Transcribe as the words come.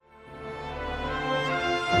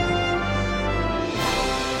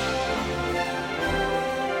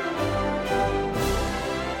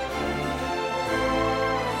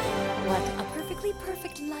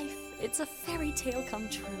tale come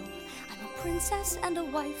true. I'm a princess and a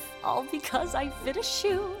wife, all because I fit a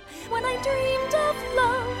shoe. When I dreamed of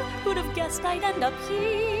love, who'd have guessed I'd end up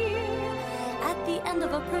here at the end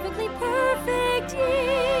of a perfectly perfect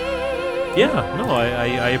year? Yeah, no,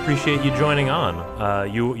 I appreciate you joining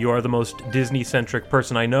on. You are the most Disney-centric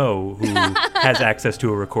person I know who has access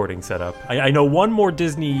to a recording setup. I know one more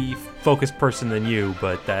Disney-focused person than you,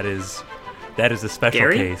 but that is a special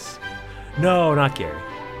Gary? case. No, not Gary.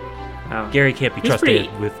 Oh. Gary can't be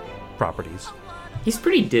trusted with properties. He's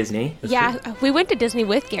pretty Disney. We went to Disney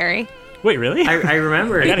with Gary. Wait, really? I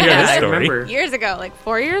remember. I gotta hear this story. I remember. Years ago, like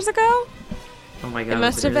 4 years ago. Oh my god, It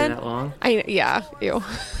must have been that long. Ew.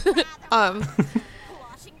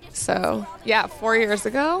 So yeah, 4 years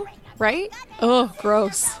ago, right? Oh,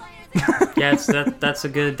 gross. Yeah, that's a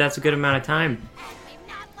good amount of time.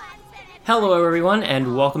 Hello, everyone,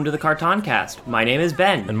 and welcome to the Cartoncast. My name is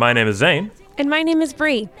Ben, And my name is Zane. And my name is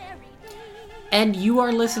Brie. and you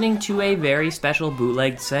are listening to a very special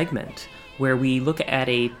Bootlegg'd segment where we look at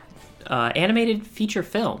a animated feature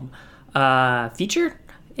film. Feature?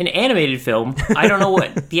 An animated film. I don't know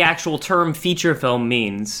what the actual term feature film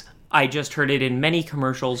means. I just heard it in many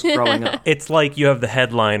commercials growing up. It's like you have the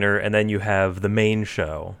headliner and then you have the main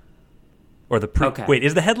show. Or the Okay. Wait,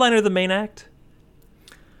 is the headliner the main act?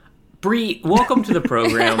 Brie, welcome to the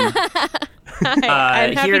program. Hi,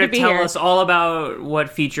 I'm happy Here to be tell here. us all about what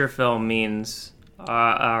feature film means.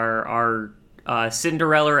 Our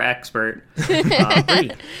Cinderella expert,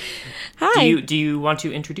 Brie. Hi. Do you want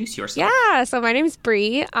to introduce yourself? Yeah, so my name is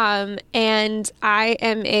Brie, and I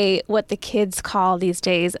am what the kids call these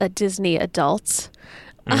days a Disney adult.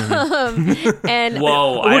 And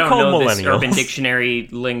Whoa, I We're don't called know this millennials. Urban Dictionary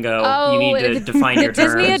lingo. You need to define the your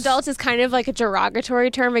terms. Disney adult is kind of like a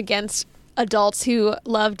derogatory term against adults who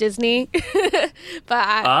love Disney.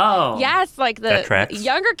 But Oh. yes, like That the tracks.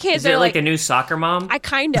 younger kids Is it are like a new soccer mom? I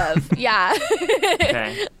kind of, yeah.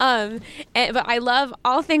 Okay. But I love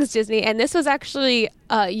all things Disney, and this was actually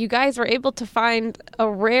you guys were able to find a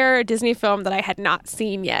rare Disney film that I had not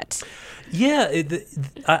seen yet. Yeah,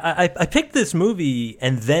 I picked this movie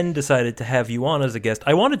and then decided to have you on as a guest.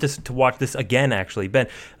 I wanted to watch this again, actually. Ben,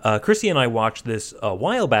 Chrissy and I watched this a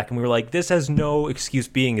while back, and we were like, this has no excuse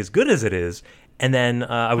being as good as it is. And then when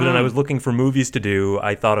I was looking for movies to do,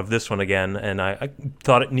 I thought of this one again, and I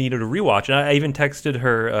thought it needed a rewatch. And I even texted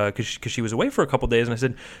her, because she was away for a couple days, and I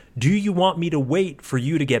said, do you want me to wait for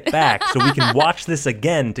you to get back so we can watch this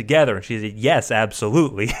again together? And she said, yes,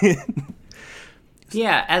 absolutely.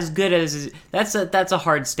 Yeah, as good as that's a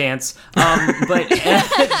hard stance. But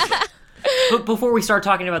but before we start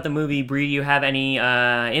talking about the movie, Brie, do you have any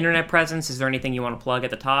internet presence? Is there anything you want to plug at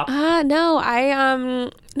the top? No, I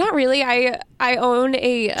not really. I own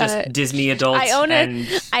a Just Disney adults.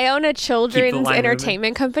 I own a children's line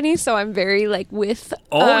entertainment company, so I'm very like with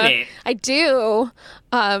Own it. I do.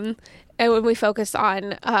 And when we focus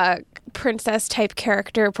on princess type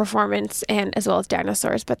character performance and as well as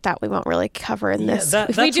dinosaurs, but that we won't really cover in this. If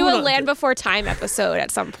we that's do a what Land Before Time episode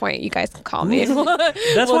at some point, you guys can call me. And That's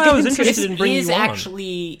we'll why get I was into interested it. in bringing you on.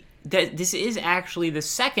 This is actually the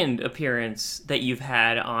second appearance that you've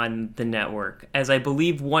had on the network, as I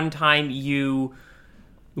believe one time you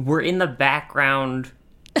were in the background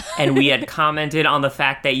and we had commented on the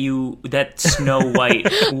fact that Snow White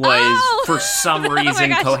was for some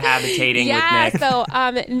reason cohabitating with Nick. So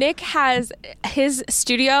Nick has his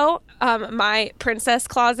studio. My princess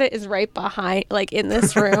closet is right behind, like in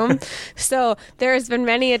this room. So there's been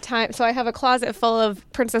many a time. So I have a closet full of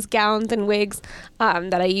princess gowns and wigs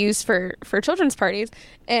that I use for children's parties.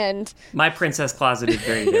 And My princess closet is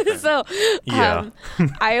very different. so Yeah.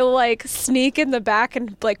 I like sneak in the back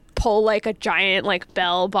and like pull like a giant like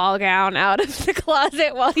bell ball gown out of the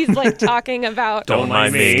closet while he's like talking about Don't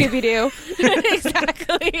mind me. Scooby-Doo.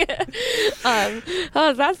 Exactly.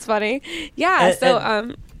 Oh, that's funny. Yeah.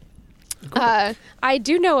 I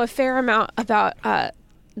do know a fair amount about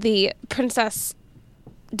the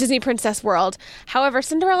Disney princess world. However,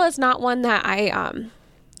 Cinderella is not one that I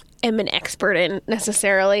am an expert in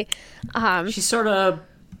necessarily. She's sort of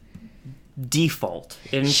default,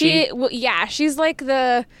 isn't she? She's like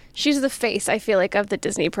she's the face, I feel like, of the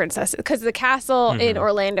Disney princess, because the castle in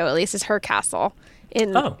Orlando at least is her castle.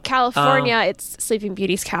 In California, it's Sleeping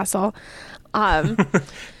Beauty's castle.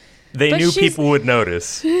 They But knew she's- people would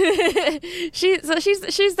notice. She's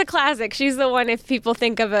the classic. She's the one if people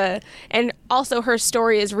think of and also her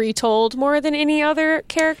story is retold more than any other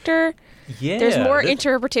character. Yeah, There's more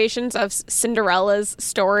interpretations of Cinderella's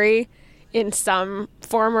story in some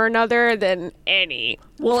form or another than any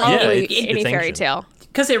Well, probably it's any fairy ancient. tale.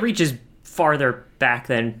 Because it reaches farther back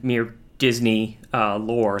than mere Disney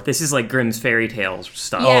lore. This is like Grimm's fairy tales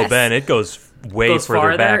stuff. Yes. Oh, Ben, it goes way Goes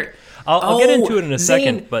further farther? back. I'll get into it in a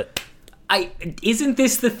second, Zane, but isn't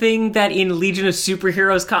this the thing that in Legion of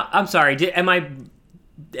Superheroes? I'm sorry. Am I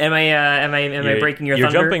breaking your you're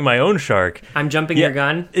thunder? jumping my own shark. I'm jumping your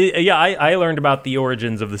gun. Yeah, I learned about the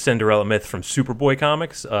origins of the Cinderella myth from Superboy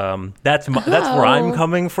comics. That's where I'm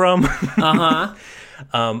coming from.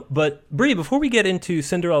 But Brie, before we get into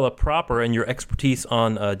Cinderella proper and your expertise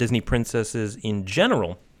on Disney princesses in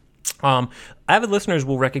general, avid listeners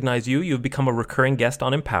will recognize you. You've become a recurring guest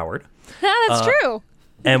on Empowered. That's true.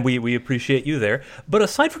 And we appreciate you there. But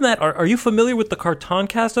aside from that, are you familiar with the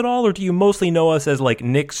Cartoncast at all, or do you mostly know us as like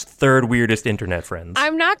Nick's third weirdest internet friends?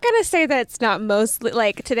 I'm not going to say that it's not mostly,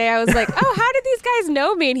 like, today I was like, oh, how did these guys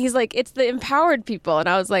know me? And he's like, it's the Empowered people. And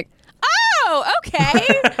I was like, oh,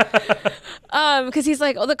 okay. Because he's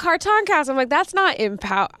like, oh, the Cartoncast. I'm like, that's not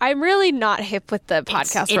I'm really not hip with the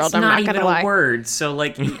podcast world. I'm not going to lie. It's not even a word, so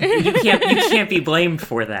like you can't be blamed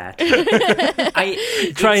for that.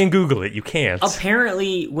 Try and Google it. You can't.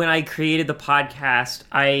 Apparently, when I created the podcast,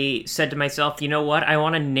 I said to myself, you know what? I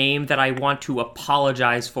want a name that I want to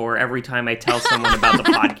apologize for every time I tell someone about the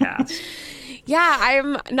podcast. Yeah,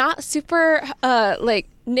 I'm not super,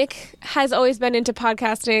 Nick has always been into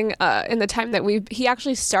podcasting in the time that he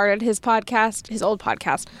actually started his podcast, his old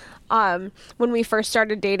podcast, when we first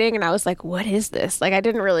started dating, and I was like, what is this? Like, I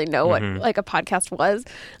didn't really know what, like, a podcast was.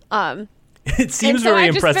 It seems very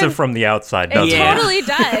impressive from the outside, doesn't it? It totally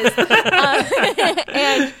does.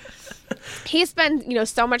 And he spends,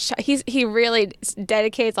 so much he really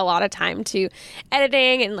dedicates a lot of time to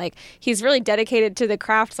editing, and like he's really dedicated to the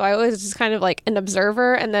craft. So I was just kind of like an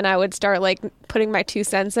observer, and then I would start like putting my 2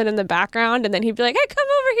 cents in the background, and then he'd be like, hey, come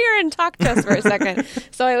over here and talk to us for a second.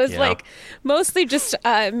 So it was like mostly just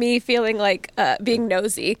me feeling like being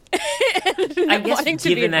nosy. I guess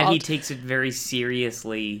given that he takes it very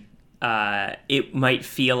seriously, it might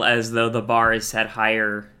feel as though the bar is set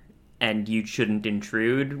higher and you shouldn't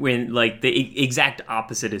intrude, when like the exact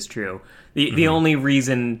opposite is true. The only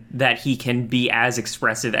reason that he can be as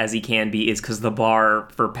expressive as he can be is because the bar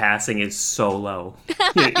for passing is so low.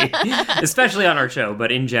 Especially on our show,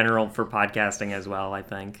 but in general for podcasting as well, I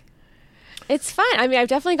think. It's fun. I mean, I've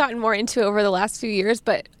definitely gotten more into it over the last few years,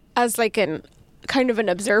 but as like an kind of an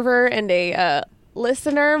observer and a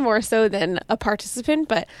listener more so than a participant.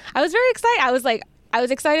 But I was very excited. I was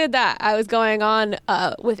excited that I was going on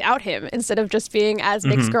without him instead of just being as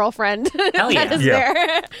Nick's girlfriend. Hell yeah. That is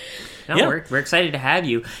there. No, we're excited to have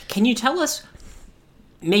you. Can you tell us,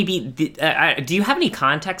 maybe, do you have any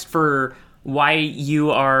context for why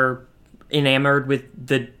you are enamored with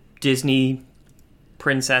the Disney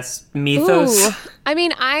princess mythos? Ooh. I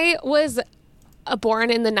mean, I was born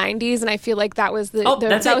in the 90s, and I feel like that was the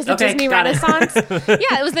Disney Renaissance.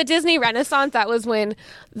 Yeah, it was the Disney Renaissance. That was when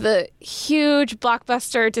the huge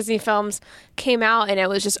blockbuster Disney films came out, and it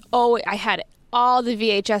was just, I had all the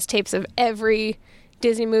VHS tapes of every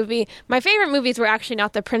Disney movie. My favorite movies were actually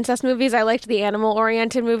not the princess movies. I liked the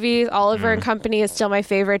animal-oriented movies. Oliver and Company is still my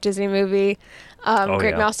favorite Disney movie.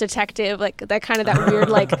 Great Mouse Detective, like that kind of that weird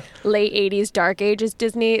like late 80s dark ages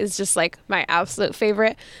Disney is just like my absolute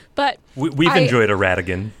favorite. But we've enjoyed a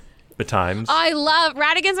Ratigan at times. I love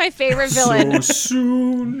Ratigan's my favorite villain. So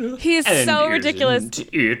soon. He's so ridiculous. Isn't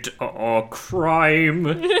it a crime?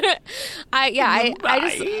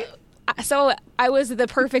 So I was the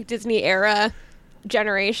perfect Disney era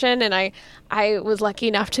generation, and I was lucky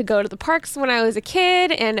enough to go to the parks when I was a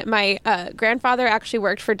kid, and my grandfather actually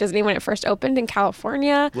worked for Disney when it first opened in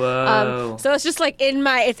California. Whoa. So it's just like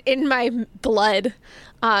it's in my blood.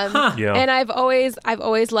 And I've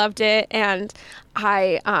always loved it, and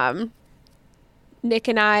Nick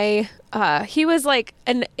and I he was like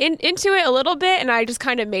into it a little bit, and I just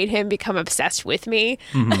kind of made him become obsessed with me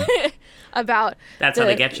about that's how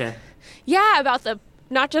they get you. Yeah, about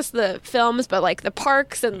not just the films, but like the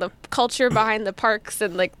parks and the culture behind the parks,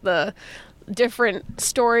 and like the different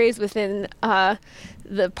stories within the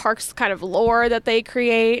parks kind of lore that they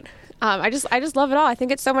create. I just love it all. I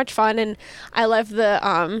think it's so much fun, and I love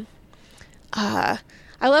I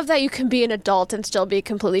love that you can be an adult and still be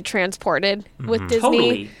completely transported with Disney.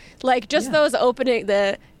 Totally. Like just those opening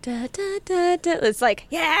da da da da. It's like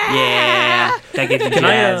yeah. That gets you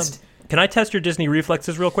jazzed. Can I test your Disney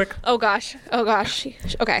reflexes real quick? Oh gosh.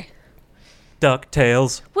 Okay.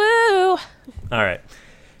 DuckTales. Woo! All right.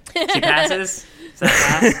 She passes. Is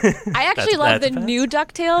that pass? I actually love the new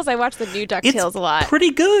DuckTales. I watch the new DuckTales a lot.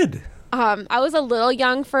 Pretty good. I was a little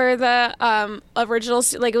young for the original,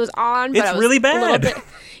 like it was on, but It's I was really a little bad. bit-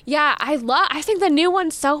 yeah, I think the new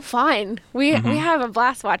one's so fun. We have a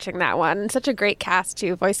blast watching that one. Such a great cast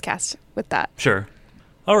too, voice cast with that. Sure.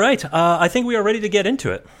 All right. I think we are ready to get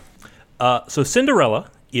into it. So Cinderella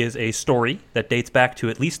is a story that dates back to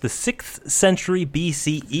at least the 6th century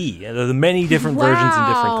BCE. There are many different versions in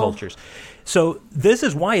different Wow. cultures. So this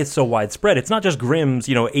is why it's so widespread. It's not just Grimm's,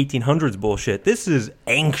 1800s bullshit. This is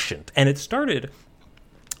ancient. And it started...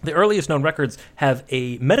 The earliest known records have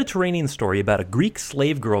a Mediterranean story about a Greek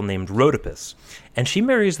slave girl named Rhodopis. And she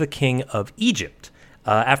marries the king of Egypt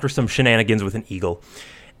after some shenanigans with an eagle.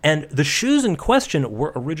 And the shoes in question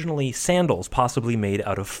were originally sandals, possibly made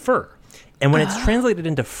out of fur. And when it's translated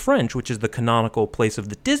into French, which is the canonical place of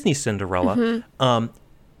the Disney Cinderella,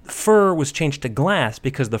 fur was changed to glass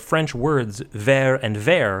because the French words ver and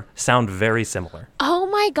ver sound very similar. Oh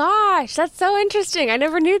my gosh, that's so interesting. I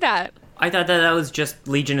never knew that. I thought that was just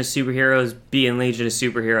Legion of Superheroes being Legion of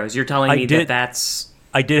Superheroes. You're telling me that's...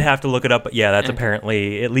 I did have to look it up, but yeah, that's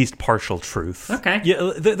apparently at least partial truth. Okay.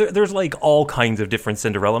 Yeah, there's like all kinds of different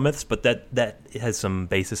Cinderella myths, but that has some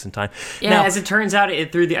basis in time. Yeah, Now, as it turns out,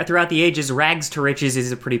 throughout the ages, rags to riches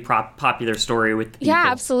is a pretty popular story with the people. Yeah,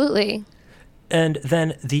 absolutely. and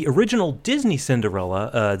then the original Disney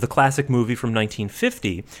Cinderella, the classic movie from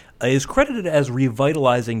 1950, is credited as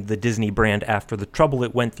revitalizing the Disney brand after the trouble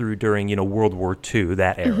it went through during, World War II,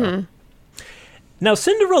 that era. Now,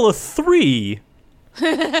 Cinderella 3...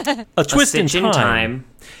 A Twist in Time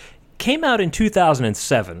came out in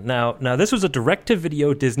 2007. Now this was a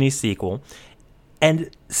direct-to-video Disney sequel, and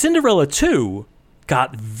Cinderella 2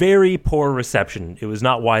 got very poor reception. It was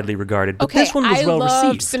not widely regarded, but this one was well loved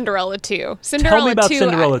received. Cinderella 2. Tell me about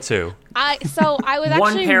Cinderella 2. I was actually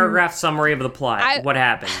one paragraph summary of the plot. What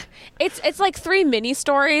happened? It's like 3 mini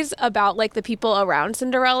stories about like the people around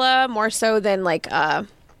Cinderella more so than like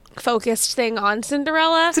focused thing on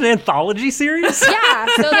Cinderella. It's an anthology series? Yeah,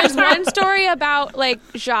 so there's one story about like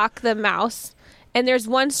Jacques the mouse, and there's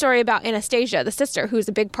one story about Anastasia, the sister, who's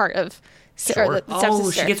a big part of or the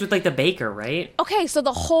stepsister. She gets with like the baker, right? Okay, so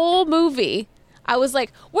the whole movie, I was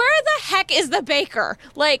like, where the heck is the baker?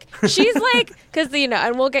 Like, she's like, because,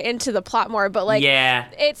 and we'll get into the plot more, but like, yeah,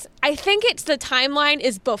 I think it's the timeline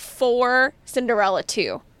is before Cinderella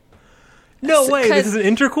 2. No way, this is an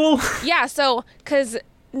interquel? Yeah, so, because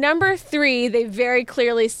number 3, they very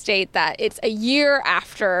clearly state that it's a year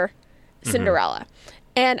after Cinderella.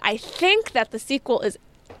 And I think that the sequel is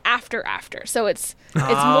after. So it's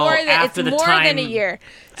more than a year.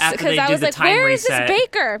 Because I was like, where is this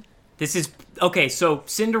baker? This is okay, so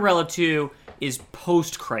Cinderella 2 is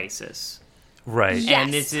post-crisis. Right. Yes.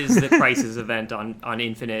 And this is the crisis event on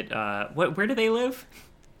Infinite. Where do they live?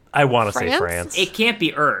 I want to say France. It can't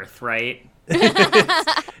be Earth, right?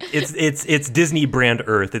 It's Disney brand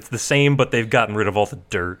Earth. It's the same, but they've gotten rid of all the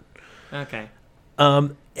dirt. Okay.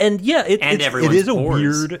 And yeah, it is a pores.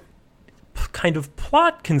 weird kind of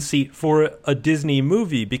plot conceit for a Disney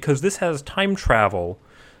movie because this has time travel.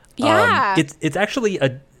 Yeah. It's actually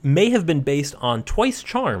may have been based on Twice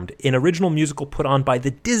Charmed, an original musical put on by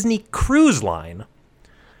the Disney Cruise Line.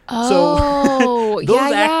 Oh, so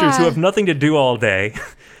those actors who have nothing to do all day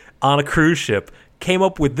on a cruise ship came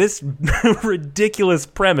up with this ridiculous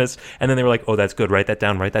premise, and then they were like, "Oh, that's good. Write that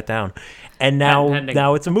down." And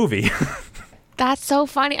now it's a movie. That's so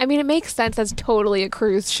funny. I mean, it makes sense as totally a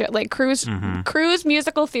cruise ship. Like cruise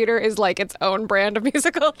musical theater is like its own brand of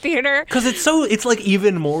musical theater. Because it's like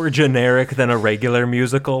even more generic than a regular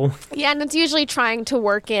musical. Yeah, and it's usually trying to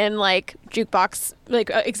work in like jukebox, like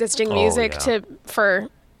existing music to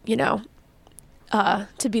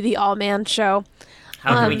be the all-man show.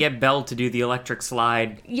 How can we get Belle to do the electric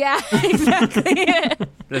slide? Yeah, exactly.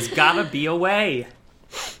 There's gotta be a way.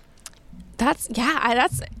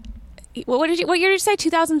 What year did you say?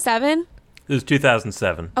 2007? It was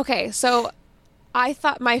 2007. Okay, so I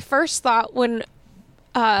thought my first thought when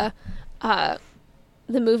the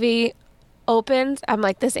movie opened, I'm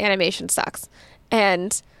like, this animation sucks.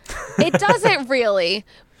 And it doesn't really,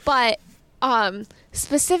 but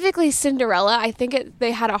specifically Cinderella, I think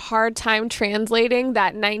they had a hard time translating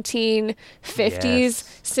that 1950s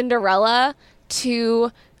Cinderella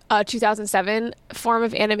to 2007 form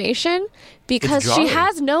of animation because she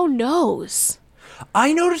has no nose.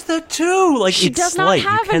 I noticed that too. Like she does not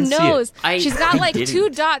have a nose. She's got like didn't. 2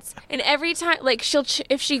 dots, and every time, like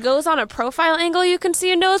if she goes on a profile angle, you can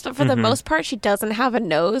see a nose, but for the most part, she doesn't have a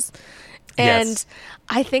nose. And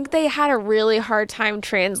I think they had a really hard time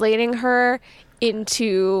translating her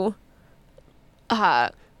into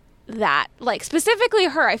that. Like, specifically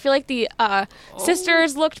her. I feel like the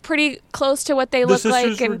sisters looked pretty close to what they looked like.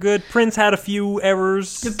 The sisters were good. Prince had a few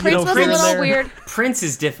errors. Prince was a little weird. Prince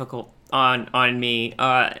is difficult on me.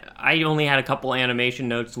 I only had a couple animation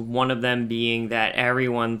notes, one of them being that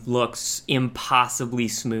everyone looks impossibly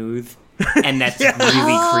smooth. And that's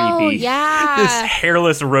really creepy. Yeah. This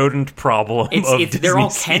hairless rodent problem. They're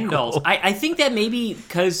all Ken dolls. I think that maybe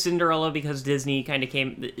because Cinderella, because Disney kind of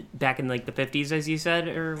came back in like the 50s, as you said,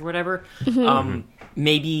 or whatever.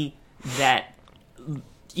 Maybe that,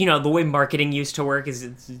 the way marketing used to work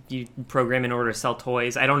is you program in order to sell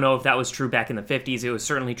toys. I don't know if that was true back in the 50s. It was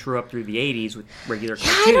certainly true up through the 80s with regular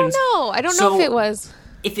cartoons. I don't know. I don't know if it was.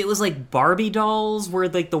 If it was like Barbie dolls were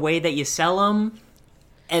like the way that you sell them,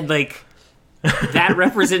 and like that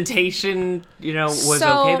representation, was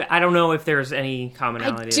okay. But I don't know if there's any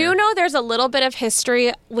commonality. I do know there's a little bit of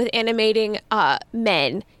history with animating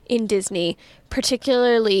men in Disney,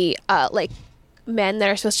 particularly like men that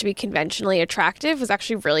are supposed to be conventionally attractive was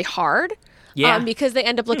actually really hard. Yeah. Because they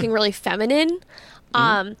end up looking really feminine.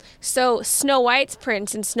 So Snow White's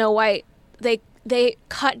prince and Snow White, they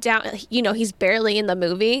cut down, he's barely in the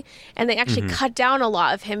movie, and they actually cut down a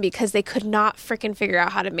lot of him because they could not freaking figure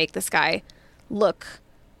out how to make this guy look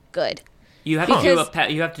good. You have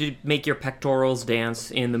to make your pectorals dance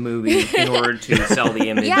in the movie in order to sell the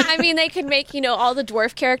image. Yeah, I mean, they could make, all the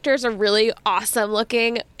dwarf characters are really awesome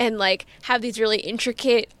looking and like have these really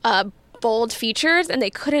intricate, bold features, and they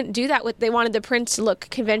couldn't do that they wanted the prince to look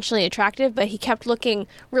conventionally attractive, but he kept looking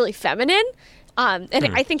really feminine. And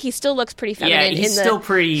I think he still looks pretty feminine. Yeah, he's still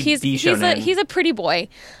pretty he's a pretty boy.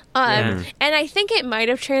 And I think it might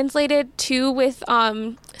have translated too with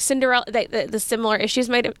Cinderella. The similar issues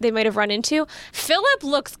they might have run into. Philip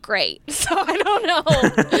looks great, so I don't know.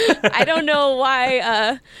 I don't know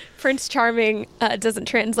why Prince Charming doesn't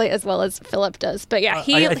translate as well as Philip does. But yeah,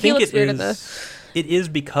 he looks weird in the. It is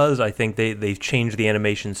because I think they've changed the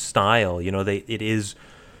animation style. It is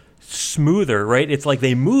smoother, right? It's like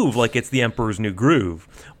they move like it's the Emperor's New Groove,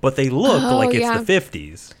 but they look like it's the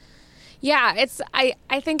 50s. Yeah,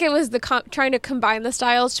 I think it was trying to combine the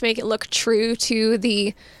styles to make it look true to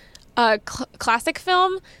the classic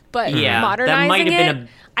film, but modernizing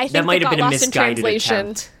that might have been a misguided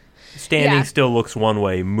attempt. Standing still looks one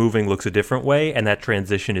way, moving looks a different way, and that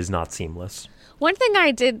transition is not seamless. One thing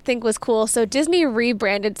I did think was cool, so Disney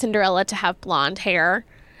rebranded Cinderella to have blonde hair.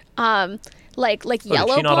 Like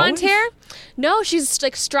yellow blonde hair. No, she's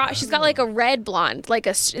like she's got like a red blonde,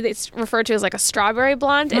 it's referred to as like a strawberry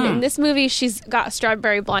blonde. And in this movie, she's got a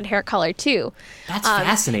strawberry blonde hair color too. That's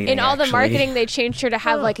fascinating. In all the marketing, they changed her to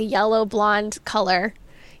have like a yellow blonde color.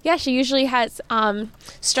 Yeah, she usually has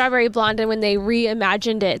strawberry blonde, and when they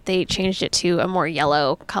reimagined it, they changed it to a more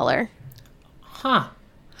yellow color. Huh.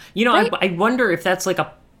 Right? I wonder if that's like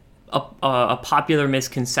a popular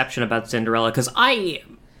misconception about Cinderella, because I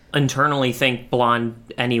internally think blonde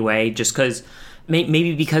anyway, just because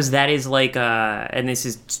maybe because that is like and this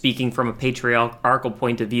is speaking from a patriarchal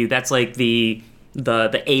point of view, that's like the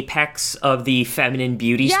apex of the feminine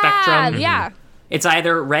beauty spectrum. Yeah. It's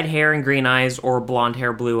either red hair and green eyes or blonde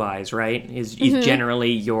hair, blue eyes, right? Is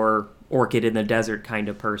generally your orchid in the desert kind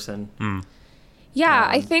of person. Yeah,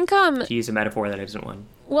 I think to use a metaphor that isn't one.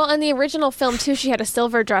 Well, in the original film too, she had a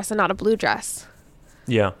silver dress and not a blue dress.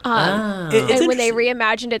 Yeah. And when they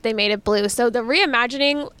reimagined it, they made it blue. So the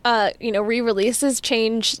reimagining, re-releases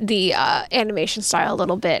change the animation style a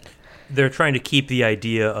little bit. They're trying to keep the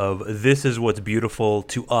idea of this is what's beautiful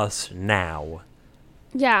to us now.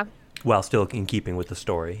 Yeah. While still in keeping with the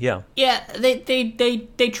story. Yeah. Yeah,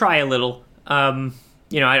 they try a little. I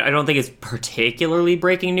don't think it's particularly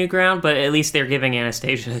breaking new ground, but at least they're giving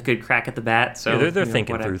Anastasia a good crack at the bat. So they're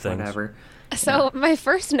thinking through things. Whatever. So my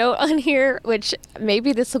first note on here, which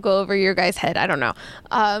maybe this will go over your guys' head, I don't know.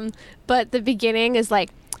 But the beginning is like,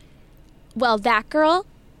 well, that girl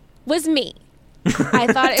was me.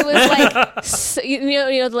 I thought it was like,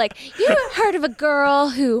 like, you ever heard of a girl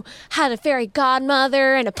who had a fairy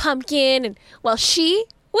godmother and a pumpkin, and well, she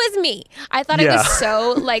was me. I thought it was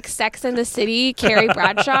so like Sex and the City, Carrie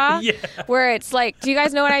Bradshaw, where it's like, do you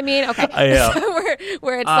guys know what I mean? Okay.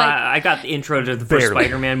 where it's like, I got the intro to the first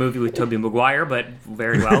Spider-Man movie with Tobey Maguire, but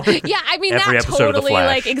very well. Yeah, I mean, Every that episode totally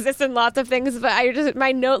like exists in lots of things, but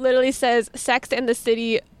my note literally says Sex and the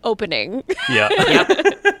City opening. Yeah.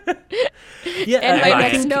 Yeah. And my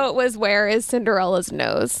next note was, where is Cinderella's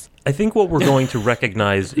nose? I think what we're going to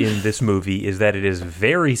recognize in this movie is that it is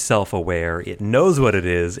very self-aware. It knows what it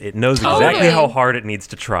is. It knows exactly how hard it needs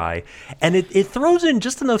to try. And it throws in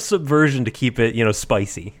just enough subversion to keep it,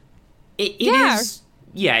 spicy. It is.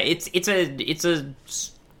 Yeah, it's a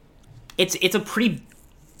pretty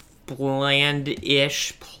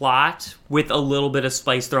bland-ish plot with a little bit of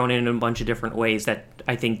spice thrown in a bunch of different ways that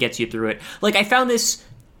I think gets you through it. Like, I found this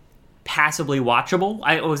passably watchable.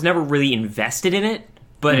 I was never really invested in it,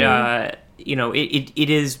 but it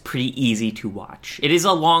is pretty easy to watch. It is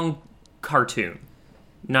a long cartoon.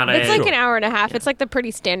 It's like an hour and a half. Yeah. It's like the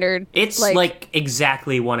pretty standard. It's like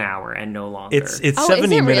exactly 1 hour and no longer. It's 70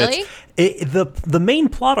 is it minutes. Really? The main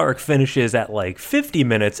plot arc finishes at like 50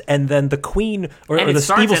 minutes, and then the queen or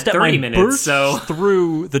the evil stepmom bursts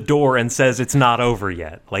through the door and says it's not over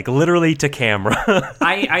yet. Like literally to camera.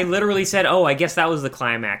 I literally said, "Oh, I guess that was the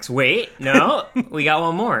climax." Wait, no, we got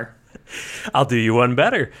one more. I'll do you one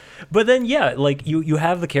better. But then, yeah, like you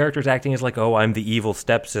have the characters acting as like, oh, I'm the evil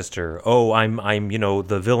stepsister. Oh, I'm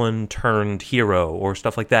the villain turned hero or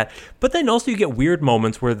stuff like that. But then also you get weird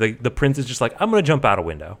moments where the prince is just like, I'm going to jump out a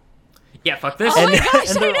window. Yeah, fuck this. Oh my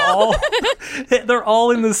gosh, I know. They're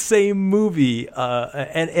all in the same movie,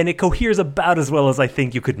 and it coheres about as well as I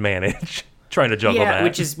think you could manage. Trying to juggle that.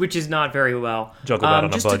 which is not very well. Juggle that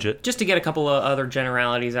on a budget. Just to get a couple of other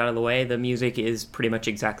generalities out of the way, the music is pretty much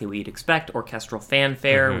exactly what you'd expect. Orchestral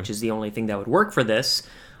fanfare, which is the only thing that would work for this.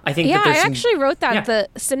 I think. Yeah, I actually wrote that the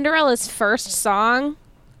Cinderella's first song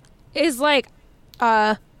is like,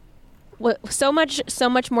 so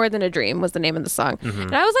much more than a dream was the name of the song,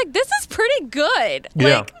 and I was like, this is pretty good.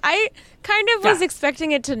 Yeah. Like I kind of was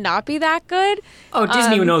expecting it to not be that good. Oh,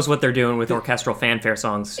 Disney knows what they're doing with orchestral fanfare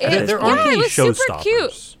songs. There aren't any it was super showstoppers.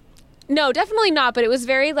 cute. No, definitely not. But it was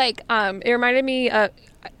very like it reminded me.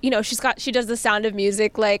 She does the Sound of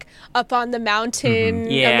Music like up on the mountain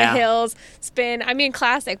and the hills spin. I mean,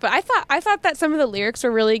 classic. But I thought that some of the lyrics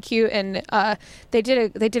were really cute, and they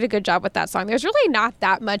did a good job with that song. There's really not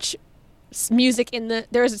that much music in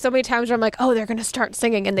there's so many times where I'm like, oh, they're gonna start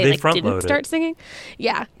singing, and they like didn't start singing.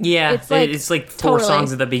 Yeah, it's like four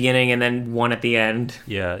songs at the beginning and then one at the end.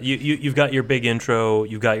 Yeah, you've got your big intro,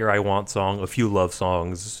 you've got your I Want song, a few love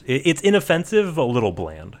songs. It's inoffensive, a little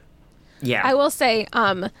bland. Yeah, I will say,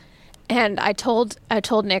 and I told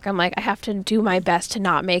Nick, I'm like, I have to do my best to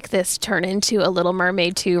not make this turn into a Little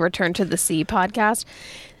Mermaid 2 Return to the Sea podcast.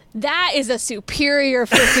 That is a superior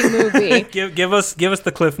freaking movie. give us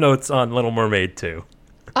the cliff notes on Little Mermaid 2.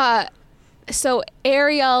 So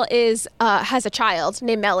Ariel has a child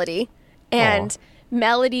named Melody, and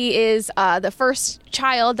Melody is the first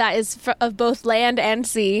child that is of both land and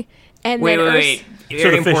sea. And wait.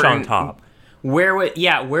 So the fish on top. Where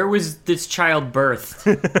was this child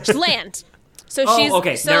birthed? Land. So she's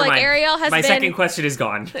okay. So never like mind. Ariel has My been. second question is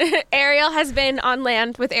gone. Ariel has been on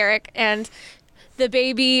land with Eric, and the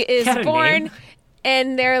baby is born, name?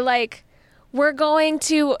 And they're like, we're going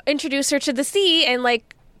to introduce her to the sea, and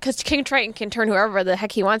like, because King Triton can turn whoever the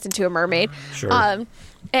heck he wants into a mermaid. Sure.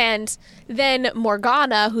 And then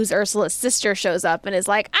Morgana, who's Ursula's sister, shows up and is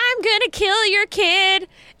like, I'm gonna kill your kid.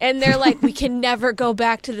 And they're like, we can never go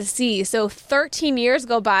back to the sea. So 13 years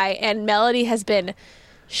go by, and Melody has been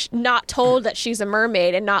not told that she's a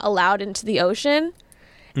mermaid and not allowed into the ocean.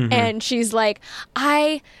 And she's like,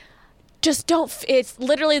 I just don't. It's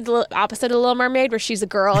literally the opposite of Little Mermaid, where she's a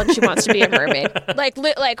girl and she wants to be a mermaid.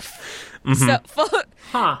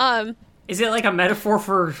 Is it like a metaphor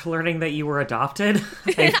for learning that you were adopted?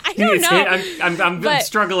 I don't know. I'm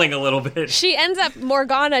struggling a little bit. She ends up,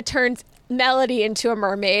 Morgana turns Melody into a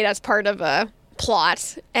mermaid as part of a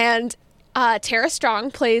plot, and Tara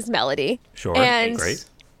Strong plays Melody. Sure, and great.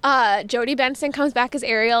 Jodie Benson comes back as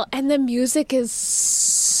Ariel, and the music is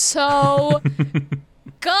so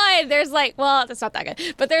good. There's like, well, it's not that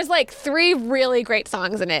good, but there's like 3 really great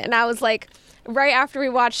songs in it. And I was like, right after we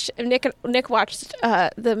watched, Nick watched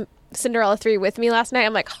the Cinderella 3 with me last night.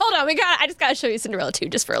 I'm like, hold on, I just gotta show you Cinderella 2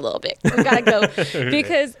 just for a little bit. We gotta go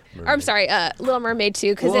because, or I'm sorry, Little Mermaid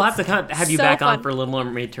 2, because we'll have to have you back on for Little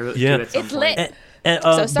Mermaid 2 at some it's point. Lit.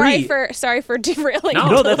 So sorry for derailing.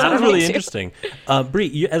 No, that's really interesting.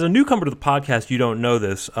 Brie, as a newcomer to the podcast, you don't know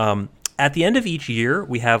this. At the end of each year,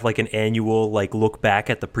 we have like an annual like look back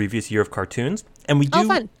at the previous year of cartoons, and we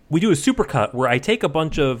do a supercut where I take a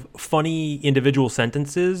bunch of funny individual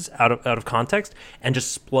sentences out of context and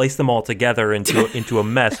just splice them all together into a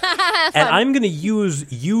mess. And I'm going to use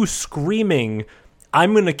you screaming,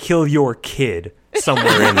 "I'm going to kill your kid"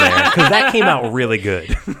 somewhere in there, because that came out really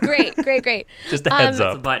good. Great. Just a heads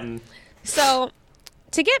up. The button. So,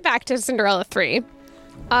 to get back to Cinderella 3,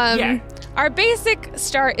 our basic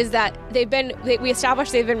start is that we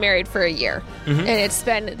established they've been married for a year, and it's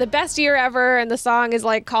been the best year ever, and the song is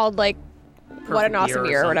like called like Perfect What an Awesome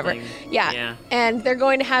Year or whatever. Yeah. And they're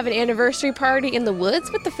going to have an anniversary party in the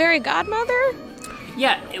woods with the fairy godmother.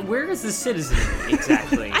 Yeah, where is the citizenry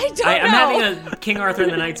exactly? I don't I'm know. having a King Arthur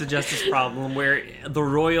and the Knights of Justice problem where the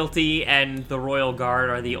royalty and the royal guard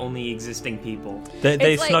are the only existing people. They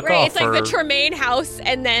It's snuck like, off. It's like the Tremaine house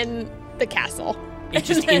and then the castle. It's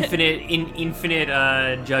just infinite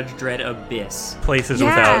Judge Dredd abyss. places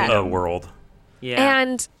Yeah. without a world. Yeah.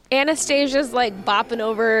 And Anastasia's like bopping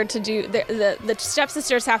over to do the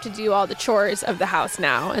stepsisters have to do all the chores of the house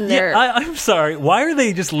now, and they're I'm sorry. Why are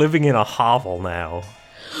they just living in a hovel now?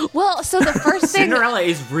 well. So the first thing, Cinderella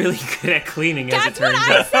is really good at cleaning, as it That's what turns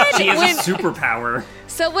I out. said She has when- a superpower.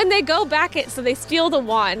 so when they go back, so they steal the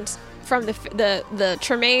wand from the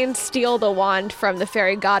Tremaines steal the wand from the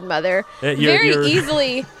fairy godmother You're-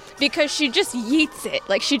 easily. Because she just yeets it.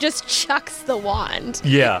 Like, she just chucks the wand.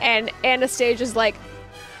 Yeah. And Anastasia's like,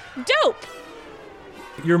 dope.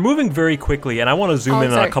 You're moving very quickly, and I want to zoom Oh, in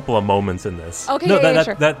on sorry. a couple of moments in this. Okay, no, yeah, that,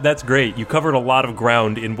 sure. that's great. You covered a lot of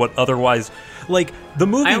ground in what otherwise, like, the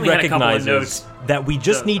movie I only had a couple of recognizes notes. that we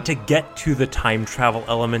just So- need to get to the time travel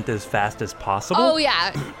element as fast as possible. Oh,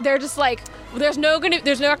 yeah. They're just like, there's not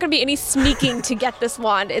gonna be any sneaking to get this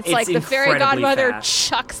wand. It's like the fairy incredibly godmother fast.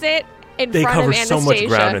 chucks it in They front cover of Anastasia. so much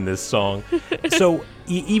ground in this song. So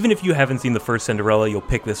even if you haven't seen the first Cinderella, you'll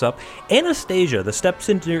pick this up. Anastasia, the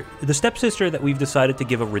stepsister that we've decided to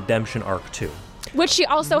give a redemption arc to. Which she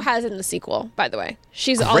also has in the sequel, by the way.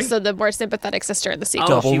 She's also the more sympathetic sister in the sequel.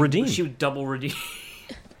 Double she, redeemed. She would double redeem.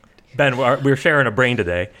 Ben, we're sharing a brain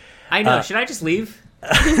today. I know. Should I just leave?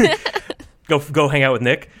 Go hang out with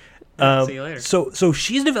Nick. See you later. So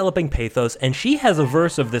she's developing pathos, and she has a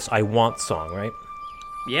verse of this "I Want" song, right?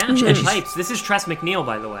 Yeah, Mm-hmm. and pipes. This is Tress MacNeille,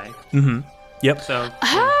 by the way. Yep. So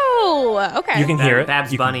Oh, okay. You can hear it.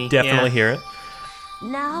 Babs you Bunny, can definitely yeah. hear it.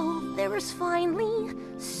 Now there is finally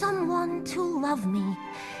someone to love me.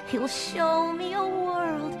 He'll show me a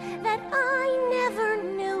world that I never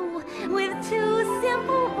knew. With two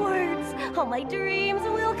simple words, all my dreams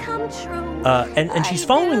will come true. And she's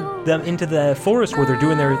following them into the forest where they're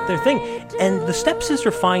doing their thing. And the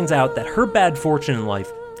stepsister finds out that her bad fortune in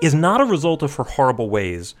life is not a result of her horrible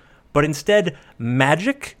ways, but instead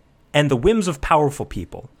magic and the whims of powerful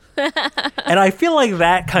people. And I feel like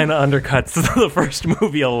that kind of undercuts the first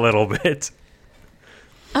movie a little bit.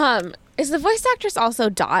 Is the voice actress also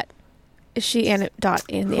Dot? Is she Dot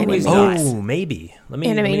in the Who is Animaniacs? Dot? Oh, maybe. Let me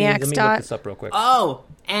Animaniacs look Dot. this up real quick. Oh,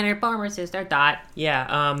 and her former sister Dot.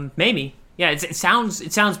 Yeah, maybe. Yeah, it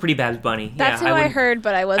sounds pretty Babs Bunny. That's yeah, who I wouldn't- heard,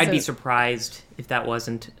 but I wasn't. I'd be surprised if that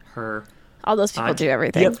wasn't her. All those people do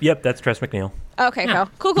everything. Yep, that's Tress MacNeille. Okay, Yeah.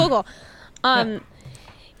 cool.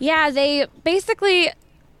 Yeah, they basically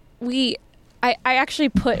I actually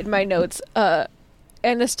put in my notes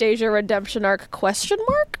Anastasia redemption arc question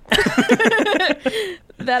mark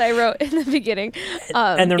that I wrote in the beginning.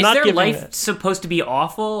 And they're Is not their giving life supposed to be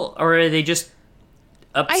awful, or are they just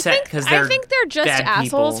upset because I think they're just bad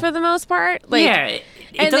assholes people? for the most part. Like, yeah, it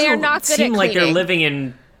and they are doesn't not good seem at like they're cleaning. living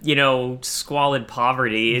in squalid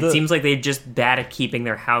poverty. It seems like they're just bad at keeping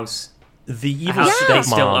their house. the evil house that they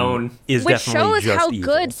still stepmom own. is which definitely shows just how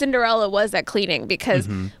evil. good Cinderella was at cleaning, because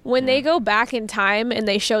when they go back in time and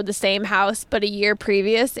they showed the same house but a year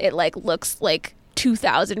previous, it like looks like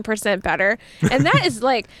 2,000% better. And that is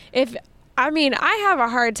like, I have a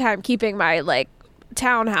hard time keeping my like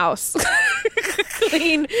townhouse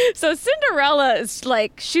clean. So Cinderella is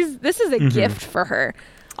like, this is a gift for her.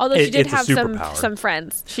 Although she did It's a have superpower. some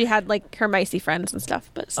friends. She had like her micey friends and stuff,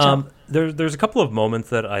 but still. There's a couple of moments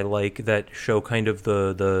that I like that show kind of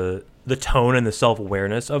the tone and the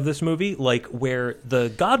self-awareness of this movie, like where the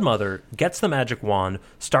godmother gets the magic wand,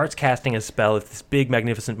 starts casting a spell at this big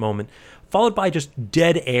magnificent moment, followed by just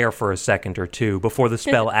dead air for a second or two before the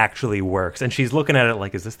spell actually works. And she's looking at it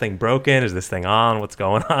like, is this thing broken? Is this thing on? What's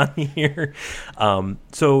going on here?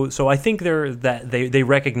 So I think they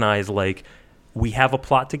recognize, like, we have a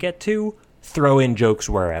plot to get to, throw in jokes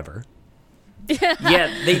wherever.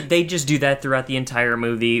 Yeah, they just do that throughout the entire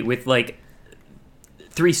movie with like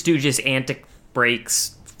Three Stooges antic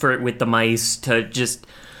breaks with the mice to just.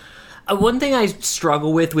 One thing I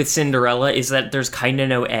struggle with Cinderella is that there's kind of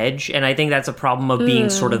no edge, and I think that's a problem of being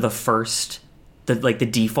sort of the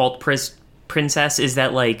default princess, is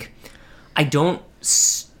that like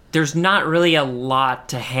there's not really a lot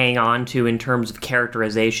to hang on to in terms of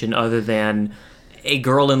characterization other than a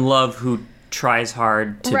girl in love who tries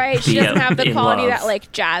hard to right, she be doesn't have the in quality love. that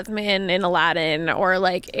like Jasmine in Aladdin or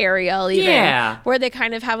like Ariel even, Yeah. where they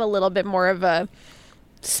kind of have a little bit more of a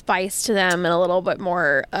spice to them and a little bit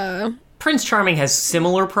more Prince Charming has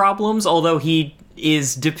similar problems, although he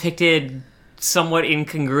is depicted somewhat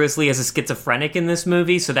incongruously as a schizophrenic in this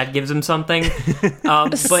movie, so that gives him something.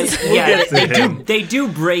 But yeah, they do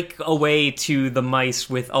break away to the mice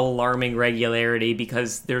with alarming regularity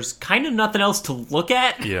because there's kind of nothing else to look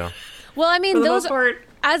at. Yeah. Well, I mean, For the most part.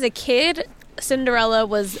 As a kid, Cinderella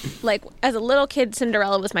was like, as a little kid,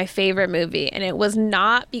 Cinderella was my favorite movie, and it was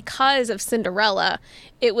not because of Cinderella,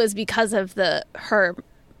 it was because of her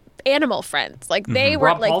animal friends. Like they were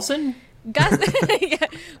Rob like Paulson? Gus,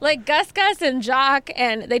 like Gus and Jock,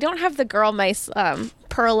 and they don't have the girl mice.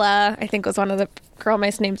 Perla, I think, was one of the girl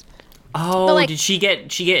mice names. Oh, But, like, did she get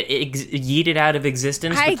yeeted out of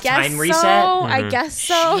existence I with guess time so. reset? I guess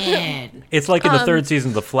so. Shit. It's like in the third season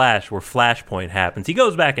of The Flash, where Flashpoint happens. He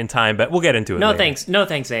goes back in time, but we'll get into it No later. thanks. No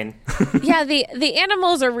thanks, Zane. Yeah, the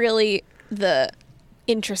animals are really the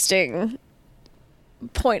interesting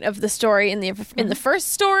point of the story in the first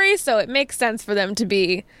story, so it makes sense for them to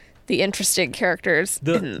be the interesting characters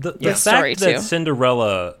in the story fact that too.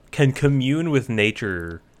 Cinderella can commune with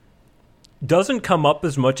nature doesn't come up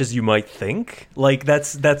as much as you might think. Like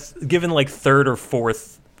that's given like third or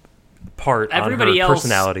fourth part Everybody on her else-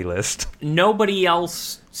 personality list. Nobody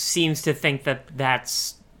else seems to think that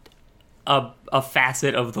that's a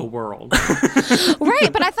facet of the world.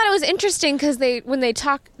 Right, but I thought it was interesting because when they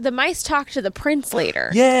talk, the mice talk to the prince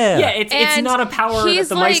later. Yeah. Yeah, it's And not a power that he's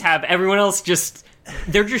the mice like- have. Everyone else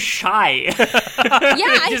they're just shy. Yeah, They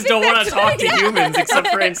I just think don't want that's to talk to yeah. humans except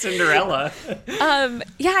for in Cinderella.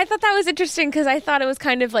 Yeah, I thought that was interesting because I thought it was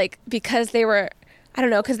kind of like because they were, I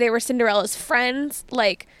don't know, because they were Cinderella's friends.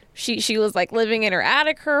 Like she was like living in her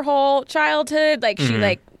attic her whole childhood. Like she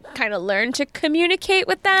like kind of learned to communicate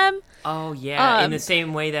with them. Oh yeah, in the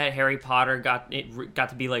same way that Harry Potter got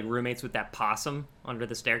to be like roommates with that possum under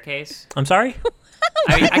the staircase. I'm sorry?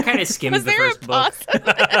 I mean, I kind of skimmed Was the there first a book.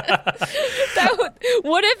 possum?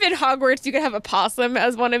 What if in Hogwarts you could have a possum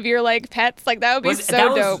as one of your like pets? Like that would be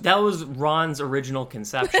dope. That was Ron's original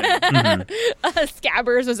conception.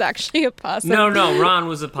 Scabbers was actually a possum. No, Ron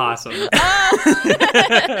was a possum.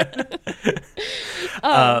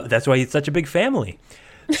 That's why it's such a big family.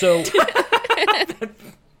 So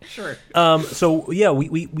Sure. so yeah,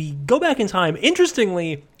 we go back in time.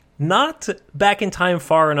 Interestingly, not back in time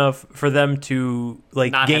far enough for them to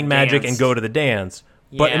like Not gain have magic danced. and go to the dance,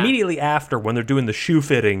 but Yeah. immediately after when they're doing the shoe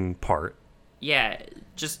fitting part. Yeah,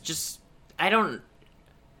 just I don't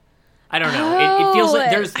know. It feels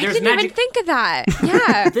like there's I didn't magic. even think of that.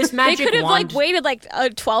 Yeah, This magic they could have wand- like waited like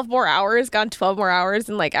 12 more hours, gone 12 more hours,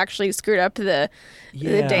 and like actually screwed up the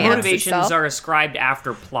Yeah. dance Motivations itself. are ascribed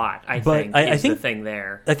after plot. I But think I is think- the thing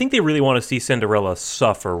there. I think they really want to see Cinderella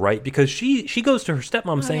suffer, right? Because she goes to her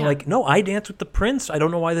stepmom saying yeah. like, "No, I dance with the prince. I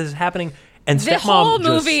don't know why this is happening." And The stepmom whole just,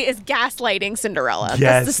 movie is gaslighting Cinderella. Yes.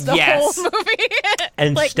 That's just the Yes. whole movie.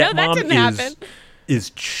 and like, no, stepmom that didn't happen. is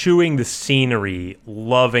chewing the scenery,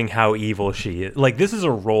 loving how evil she is. Like this is a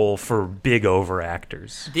role for big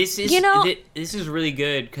overactors. This is this is really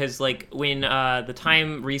good because like when the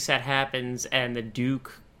time reset happens and the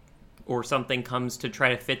Duke or something comes to try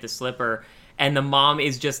to fit the slipper, and the mom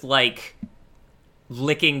is just like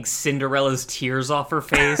licking Cinderella's tears off her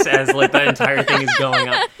face as like the entire thing is going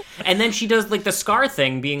up, and then she does like the Scar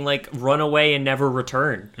thing, being like run away and never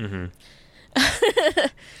return.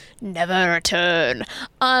 Never return.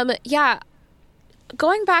 Yeah.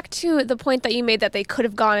 Going back to the point that you made that they could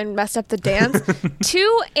have gone and messed up the dance,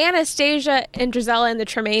 to Anastasia and Drizella and the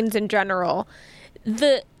Tremaines in general,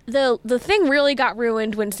 the thing really got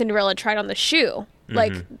ruined when Cinderella tried on the shoe.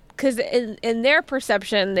 Like, because in their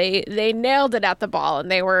perception, they nailed it at the ball and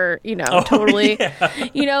they were, totally,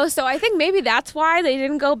 so I think maybe that's why they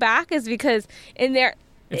didn't go back, is because in their...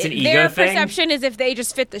 It's an their ego thing? perception is if they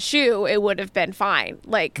just fit the shoe, it would have been fine.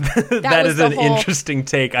 Like That was is the an whole... interesting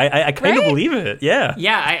take. I kind of Right? believe it. Yeah.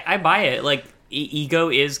 Yeah, I buy it. Like ego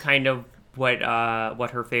is kind of what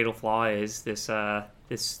her fatal flaw is.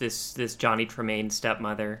 This Johnny Tremaine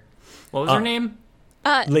stepmother. What was her name?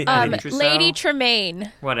 Lady Trousseau? Lady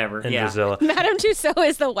Tremaine. Whatever. And yeah. Drizella. Madame Tussauds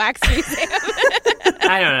is the wax museum.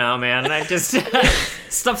 I don't know, man. I just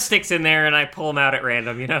stuff sticks in there and I pull them out at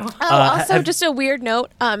random. Also, just a weird note.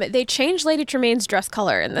 They changed Lady Tremaine's dress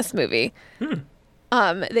color in this movie.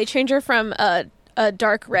 They changed her from a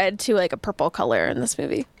dark red to like a purple color in this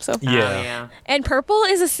movie. So Yeah. and purple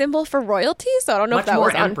is a symbol for royalty. So I don't know Much if that more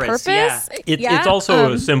was on Empress, purpose. yeah. It's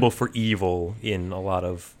also a symbol for evil in a lot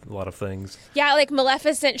of things. Yeah, like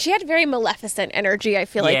Maleficent. She had very Maleficent energy, I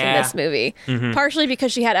feel like, in Yeah. this movie. Partially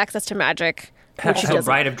because she had access to magic. Which she Also, doesn't.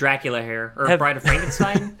 Bride of Dracula hair or Bride of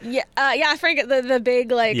Frankenstein. Yeah, Frank, the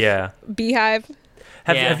big, like, Yeah. beehive.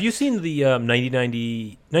 Have you seen the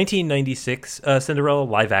 1996 Cinderella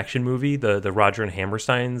live action movie, the Roger and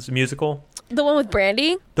Hammerstein's musical? The one with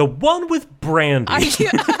Brandy? The one with Brandy.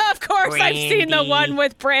 Of course, I've seen the Brandy. one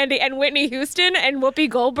with Brandy and Whitney Houston and Whoopi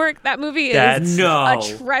Goldberg. That movie That's is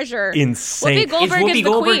a treasure. insane. Whoopi Goldberg Is Whoopi the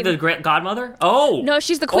Goldberg queen. the Godmother? Oh. No,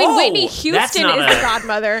 she's the queen. Oh, Whitney that's Houston not is the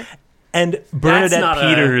godmother. And Bernadette not a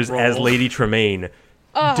Peters role. as Lady Tremaine,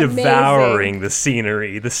 Oh, devouring amazing. the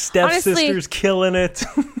scenery. The stepsisters killing it.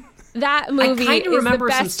 That movie kinda is the remember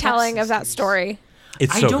some best telling of that stepsisters. story.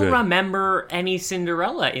 It's I so don't good. remember any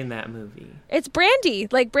Cinderella in that movie. It's Brandy.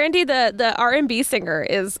 Like Brandy, the R&B singer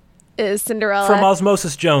is Cinderella. From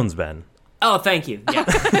Osmosis Jones, Ben. Oh, thank you. Yeah.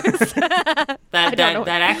 that know.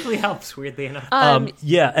 actually helps, weirdly enough.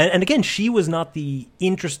 Yeah, and again, she was not the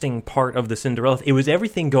interesting part of the Cinderella. It was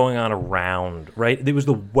everything going on around, right? It was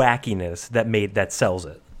the wackiness that sells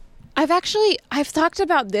it. I've talked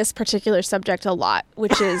about this particular subject a lot,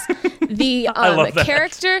 which is the love that.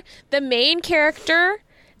 character, the main character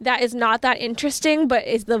that is not that interesting, but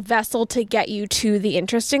is the vessel to get you to the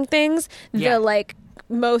interesting things. Yeah. The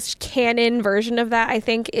most canon version of that, I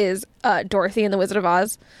think, is Dorothy in The Wizard of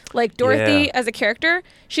Oz. Like Dorothy Yeah. as a character,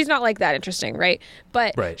 she's not like that interesting, right?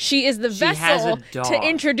 But Right. she is the She has vessel a dog. to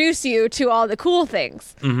introduce you to all the cool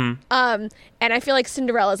things. Mm-hmm. And I feel like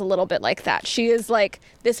Cinderella is a little bit like that. She is like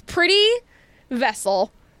this pretty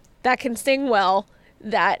vessel that can sing well,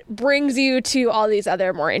 that brings you to all these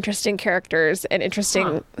other more interesting characters and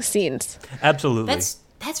interesting scenes. Absolutely.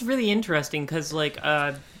 That's really interesting because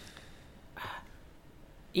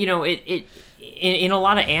it in a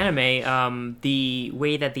lot of anime, the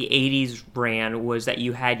way that the 80s ran was that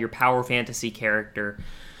you had your power fantasy character,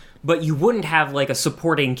 but you wouldn't have like a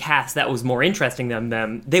supporting cast that was more interesting than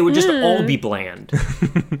them. They would just all be bland.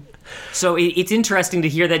 So it's interesting to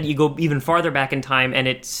hear that you go even farther back in time and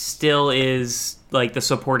it still is like the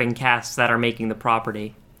supporting casts that are making the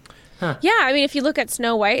property. Yeah, I mean, if you look at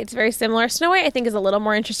Snow White, it's very similar. Snow White, I think, is a little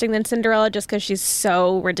more interesting than Cinderella just because she's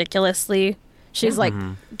so ridiculously... She's like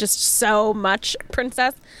just so much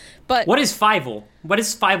princess. But What is Fievel? What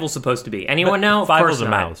is Fievel supposed to be? Anyone know? Of course Fievel's a not.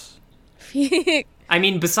 mouse. I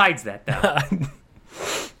mean, besides that, though.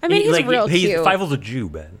 I mean, he's like, real cute. Fievel's a Jew,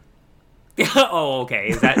 Ben. Oh, okay.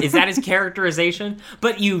 Is that his characterization?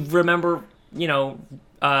 But you remember, Cat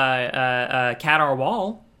Our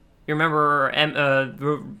Wall. You remember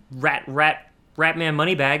Ratman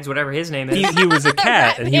Moneybags, whatever his name is. He was a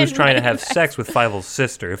cat, and he was trying to have sex with Fievel's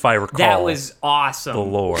sister, if I recall. That was awesome. the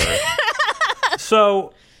lore.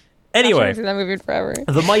 So, I anyway, haven't seen that movie forever.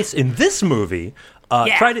 the mice in this movie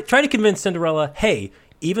Yeah. try to convince Cinderella, hey,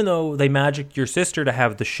 even though they magicked your sister to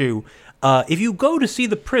have the shoe, if you go to see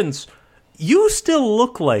the prince, you still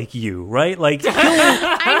look like you, right? Like,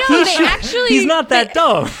 I know, he's not that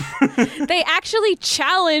dumb. They actually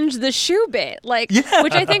challenge the shoe bit,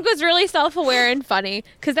 which I think was really self-aware and funny,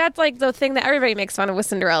 because that's like the thing that everybody makes fun of with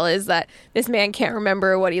Cinderella is that this man can't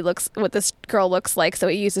remember what this girl looks like, so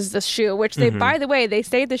he uses this shoe, which they, by the way, they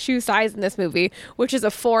say the shoe size in this movie, which is a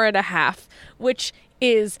 4.5, which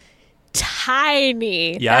is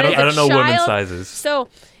tiny. Yeah, I don't know women's sizes. So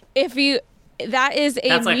that is a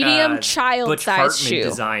That's like medium a child Butch size Hartman shoe.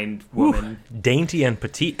 designed woman. Dainty and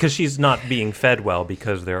petite, because she's not being fed well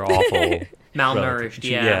because they're awful. Malnourished,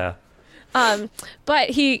 Yeah. But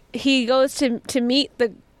he goes to meet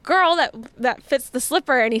the girl that fits the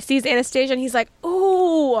slipper, and he sees Anastasia, and he's like,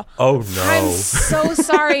 "Ooh, Oh, no. I'm so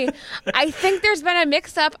sorry. I think there's been a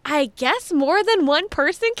mix-up. I guess more than one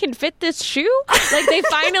person can fit this shoe." Like they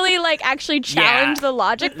finally actually challenge the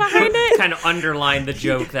logic behind it. Kind of underline the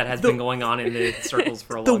joke that has been going on in the circles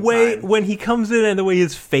for a The long way time. when he comes in and the way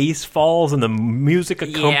his face falls and the music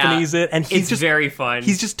accompanies it, and he's it's just very fun.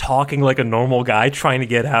 he's just talking like a normal guy trying to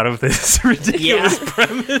get out of this ridiculous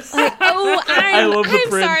premise. Oh, I love the I'm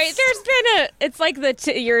prince. sorry. There's been it's like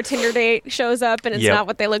your Tinder date shows up and it's Yep. not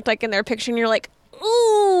what they looked like in their picture, and you're like,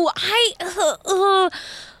 "Ooh, Well,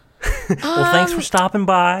 thanks for stopping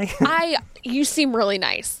by. you seem really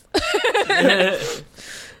nice."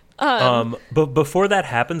 But before that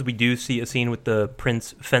happens, we do see a scene with the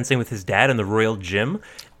prince fencing with his dad in the royal gym.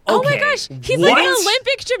 Oh my Okay, gosh, he's like an what?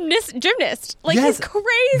 Olympic gymnast. Like Yes. he's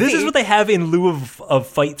crazy. This is what they have in lieu of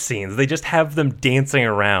fight scenes. They just have them dancing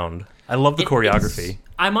around. I love the choreography.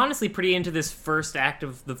 I'm honestly pretty into this first act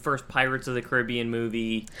of the first Pirates of the Caribbean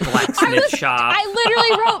movie, Blacksmith Shop.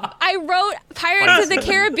 I wrote Pirates of the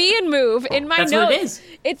Caribbean move in my That's notes. what it is.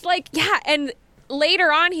 It's like, yeah, and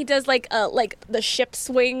later on he does like the ship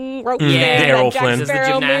swing rope the thing, Errol that Jack Flynn. Does the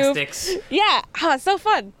Sparrow move. gymnastics. Yeah, it's so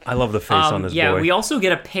fun. I love the face on this boy. We also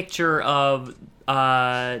get a picture of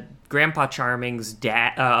Grandpa Charming's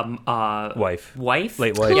Wife. Wife?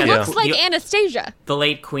 Late Who wife, yeah. looks like Anastasia. The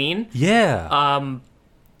late queen. Yeah.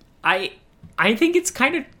 I think it's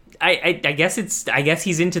kind of... I guess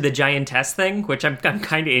he's into the giantess thing, which I'm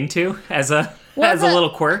kind of into as a little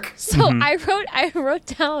quirk. So I wrote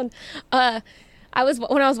down.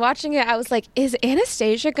 When I was watching it, I was like, "Is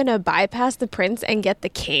Anastasia gonna bypass the prince and get the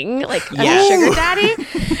king, like as a sugar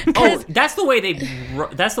daddy?" That's the way they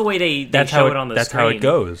show it on the screen. That's how it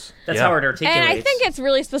goes. That's how it articulates. And I think it's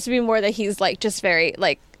really supposed to be more that he's like just very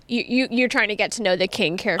like you're trying to get to know the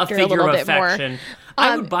king character a little bit affection. more.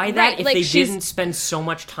 I would buy that if like they didn't spend so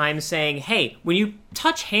much time saying, "Hey, when you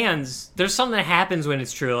touch hands, there's something that happens when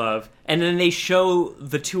it's true love," and then they show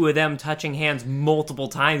the two of them touching hands multiple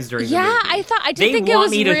times during the movie. Yeah, I did think it was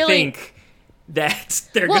really. They want me to think that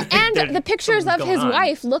they're and the pictures of his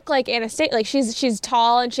wife look like Anastasia. Like she's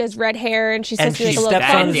tall and she has red hair and she's supposed to be like a little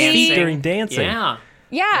steps on his clumsy. feet during dancing. Yeah,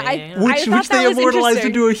 Yeah. I Which thought they that was immortalized interesting.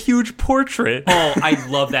 into a huge portrait. Oh, I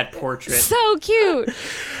love that portrait. So cute.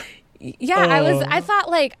 Yeah, I thought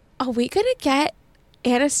like, are we gonna get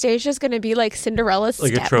Anastasia's gonna be like Cinderella's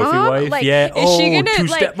Like stepmom? a trophy wife? Like, yeah. Is she gonna, two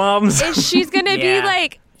like, stepmoms? Is she's gonna be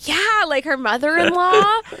like, like her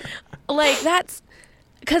mother-in-law? Like that's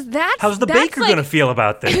because How's the baker like, gonna feel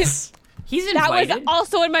about this? He's invited. That was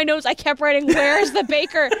also in my notes. I kept writing, "Where's the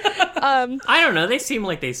baker?" I don't know. They seem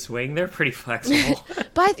like they swing. They're pretty flexible.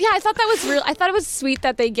 But yeah, I thought that was real. I thought it was sweet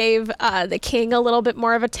that they gave the king a little bit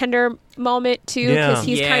more of a tender moment too, because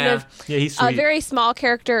he's kind of he's a sweet. very small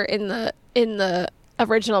character in the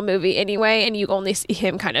original movie anyway, and you only see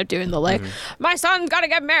him kind of doing the like, my son's got to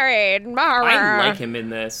get married. I like him in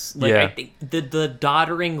this. Like, Yeah. I think the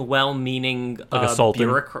doddering, well-meaning Like a sultan.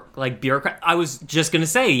 bureaucrat. I was just gonna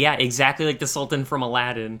say, yeah, exactly like the Sultan from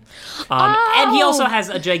Aladdin. And he also has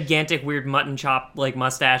a gigantic, weird mutton chop, like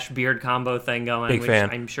mustache beard combo thing going, Big which fan.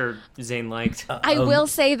 I'm sure Zane liked. I will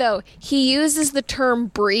say though, he uses the term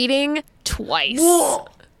breeding twice. Whoa.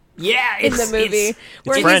 Yeah, In the movie,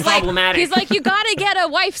 where it's he's like, problematic. he's like, you gotta get a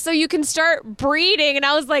wife so you can start breeding, and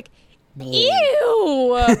I was like,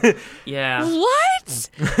 ew. Yeah. What?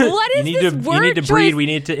 What is this word you need to breed. choice? We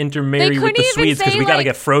need to intermarry with the couldn't even Swedes because say, we got to like-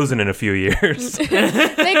 get frozen in a few years. They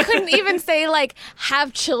couldn't even say like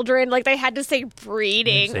have children. Like they had to say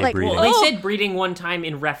breeding. Say Like breeding. Well, oh. they said breeding one time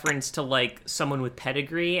in reference to like someone with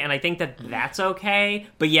pedigree, and I think that's okay.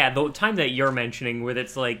 But yeah, the time that you're mentioning, where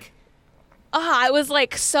it's like. I was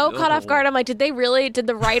like so caught off guard. I'm like, did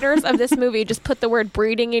the writers of this movie just put the word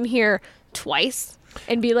breeding in here twice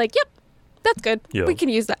and be like, yep, that's good. Yeah. We can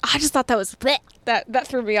use that. I just thought that was bleh. That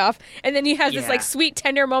threw me off. And then he has this like sweet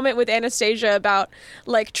tender moment with Anastasia about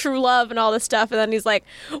like true love and all this stuff. And then he's like,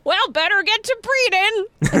 well, better get to breeding.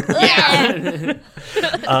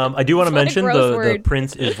 I do want to What a mention gross the word.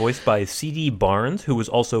 prince is voiced by C.D. Barnes, who was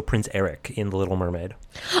also Prince Eric in The Little Mermaid.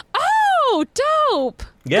 Oh, dope.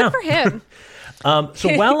 Yeah. Good for him.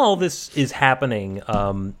 So while all this is happening,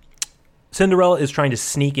 Cinderella is trying to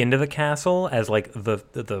sneak into the castle as like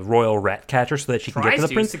the royal rat catcher so that she can get to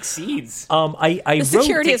the prince. Succeeds. I The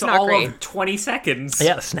security wrote, is not all great. of 20 seconds.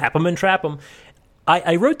 yeah, snap him and trap him.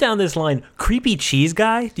 I wrote down this line, creepy cheese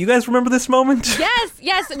guy. Do you guys remember this moment?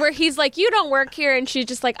 Yes, where he's like, you don't work here, and she's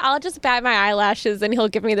just like, I'll just bat my eyelashes, and he'll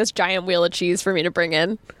give me this giant wheel of cheese for me to bring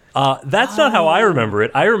in. That's not how I remember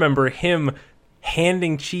it. I remember him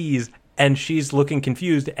handing cheese and she's looking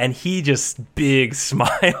confused and he just big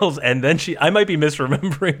smiles and then I might be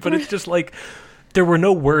misremembering, but it's just like there were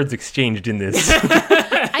no words exchanged in this.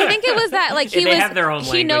 I think it was that like They have their own he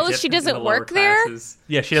language knows in she the doesn't lower work there, classes.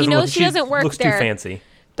 Yeah, she doesn't knows look, she doesn't work looks there. too fancy.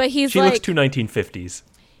 but he's She like, looks too 1950s.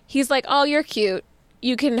 he's like, oh, you're cute.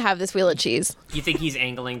 You can have this wheel of cheese. You think he's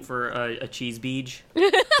angling for a cheese beach?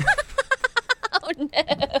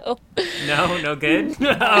 Oh no! No good?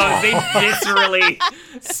 Oh, they viscerally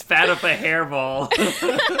spat up a hairball.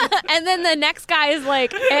 And then the next guy is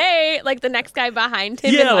like, hey, like the next guy behind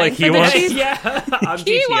him. Yeah, in line like for he the wants- cheese. Yeah, I'm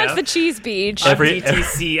He DTF. wants the cheese beach. I'm Every-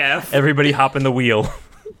 DTCF. Everybody hop in the wheel.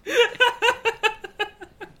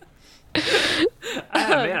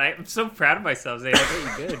 Man, I'm so proud of myself, Zane. I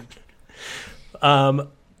thought you good.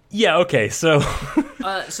 Yeah, okay, so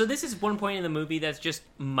So this is one point in the movie that's just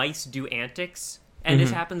mice do antics, and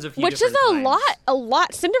this happens a few Which is different times. a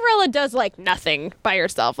lot. Cinderella does like nothing by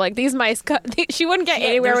herself. Like these mice, she wouldn't get Yeah,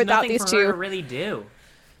 anywhere there's without nothing these for her to two. really do.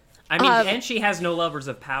 I mean, and she has no levers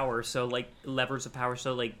of power, so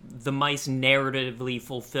the mice narratively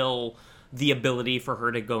fulfill the ability for her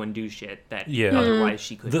to go and do shit that Yeah. otherwise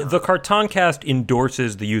she could not. the Cartoncast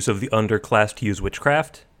endorses the use of the underclass to use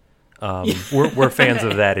witchcraft. We're fans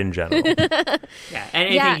of that in general. Yeah, and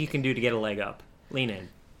anything Yeah. you can do to get a leg up, lean in.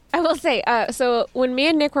 I will say, so when me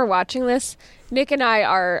and Nick were watching this, Nick and I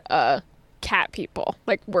are cat people.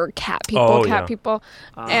 Like we're cat people, Oh, cat yeah. people.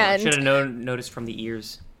 Should And have noticed from the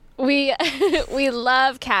ears. we we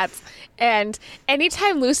love cats, and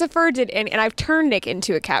anytime Lucifer did and I've turned Nick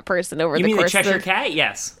into a cat person over You the mean the course Cheshire of Cat?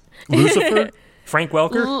 Yes. Lucifer? Frank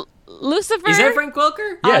Welker? Lucifer. Is that Frank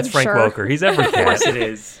Welker? Yeah, it's I'm Frank sure. Welker. He's every Of course cat. it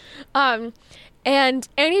is. And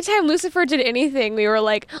anytime Lucifer did anything, we were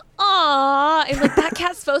like, "Aw!" And like that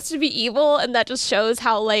cat's supposed to be evil, and that just shows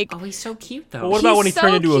how like. Oh, he's so cute, though. Well, what about when he He's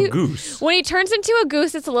turned so into a cute. goose? When he turns into a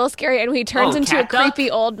goose, it's a little scary, and when he turns Oh, into a cat duck? creepy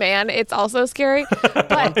old man, it's also scary.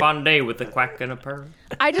 But Fun day with a quack and a purr.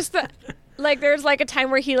 I just like there's like a time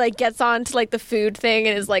where he like gets onto like the food thing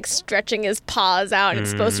and is like stretching his paws out, and it's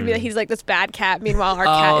supposed to be that he's like this bad cat. Meanwhile, our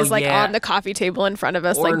cat Oh, is like yeah. on the coffee table in front of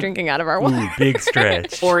us, Or- like drinking out of our water. Ooh, big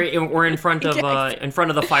stretch. Or in front of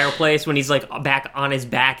the fireplace when he's like back on his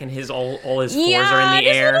back and his all his fours are in the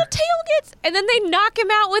his air. little tail gets, and then they knock him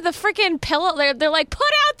out with a freaking pillow. They're like, "Put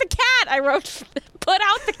out the cat." I wrote, "Put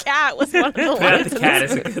out the cat" was one of the Put out lines. the in cat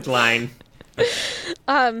this is a good line.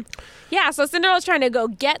 Yeah, so Cinderella's trying to go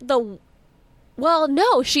get the. Well,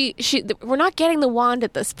 no, we're not getting the wand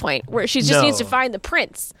at this point. Where she just No. needs to find the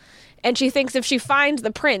prince, and she thinks if she finds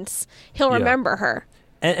the prince, he'll Yeah. remember her.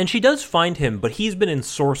 And she does find him, but he's been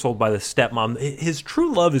ensorcelled by the stepmom. His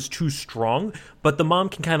true love is too strong, but the mom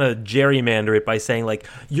can kind of gerrymander it by saying, like,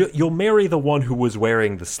 you'll marry the one who was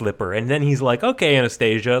wearing the slipper. And then he's like, okay,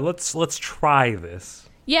 Anastasia, let's try this.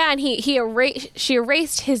 Yeah, and she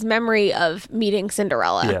erased his memory of meeting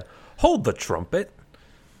Cinderella. Yeah. Hold the trumpet.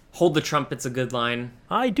 Hold the trumpet's a good line.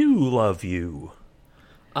 I do love you.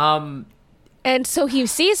 And so he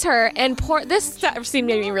sees her, and this scene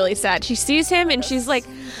made me really sad. She sees him, and she's like,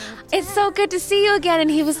 "It's so good to see you again."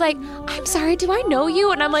 And he was like, "I'm sorry, do I know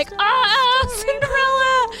you?" And I'm like,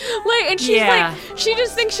 Cinderella! Like, and she's Yeah. like, she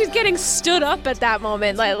just thinks she's getting stood up at that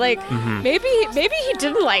moment. Like maybe he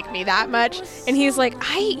didn't like me that much. And he's like,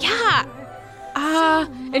 and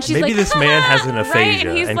she's Maybe like, this man has an right?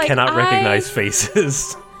 aphasia he's and like, cannot recognize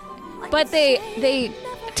faces. But they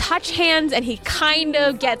touch hands, and he kind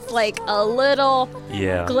of gets like a little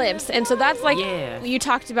Yeah. glimpse, and so that's like Yeah. you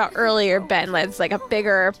talked about earlier, Ben. It's like a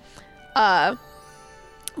bigger,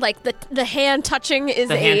 like the hand touching is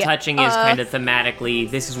The hand touching is kind of thematically,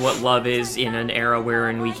 this is what love is in an era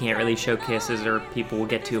wherein we can't really show kisses or people will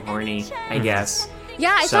get too horny, I guess.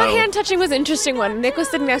 yeah. I So- thought hand touching was an interesting one. Nick was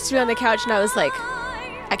sitting next to me on the couch, and I was like,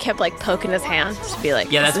 I kept like poking his hand to be like,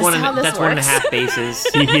 Yeah, is that's this one how and this that's 1.5 works? bases.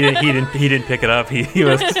 he didn't pick it up. He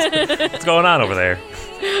was, what's going on over there?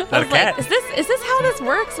 Is that a I was cat? like, is this how this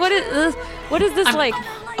works? What is this like?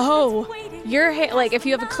 Oh, your like if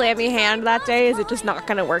you have a clammy hand that day, is it just not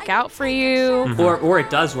going to work out for you? Or it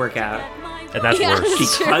does work out And that's Yeah.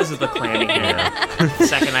 worse. because of the clammy hand. The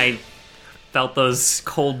second I felt those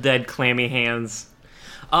cold, dead, clammy hands.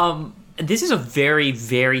 This is a very,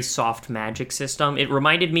 very soft magic system. It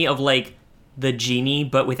reminded me of like the genie,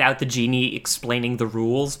 but without the genie explaining the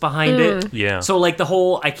rules behind it. Yeah. So like the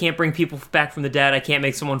whole, I can't bring people back from the dead, I can't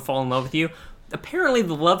make someone fall in love with you. Apparently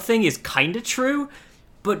the love thing is kind of true,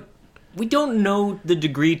 but we don't know the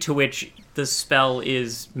degree to which the spell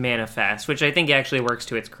is manifest, which I think actually works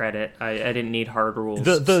to its credit. I didn't need hard rules.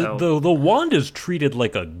 The wand is treated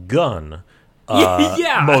like a gun.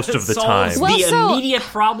 Yeah, most of the solves time. Well, the so- immediate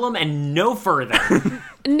problem and no further.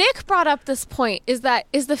 Nick brought up this point: is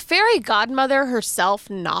the fairy godmother herself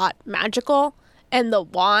not magical, and the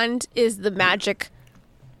wand is the magic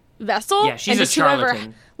vessel? Yeah, she's and a does whoever-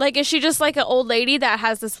 charlatan. Like, is she just like an old lady that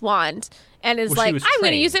has this wand and is Well, she like, was I'm going to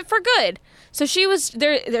trained. use it for good? So she was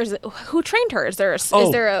there. Who trained her? Is there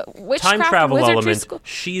a witchcraft time travel wizardry element. school?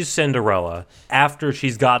 She's Cinderella after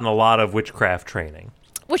she's gotten a lot of witchcraft training.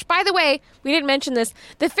 Which, by the way, we didn't mention this.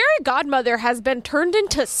 The fairy godmother has been turned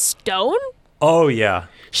into stone. Oh yeah.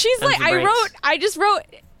 She's And like, she breaks. I just wrote,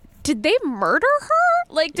 did they murder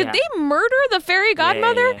her? Like, did Yeah. they murder the fairy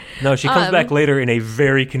godmother? Yeah. No, she comes back later in a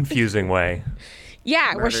very confusing way.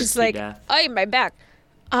 Yeah, where Murdered she's to like, death. "Oh, my back."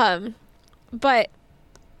 But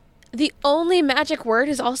the only magic word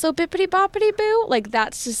is also bippity boppity boo. Like,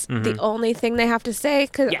 that's just the only thing they have to say.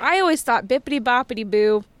 Because Yeah. I always thought bippity boppity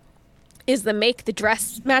boo is the make the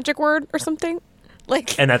dress magic word or something.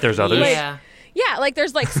 Like, And that there's others. Yeah. yeah, like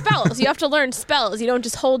there's like spells. You have to learn spells. You don't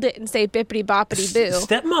just hold it and say bippity boppity boo.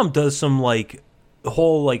 Stepmom does some like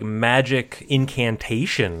whole like magic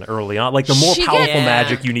incantation early on. Like the more She powerful gets- Yeah.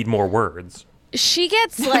 magic, you need more words. She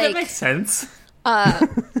gets that like makes sense. I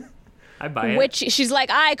buy it. which she's like,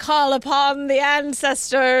 I call upon the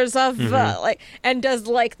ancestors of like, and does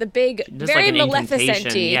like the big, Just very like an Maleficent-y,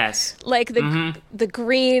 incantation, yes. like the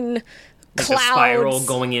green Like a clouds. spiral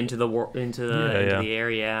going into the into Yeah. the air.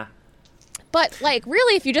 Yeah. But like,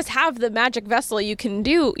 really, if you just have the magic vessel, you can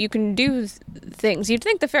do things. You'd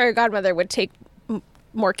think the fairy godmother would take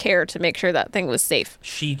more care to make sure that thing was safe.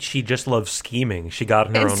 She just loves scheming. She got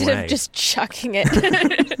in her own way. Instead of just chucking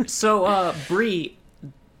it. So, Brie,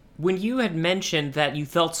 when you had mentioned that you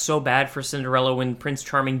felt so bad for Cinderella when Prince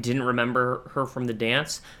Charming didn't remember her from the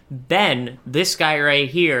dance, Ben, this guy right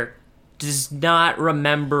here, does not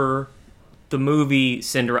remember the movie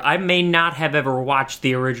Cinderella. I may not have ever watched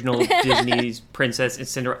the original Disney's Princess and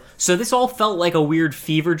Cinderella. So this all felt like a weird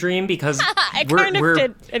fever dream because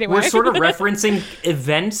we're sort of referencing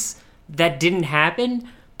events that didn't happen,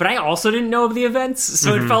 but I also didn't know of the events,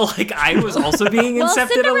 so it felt like I was also being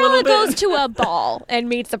incepted a little bit. Cinderella goes to a ball and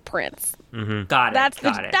meets a prince. Got it.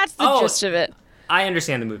 That's the gist of it. I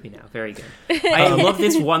understand the movie now. Very good. I love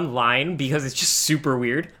this one line because it's just super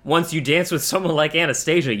weird. Once you dance with someone like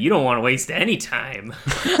Anastasia, you don't want to waste any time.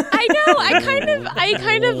 I know. I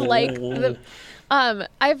kind of like the.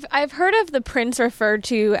 I've heard of the prince referred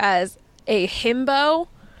to as a himbo.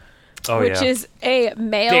 Which is a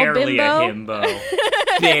male Barely bimbo. a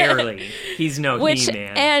himbo. Barely. He's no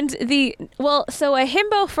He-Man. And so a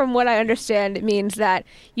himbo, from what I understand, means that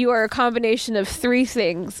you are a combination of three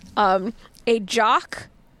things. A jock,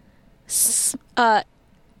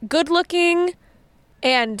 good-looking,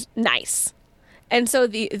 and nice. And so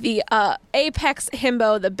the apex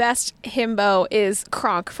himbo, the best himbo, is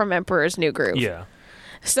Kronk from Emperor's New Groove. Yeah.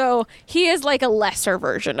 So he is like a lesser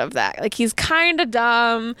version of that. Like, he's kind of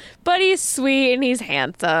dumb, but he's sweet and he's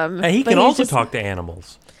handsome. And he can also talk to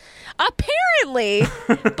animals. Apparently.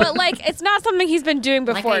 But, like, it's not something he's been doing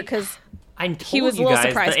before because he was a little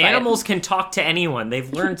surprised the by animals can talk to anyone.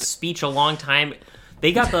 They've learned speech a long time.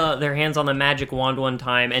 They got their hands on the magic wand one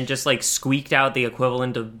time and just, like, squeaked out the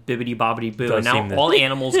equivalent of bibbidi bobbidi boo. And now all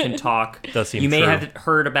animals can talk. You may have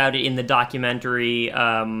heard about it in the documentary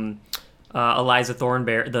Eliza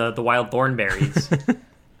Thornberry, the Wild Thornberries,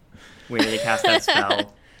 where they cast that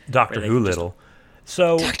spell. Dr. Who-Little.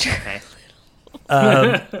 So,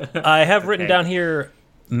 I have written down here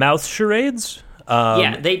mouth charades.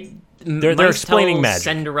 They're explaining magic.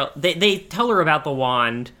 Cinderella, they tell her about the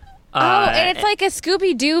wand. And it's like a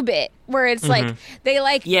Scooby-Doo bit where it's like they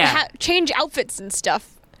change outfits and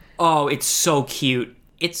stuff. Oh, it's so cute.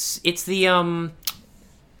 It's the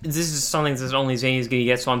This is something that only Zane is going to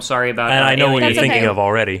get, so I'm sorry about it. And I know what you're thinking of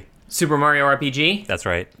already. Super Mario RPG? That's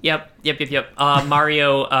right. Yep.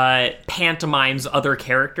 Mario pantomimes other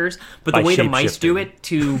characters, but the way the mice do it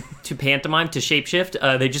to pantomime, to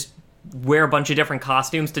shapeshift, they just wear a bunch of different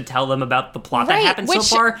costumes to tell them about the plot that happened so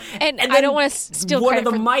far. And I don't want to steal credit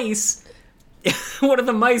for one of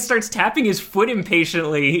the mice starts tapping his foot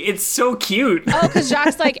impatiently. It's so cute. Oh, because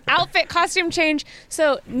Jacques like outfit, costume change.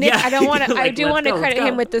 So Nick, I don't want to. I do want to credit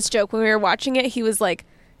him with this joke. When we were watching it, he was like,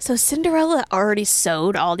 "So Cinderella already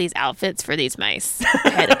sewed all these outfits for these mice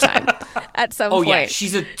ahead of time." At some point, yeah,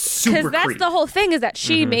 she's a super because that's the whole thing is that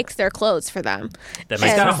she makes their clothes for them. She's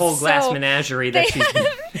got a whole glass menagerie that she's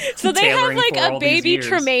so they have like a baby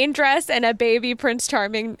Tremaine dress and a baby Prince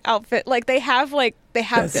Charming outfit. Like they have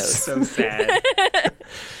that's those. So sad.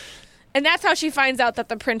 And that's how she finds out that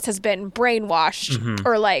the prince has been brainwashed,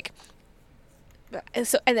 or like,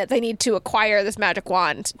 and that they need to acquire this magic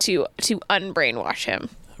wand to unbrainwash him.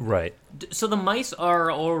 Right. So the mice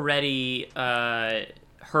are already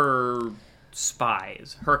her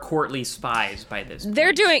spies, her courtly spies by this point.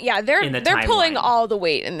 They're pulling all the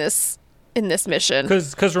weight in this mission.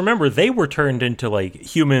 Because remember, they were turned into like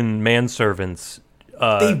human manservants.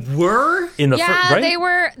 They were in the right?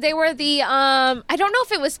 They were the I don't know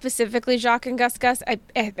if it was specifically Jacques and Gus.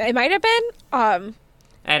 It might have been. Or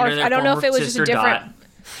I don't know if it was just a different. Dot.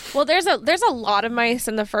 Well, there's a lot of mice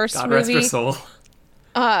in the first movie. God rest her soul.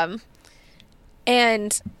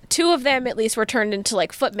 And two of them at least were turned into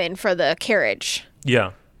like footmen for the carriage.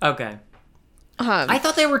 Yeah. Okay. I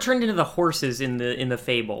thought they were turned into the horses in the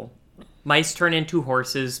fable. Mice turn into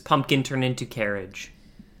horses. Pumpkin turn into carriage.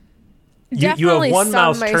 You have one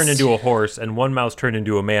mouse turned into a horse and one mouse turned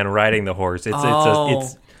into a man riding the horse. It's a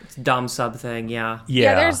dumb sub thing. Yeah.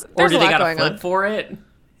 There's or do a they lot got going a flip on for it?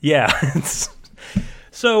 Yeah.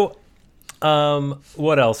 So,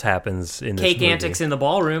 what else happens in this movie? Cake antics in the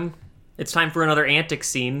ballroom. It's time for another antics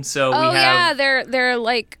scene. So we have. They're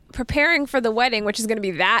like preparing for the wedding, which is going to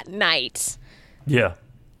be that night. Yeah.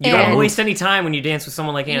 You don't waste any time when you dance with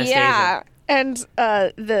someone like Anastasia. Yeah. And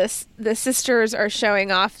the sisters are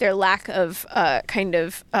showing off their lack of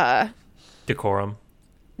decorum.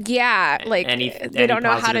 Yeah, like they don't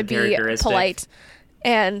know how to be polite.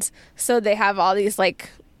 And so they have all these like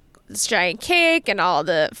this giant cake and all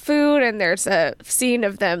the food, and there's a scene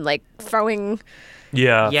of them like throwing they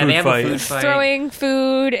have a food fight. Throwing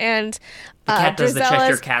food, and the cat does the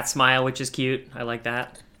Cheshire Cat smile, which is cute. I like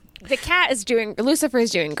that. the cat is Lucifer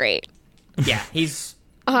is doing great. Yeah, he's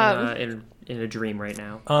in a dream right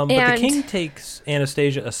now. But the king takes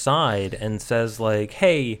Anastasia aside and says, like,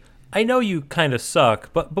 hey, I know you kind of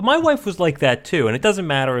suck, but my wife was like that too, and it doesn't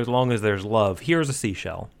matter as long as there's love. Here's a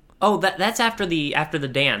seashell. Oh, that's after the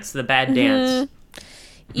dance, the bad dance.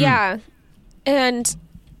 Yeah, and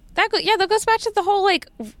that goes back to the whole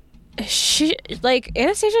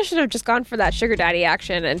Anastasia should have just gone for that sugar daddy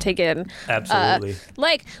action and taken Absolutely.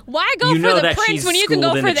 Why go for the prince when you can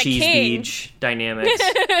go for the Cheese king? Beach dynamics.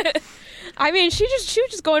 I mean, she was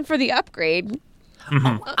just going for the upgrade.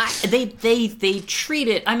 They treat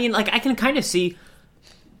it. I mean, like I can kind of see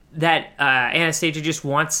that Anastasia just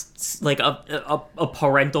wants like a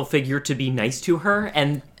parental figure to be nice to her,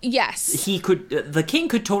 and yes, the king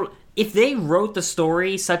could totally. If they wrote the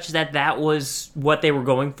story such that was what they were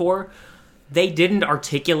going for, they didn't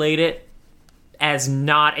articulate it as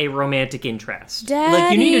not a romantic interest.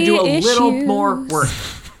 Like you need to do a little more work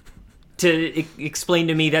to explain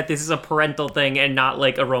to me that this is a parental thing and not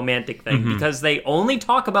like a romantic thing, because they only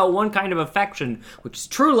talk about one kind of affection, which is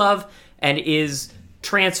true love, and is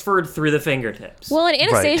transferred through the fingertips. Well, and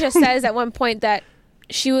Anastasia says at one point that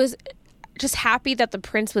she was just happy that the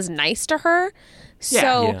prince was nice to her.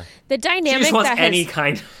 So the dynamic she just wants any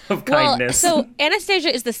kind of kindness. So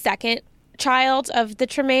Anastasia is the second child of the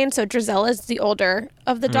Tremaine, so Drizella is the older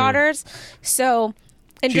of the daughters. So,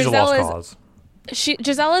 and she's a lost cause.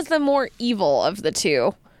 Giselle is the more evil of the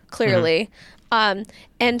two, clearly. And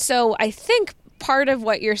so I think part of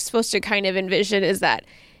what you're supposed to kind of envision is that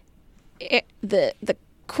the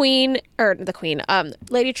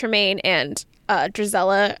Lady Tremaine and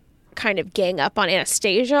Drizella kind of gang up on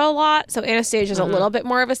Anastasia a lot. So Anastasia's a little bit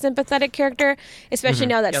more of a sympathetic character, especially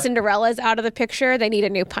now that Cinderella is out of the picture. They need a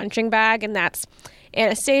new punching bag, and that's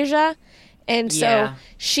Anastasia. And so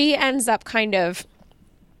she ends up kind of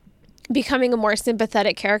becoming a more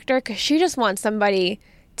sympathetic character because she just wants somebody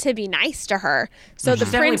to be nice to her. So the She's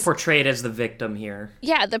prince definitely portrayed as the victim here.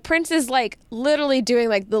 Yeah, the prince is like literally doing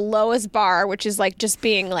like the lowest bar, which is like just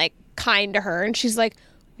being like kind to her, and she's like,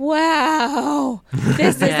 wow,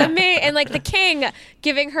 this is amazing. And like the king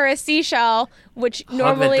giving her a seashell, which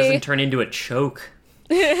normally that doesn't turn into a choke.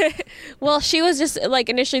 Well, she was just like,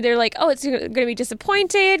 initially they're like, oh, it's going to be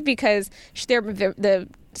disappointed because the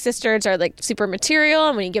sisters are like super material,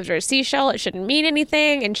 and when he gives her a seashell, it shouldn't mean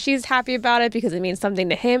anything, and she's happy about it because it means something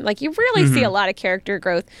to him. Like, you really see a lot of character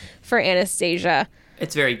growth for Anastasia.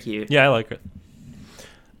 It's very cute. Yeah, I like it.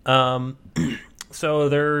 So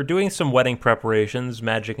they're doing some wedding preparations,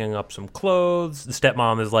 magicking up some clothes. The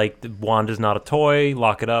stepmom is like, the wand is not a toy,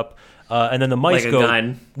 lock it up. And then the mice like go... Like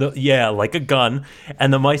a gun. Like a gun.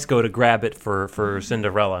 And the mice go to grab it for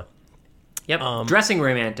Cinderella. Yep. Dressing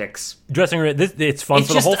romantics. It's fun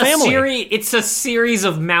for the whole family. It's a series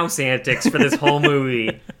of mouse antics for this whole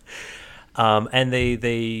movie. And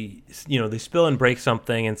they spill and break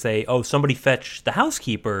something and say, oh, somebody fetch the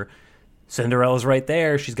housekeeper. Cinderella's right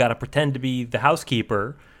there. She's got to pretend to be the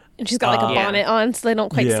housekeeper. And she's got like a bonnet on, so they don't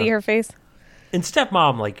quite see her face. And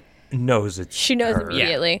stepmom, like, knows it's She knows her.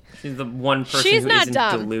 immediately. She's the one person She's who not isn't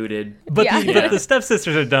dumb. deluded. But the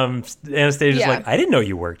stepsisters are dumb. Anastasia's like, I didn't know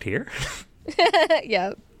you worked here.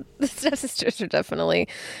 Yeah, the stepsisters are definitely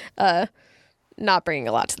not bringing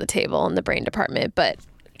a lot to the table in the brain department. But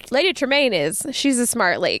Lady Tremaine she's a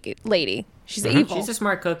smart lady. She's evil. She's a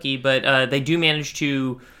smart cookie, but they do manage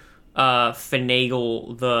to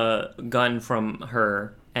finagle the gun from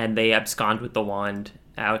her, and they abscond with the wand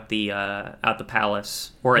out the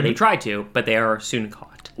palace, or they try to, but they are soon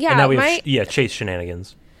caught. Yeah, and now we have chase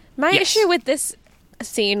shenanigans. My issue with this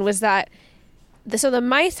scene was that the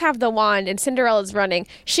mice have the wand and Cinderella's running.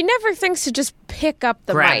 She never thinks to just pick up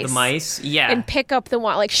the Grab the mice, and pick up the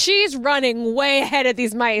wand. Like, she's running way ahead of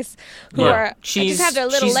these mice who just have their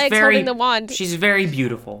little legs holding the wand. She's very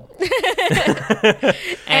beautiful.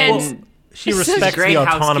 And she respects the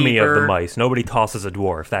autonomy of the mice. Nobody tosses a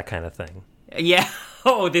dwarf, that kind of thing. Yeah.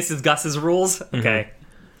 Oh, this is Gus's rules? Okay.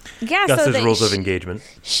 Yeah, Gus's rules of engagement.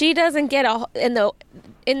 She doesn't get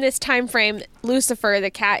in this time frame, Lucifer, the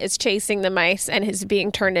cat, is chasing the mice and is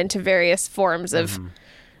being turned into various forms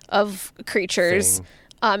of creatures.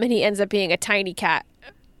 And he ends up being a tiny cat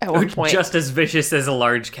at one point. Just as vicious as a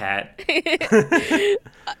large cat.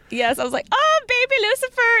 Yes, I was like, oh, baby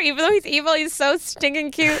Lucifer. Even though he's evil, he's so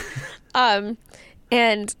stinking cute.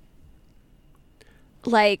 And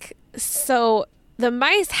like, so the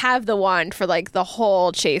mice have the wand for like the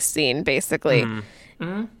whole chase scene, basically.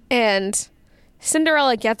 And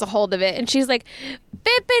Cinderella gets a hold of it, and she's like,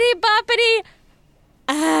 bippity boppity,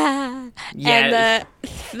 ah. Yeah. And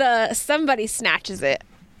the somebody snatches it.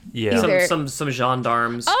 Yeah. Either- Some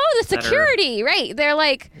gendarmes. Oh, the that are- security, right? They're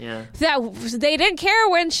like, Yeah. that they didn't care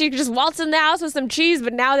when she just waltzed in the house with some cheese,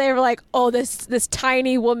 but now they were like, oh, this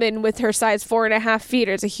tiny woman with her size 4.5 feet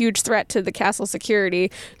is a huge threat to the castle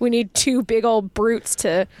security. We need 2 big old brutes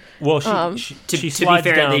to. Well, To be slides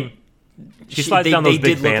fair, down. She slides down those they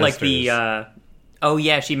big did look like banisters. oh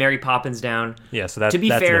yeah, she Mary Poppins down. Yeah, so that's to be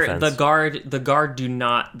that's an fair, offense. the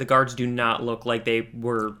guards do not look like they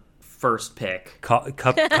were first pick.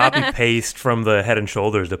 Copy paste from the Head and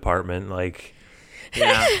Shoulders department. Like,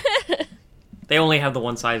 Yeah. They only have the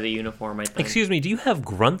one side of the uniform, I think. excuse me, do you have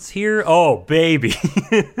grunts here? Oh, baby.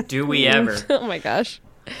 Do we ever? Oh my gosh.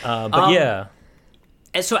 But yeah.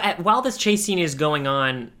 And so while this chase scene is going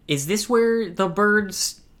on, is this where the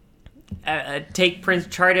birds take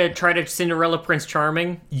try to Cinderella Prince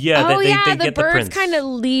Charming? Yeah, Oh they yeah, get the birds prince. kind of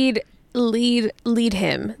lead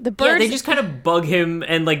him. The birds. Yeah, they just kind of bug him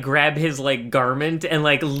and like grab his like garment and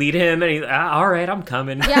like lead him, and he's all right, I'm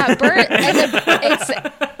coming. Yeah,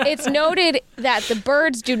 it's noted that the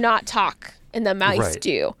birds do not talk and the mice Right.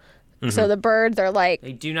 do. So the birds are like,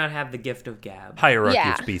 They do not have the gift of gab. Hierarchy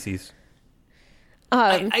Yeah. of species.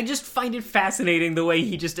 I just find it fascinating the way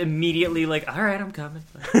he just immediately like, all right, I'm coming.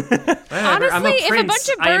 Whatever, I'm honestly, a if a prince.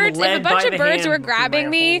 bunch of I am birds, led by the birds hand were through grabbing my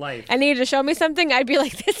me whole life. and needed to show me something, I'd be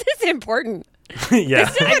like, this is important. Yeah.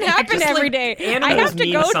 Doesn't happen Just, every like, day. I Animals have to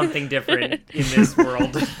mean go to something different in this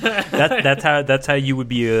world. That's how you would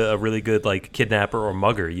be a really good like kidnapper or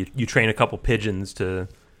mugger. You train a couple pigeons to,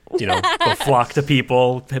 go flock to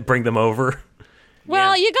people, bring them over.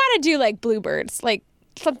 Well, Yeah. you got to do like bluebirds, like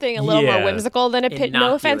something a little more Yeah. whimsical than a pigeon.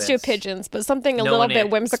 No offense to Innocuous. pigeons, but something a No little one bit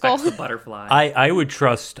whimsical. expects a butterfly. I would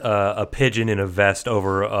trust a pigeon in a vest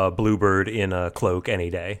over a bluebird in a cloak any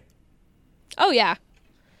day. Oh yeah.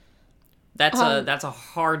 That's a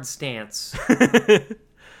hard stance.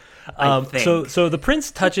 So think. so the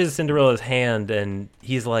prince touches Cinderella's hand and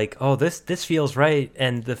he's like, "Oh, this feels right."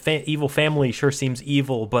 And the evil family sure seems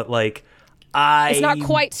evil, but like It's not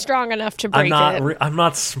quite strong enough to break it. I'm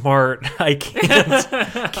not smart. I can't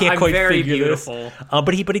I'm quite very figure beautiful.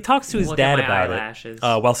 this. But he talks to his Look dad at my about eyelashes.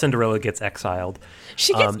 it. While Cinderella gets exiled.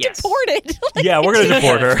 She gets Yes. deported. Like, Yeah, we're gonna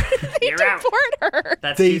deport her. they You're out. deport her.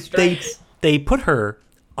 That's they two strikes. they put her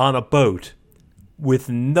on a boat with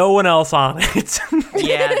no one else on it.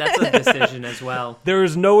 Yeah, that's a decision as well. There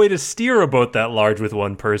is no way to steer a boat that large with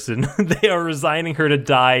one person. They are resigning her to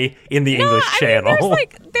die in the English Channel.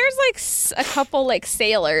 There's a couple like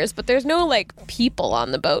sailors, but there's no like people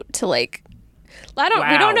on the boat to like. We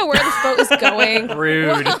Wow. don't know where this boat is going.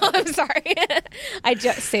 Rude. Well, I'm sorry.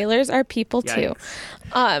 Sailors are people too.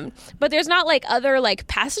 Yikes. But there's not like other like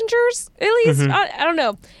passengers at least. I don't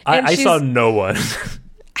know. And I saw she's- no one.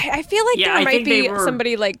 I feel like Yeah, there I might think they be were-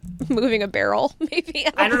 somebody like moving a barrel. Maybe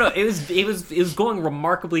I don't know. It was going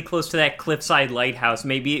remarkably close to that cliffside lighthouse.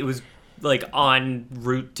 Maybe it was like en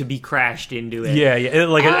route to be crashed into it. Yeah,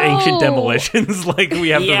 like an ancient Oh. demolitions. Like we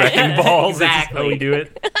have Yeah, the wrecking balls. That's just how we exactly. do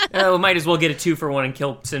it. We might as well get a 2-for-1 and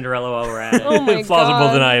kill Cinderella while we're at it. Oh my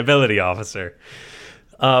Plausible God. deniability, officer.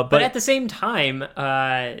 But at the same time,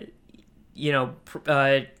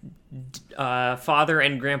 Father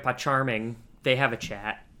and Grandpa Charming, they have a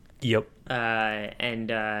chat. Yep. And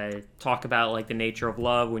talk about like the nature of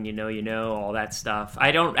love, when you know, all that stuff.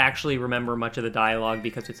 I don't actually remember much of the dialogue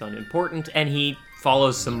because it's unimportant, and he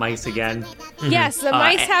follows some mice again. Yes, the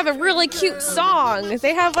mice have a really cute song.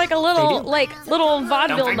 They have like a little Don't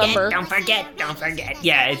vaudeville forget, number. don't forget.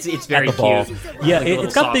 Yeah, it's very At the ball. cute. Yeah, Like a little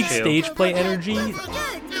it's got soft big shoe. stage play energy.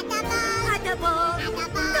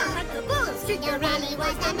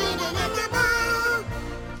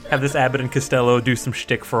 Have this Abbott and Costello do some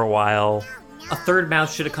shtick for a while. A third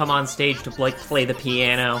mouse should have come on stage to like play the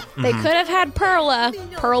piano. They could have had Perla.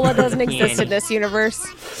 Perla doesn't exist in Peony. this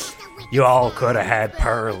universe. You all could have had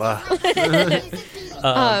Perla.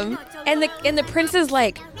 And the prince is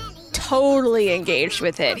like totally engaged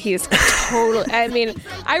with it. He's totally. I mean,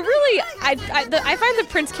 I find the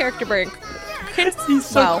prince character very. He's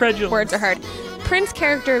so credulous. Words are hard. Prince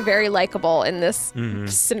character very likable in this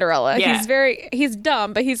Cinderella. Yeah. He's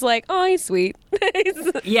dumb, but he's like, oh, he's sweet.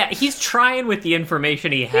 Yeah, he's trying with the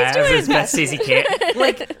information he has doing as his best best. as he can.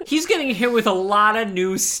 Like, he's getting hit with a lot of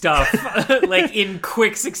new stuff, like in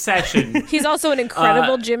quick succession. He's also an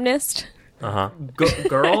incredible gymnast.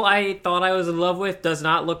 Girl I thought I was in love with does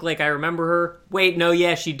not look like I remember her. Wait, no,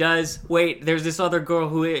 yeah, she does. Wait, there's this other girl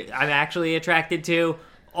who I'm actually attracted to.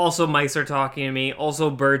 Also, mice are talking to me. Also,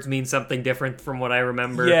 birds mean something different from what I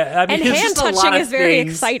remember. Yeah, I mean, And his, hand just a lot touching of is very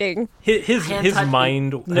things. exciting. his hand his touching.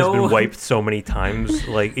 mind has No. been wiped so many times.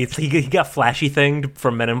 Like he got flashy thinged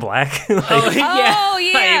from Men in Black. Like, Oh, yeah. Oh,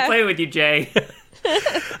 yeah. I ain't playing with you, Jay.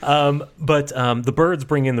 But the birds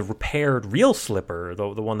bring in the repaired real slipper,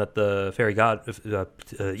 the one that the fairy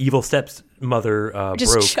evil stepmother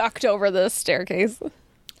Just broke. chucked over the staircase.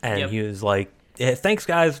 And he was like, thanks,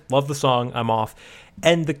 guys. Love the song. I'm off.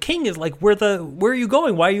 And the king is like, where are you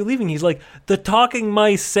going? Why are you leaving? He's like, the talking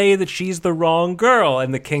mice say that she's the wrong girl.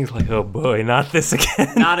 And the king's like, oh boy, not this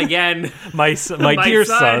again. Not again. my dear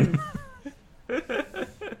son.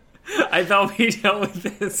 I thought we dealt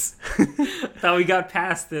with this. I thought we got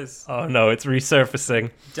past this. Oh no, it's resurfacing.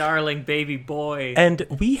 Darling baby boy. And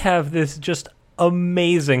we have this just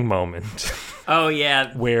amazing moment. Oh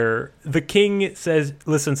yeah. Where the king says,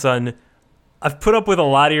 listen, son, I've put up with a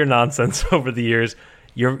lot of your nonsense over the years.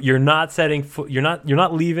 You're not setting foot. You're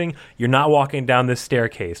not leaving. You're not walking down this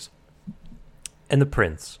staircase. And the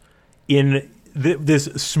prince, in this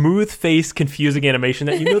smooth-faced, confusing animation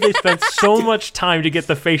that they spent so much time to get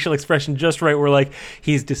the facial expression just right. Where like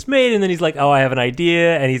he's dismayed, and then he's like, "Oh, I have an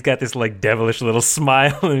idea," and he's got this like devilish little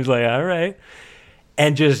smile, and he's like, "All right,"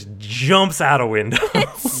 and just jumps out a window.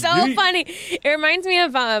 It's so funny. It reminds me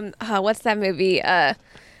of what's that movie?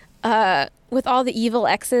 With all the evil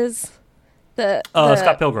exes. The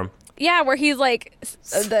Scott Pilgrim. Yeah, where he's like,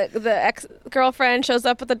 the ex-girlfriend shows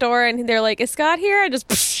up at the door and they're like, is Scott here? And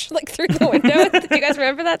just like through the window. Do you guys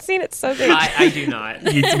remember that scene? It's so good. I do not.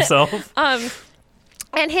 He eats himself. And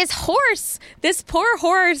his horse, this poor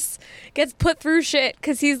horse, gets put through shit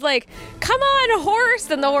because he's like, come on,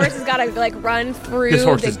 horse. And the horse has got to like run through this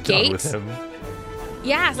horse the is gate. done with him.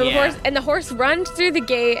 Yeah, so the horse runs through the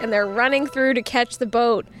gate and they're running through to catch the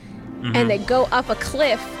boat. And they go up a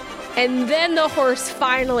cliff. And then the horse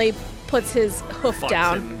finally puts his hoof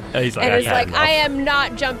down. He's like, and is like, enough. I am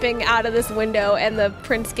not jumping out of this window. And the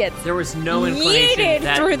prince gets There was no inclination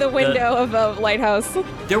yeeted through the window of a lighthouse.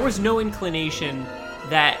 There was no inclination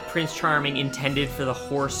that Prince Charming intended for the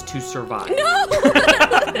horse to survive. No!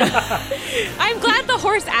 I'm glad the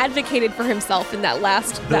horse advocated for himself in that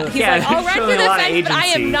last... he's like, I'll run through the fence, but I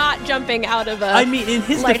am not jumping out of a I mean, in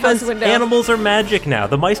his defense, window. Animals are magic now.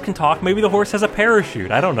 The mice can talk. Maybe the horse has a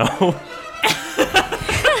parachute. I don't know.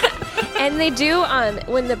 And they do,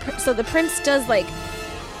 when the prince does, like...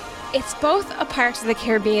 It's both a Pirates of the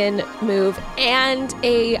Caribbean move and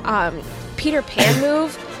a Peter Pan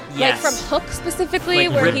move. Yes. Like from Hook specifically,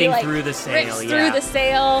 like where ripping he like through the sail, rips through the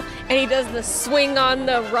sail, and he does the swing on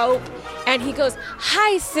the rope, and he goes,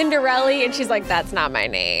 "Hi, Cinderella," and she's like, "That's not my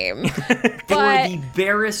name." For the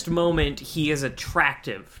barest moment, he is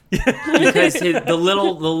attractive because the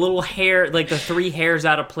little hair, like the three hairs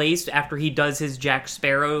out of place after he does his Jack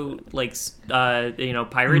Sparrow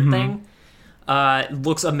pirate thing.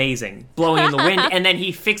 Looks amazing, blowing in the wind, and then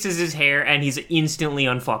he fixes his hair, and he's instantly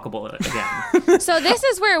unfuckable again. So this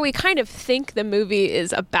is where we kind of think the movie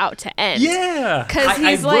is about to end. Yeah, because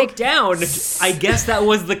he's I wrote down. I guess that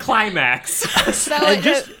was the climax. So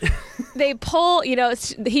they pull.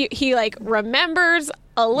 He like remembers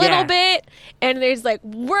a little bit, and there's like,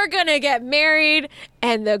 we're gonna get married,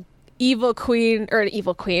 and the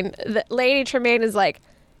Lady Tremaine is like,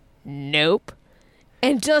 nope.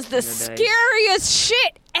 And does the scariest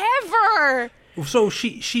shit ever. So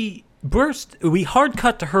she burst. We hard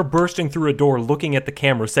cut to her bursting through a door, looking at the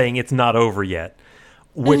camera, saying it's not over yet,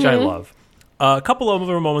 which I love. A couple of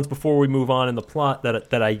other moments before we move on in the plot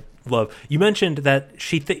that I love. You mentioned that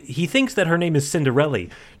he thinks that her name is Cinderella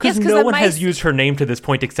because no one has used her name to this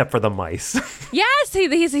point except for the mice. Yes,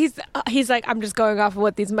 he's like, I'm just going off of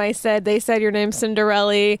what these mice said. They said your name's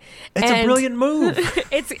Cinderella. It's a brilliant move.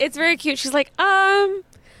 It's very cute. She's like,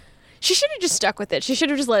 she should have just stuck with it. She should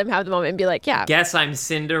have just let him have the moment and be like, yeah. Guess I'm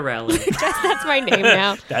Cinderella. That's my name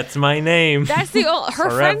now. That's my name. That's her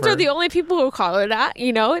friends are the only people who call her that.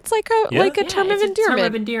 It's like a term of endearment. Term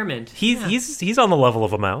of endearment. He's on the level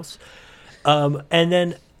of a mouse. And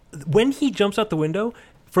then when he jumps out the window,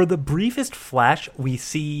 for the briefest flash, we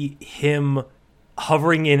see him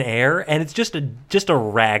hovering in air, and it's just a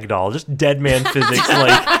rag doll, just dead man physics,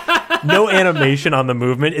 like no animation on the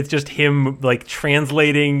movement. It's just him like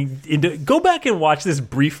translating into. Go back and watch this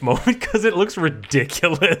brief moment because it looks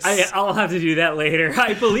ridiculous. I'll have to do that later.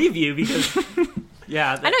 I believe you because.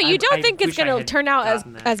 Yeah, I know you don't think it's gonna turn out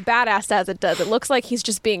as badass as it does. It looks like he's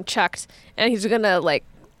just being chucked, and he's gonna like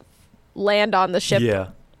land on the ship. Yeah.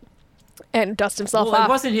 And dust himself off. Well, it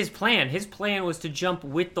wasn't his plan. His plan was to jump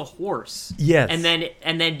with the horse. Yes. And then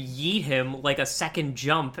yeet him like a second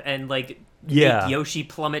jump and like make Yoshi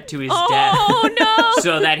plummet to his death. Oh no!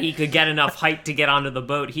 So that he could get enough height to get onto the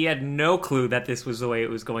boat. He had no clue that this was the way it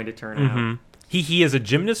was going to turn out. He is a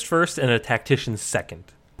gymnast first and a tactician second,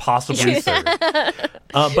 possibly third.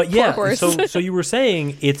 But yeah, so you were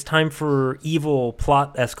saying it's time for evil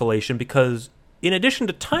plot escalation because in addition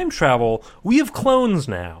to time travel, we have clones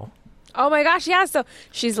now. Oh my gosh, yeah. So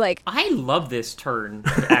she's like, I love this turn,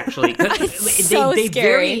 actually. 'Cause It's so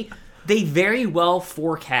scary. They very well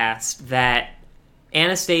forecast that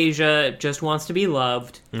Anastasia just wants to be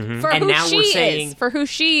loved. for And who now she we're saying- is. For who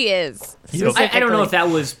she is. I don't know if that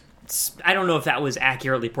was... I don't know if that was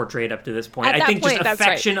accurately portrayed up to this point. At I that think point, just that's right.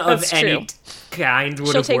 affection of That's any kind would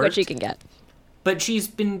She'll have take worked. what she can get. But she's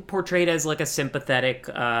been portrayed as like a sympathetic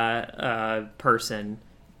person,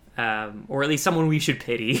 or at least someone we should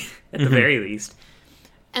pity at the very least.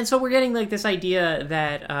 And so we're getting like this idea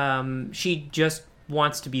that she just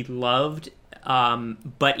wants to be loved,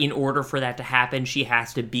 but in order for that to happen, she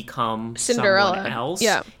has to become Cinderella. someone else.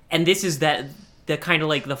 Yeah. And this is the kind of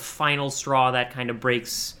like the final straw that kind of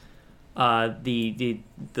breaks the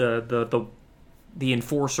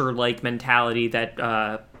enforcer like mentality that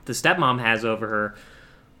the stepmom has over her,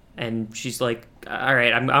 and she's like, all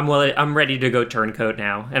right, I'm ready to go turncoat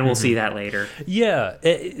now, and we'll see that later. Yeah.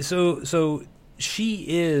 So she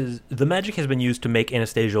is... The magic has been used to make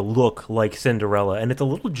Anastasia look like Cinderella, and it's a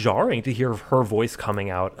little jarring to hear her voice coming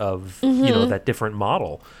out of, that different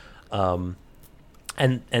model. And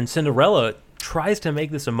Cinderella tries to make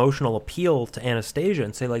this emotional appeal to Anastasia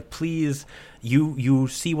and say, like, please, you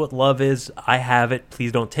see what love is. I have it.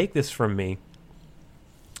 Please don't take this from me.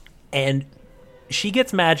 And she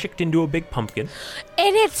gets magicked into a big pumpkin.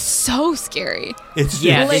 And it's so scary. It's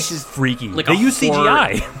this is freaky. like They a use horror-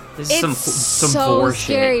 CGI. This is It's some so vor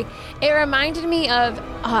scary. shit. It reminded me of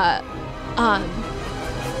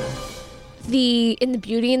in the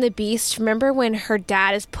Beauty and the Beast. Remember when her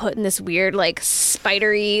dad is put in this weird, like,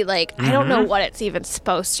 spidery, like, I don't know what it's even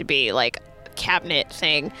supposed to be, like, cabinet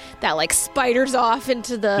thing that, like, spiders off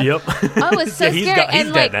into the... Yep. Oh, it's so He's scary. he's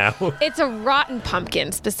and, dead like, now. it's a rotten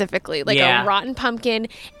pumpkin, specifically. Like, Yeah. a rotten pumpkin,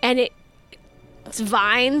 and its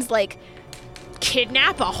vines, like,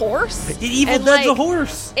 kidnap a horse. It evil and, dead's a like,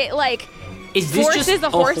 horse. It, like... Is this forces just the a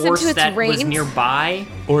horse horse into its that was reins? nearby?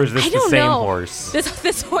 Or is this I the don't same know. horse? This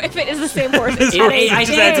if it is the same horse, This it's horse a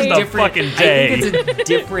just day. adds in the fucking day.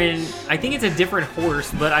 I think it's a different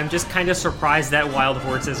horse, but I'm just kind of surprised that wild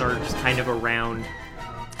horses are just kind of around.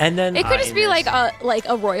 And then It could just be in like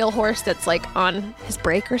a royal horse that's like on his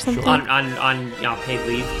break or something. on paid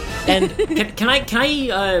leave. and Can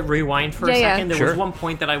I rewind for a Yeah, yeah. second? There Sure. was one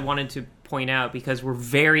point that I wanted to point out because we're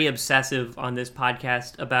very obsessive on this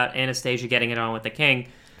podcast about Anastasia getting it on with the king.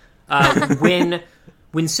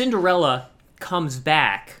 When Cinderella comes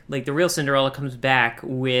back, like the real Cinderella comes back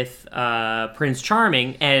with Prince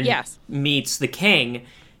Charming and Yes. meets the king,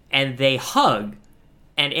 and they hug,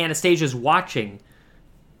 and Anastasia's watching,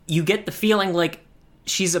 you get the feeling like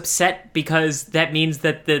she's upset because that means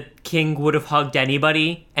that the king would have hugged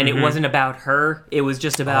anybody, and it wasn't about her. It was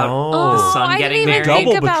just about the son I getting didn't even married.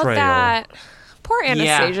 think Double about betrayal. that. Poor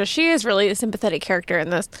Anastasia. Yeah. She is really a sympathetic character in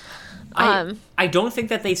this. I don't think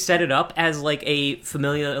that they set it up as like a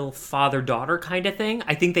familial father-daughter kind of thing.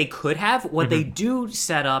 I think they could have. What they do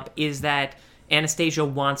set up is that Anastasia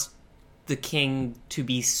wants the king to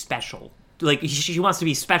be special. Like, she wants to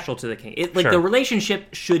be special to the king. Sure. The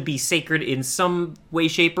relationship should be sacred in some way,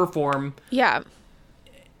 shape, or form. Yeah.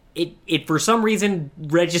 It for some reason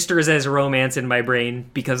registers as romance in my brain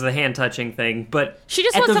because of the hand-touching thing, but She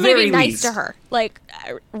just at wants the somebody to very be nice least- to her. Like,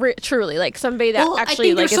 truly. Like, somebody that Well, I actually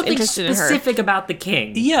think like there's is something interested in her. specific about the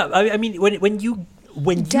king. yeah, I mean, when you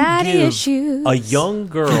Daddy give issues. a young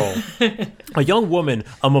girl, a young woman,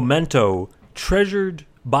 a memento treasured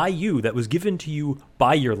by you that was given to you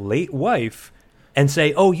by your late wife, and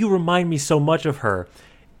say, "Oh, you remind me so much of her."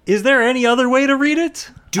 Is there any other way to read it?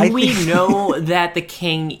 Do we know that the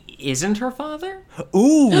king isn't her father?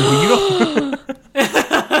 Ooh, you don't.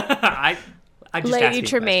 I just Lady asking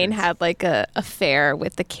Tremaine questions. had like a affair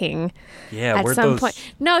with the king Yeah, at where'd some those,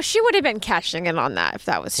 point. No, she would have been cashing in on that if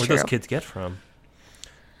that was where'd true. those kids get from?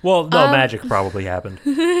 Well, no, magic probably happened.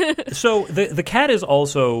 So the cat is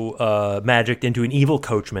also magicked into an evil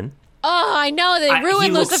coachman. Oh, I know. They He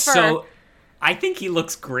ruined looks Lucifer. I think he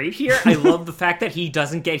looks great here. I love the fact that he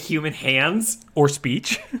doesn't get human hands. Or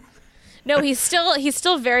speech. No, he's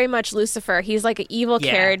still very much Lucifer. He's like an evil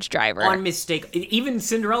carriage driver. On mistake. Even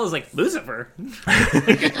Cinderella's like, Lucifer.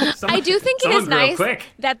 I do think it someone is grew up nice quick.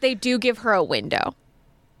 that they do give her a window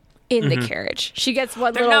in the carriage. She gets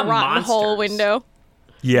one They're little not rotten hole monsters. window.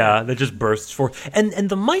 Yeah, that just bursts forth. And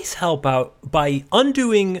the mice help out by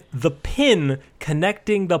undoing the pin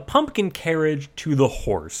connecting the pumpkin carriage to the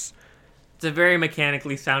horse. It's a very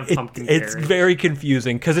mechanically sound pumpkin It's carriage. very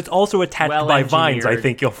confusing because it's also attached Well by vines, I engineered.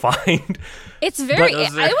 think you'll find. It's very.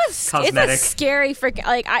 Those are It's cosmetic. a scary freaking.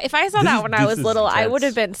 Like if I saw This that is- when I this was is little, I intense. would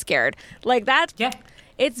have been scared. Like that. Yeah.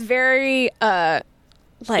 it's very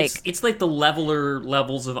like it's like the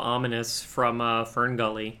levels of ominous from Fern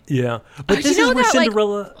Gully. Yeah, but this you know is where that, like-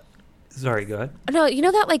 Cinderella. Sorry, go ahead. no, you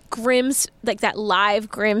know that like Grimm's, like that live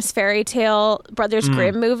Grimm's fairy tale Brothers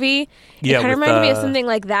Grimm movie. Yeah, it kind of with, reminded me of something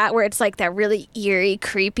like that, where it's like that really eerie,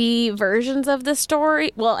 creepy versions of the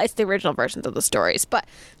story. Well, it's the original versions of the stories, but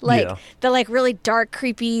like Yeah. the like really dark,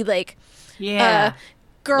 creepy, like Yeah.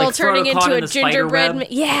 girl Like turning Frodo caught into in a the spider gingerbread. web?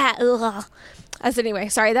 Yeah. Ugh. As anyway,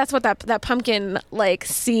 sorry. That's what that pumpkin like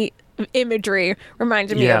imagery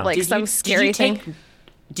reminded me Yeah. of, like Did some you- scary did you thing.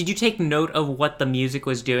 Did you take note of what the music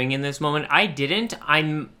was doing in this moment? I didn't.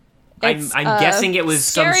 I'm It's, guessing it was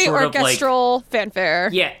some scary sort of like orchestral fanfare.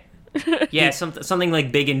 yeah, something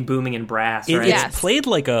like big and booming and brass, right? Yes. It's played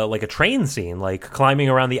like a train scene, like climbing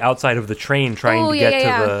around the outside of the train, trying Oh, to yeah, get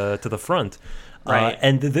yeah, to the front. Right.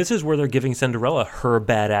 And this is where they're giving Cinderella her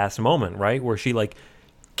badass moment, right? Where she like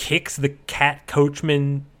kicks the cat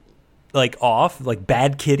coachman like off, like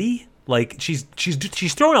bad kitty. Like she's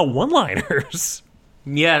throwing out one-liners.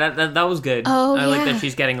 Yeah, that was good. Oh, I like yeah. that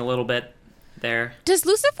she's getting a little bit there. Does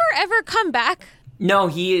Lucifer ever come back? No,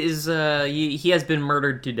 he is. He has been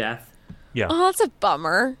murdered to death. Yeah. Oh, that's a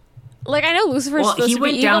bummer. Like, I know Lucifer's Well, supposed he to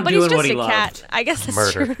went be evil, down but he's doing just what he a cat. loved. I guess that's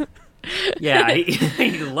Murder. true. Yeah,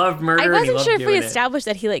 he loved murder. I and he wasn't loved sure if we doing it. established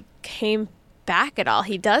that he like came back at all.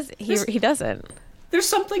 He does. He doesn't. There's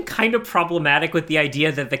something kind of problematic with the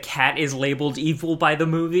idea that the cat is labeled evil by the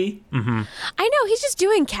movie. I know he's just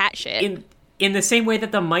doing cat shit. In the same way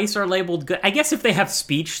that the mice are labeled good. I guess if they have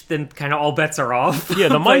speech, then kind of all bets are off. Yeah,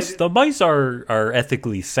 the But mice are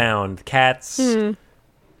ethically sound. Cats, you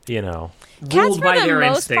know. Cats, ruled for by the their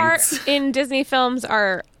most instincts. part, in Disney films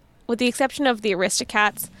are, with the exception of the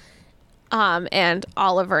Aristocats, and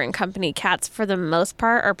Oliver and Company, cats for the most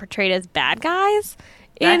part are portrayed as bad guys.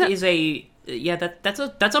 That's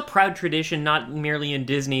a proud tradition, not merely in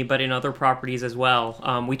Disney, but in other properties as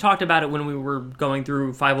well. We talked about it when we were going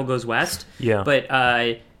through Five Will Goes West. Yeah. But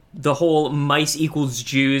the whole mice equals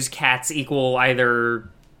Jews, cats equal either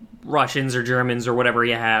Russians or Germans or whatever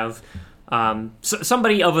you have.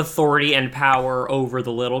 Somebody of authority and power over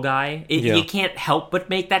the little guy. You can't help but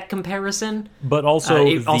make that comparison. But also,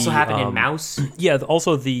 It also happened in Mouse. Yeah.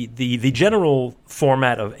 Also, the general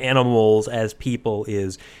format of animals as people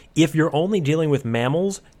is if you're only dealing with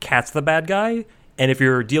mammals, cat's the bad guy, and if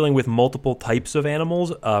you're dealing with multiple types of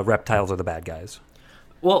animals, reptiles are the bad guys.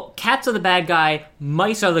 Well, cats are the bad guy,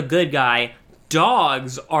 mice are the good guy,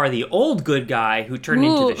 dogs are the old good guy who turned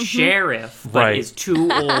into the sheriff, but Right. is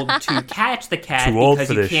too old to catch the cat Too old because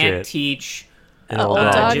for you this can't shit. teach An old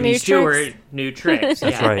dog. Jimmy new Stewart tricks. new tricks.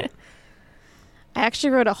 That's yeah. right. I actually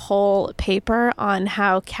wrote a whole paper on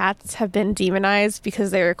how cats have been demonized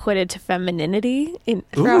because they were equated to femininity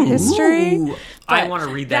throughout history. Ooh, I But want to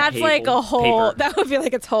read that. That's like a whole. paper. That would be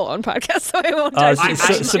like its whole own podcast, so I won't. dive too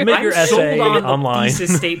much submit into your it. I'm essay sold on online. the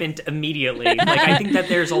thesis statement immediately. Like I think that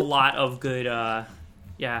there's a lot of good.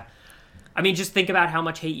 Yeah, I mean, just think about how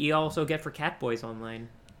much hate you also get for cat boys online.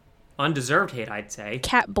 Undeserved hate, I'd say.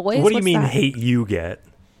 Cat boys. What do you What's mean that? hate you get?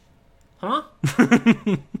 Huh?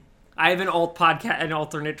 I have an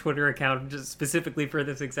alternate Twitter account just specifically for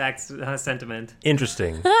this exact sentiment.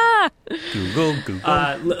 Interesting. Google.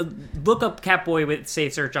 Look up Catboy with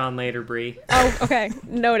Safe Search on later, Brie. Oh, okay,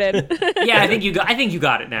 noted. Yeah, I think you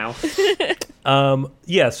got it now.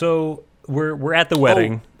 Yeah. So we're at the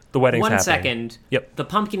wedding. The wedding's One happening. second. Yep. The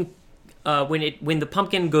pumpkin. When the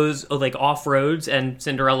pumpkin goes like off roads and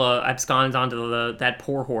Cinderella absconds onto that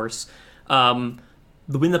poor horse.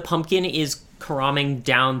 When the pumpkin is caromming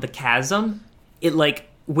down the chasm, it like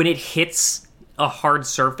when it hits a hard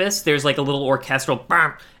surface, there's like a little orchestral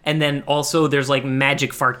bam, and then also there's like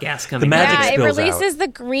magic fart gas coming. The magic out. Yeah, it spills releases out. the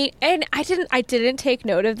green. And I didn't take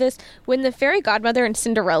note of this. When the fairy godmother and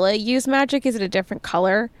Cinderella use magic, is it a different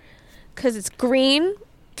color? Because it's green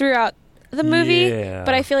throughout the movie, Yeah.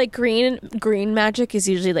 but I feel like green magic is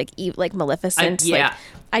usually like like Maleficent. yeah. Like,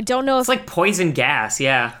 I don't know if It's like poison gas.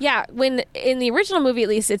 Yeah. yeah. When in the original movie, at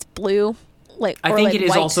least it's blue. Like I or think like it is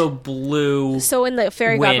white. also blue. So when the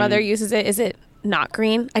fairy when- godmother uses it, is it not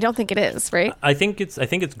green? I don't think it is, right? I think it's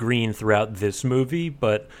green throughout this movie,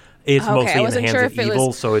 but it's Okay, mostly I in the wasn't hands sure of if it evil,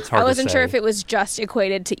 was. so it's hard I wasn't to say. sure if it was just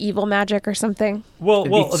equated to evil magic or something. Well,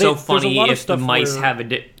 It'd be so there's a funny lot of if the stuff mice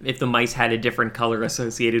where- if the mice had a different color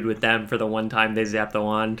associated with them for the one time they zapped the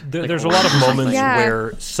wand. Like, There's a lot of moments Yeah.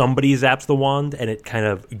 where somebody zaps the wand and it kind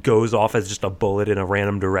of goes off as just a bullet in a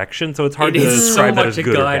random direction, so it's hard It to is so describe that much as a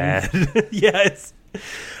good or gun. bad. Yeah,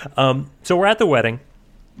 so we're at the wedding.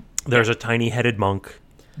 There's a tiny-headed monk.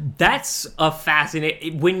 That's a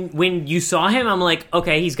fascinating... When you saw him, I'm like,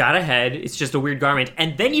 okay, he's got a head. It's just a weird garment.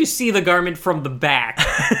 And then you see the garment from the back,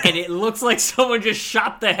 and it looks like someone just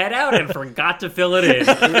shot the head out and forgot to fill it in.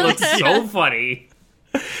 It looks so funny.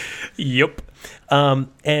 Yep.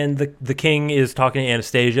 And the king is talking to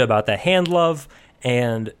Anastasia about that hand love,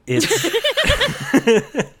 and it's...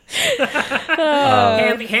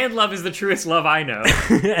 hand love is the truest love I know.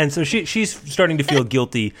 And so she's starting to feel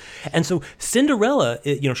guilty. And so Cinderella,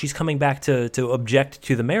 she's coming back to object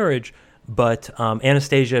to the marriage, but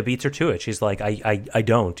Anastasia beats her to it. She's like, I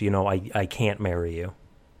don't, I can't marry you.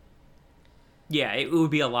 Yeah, it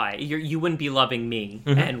would be a lie. You wouldn't be loving me,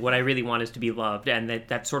 and what I really want is to be loved. And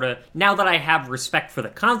that sort of, now that I have respect for the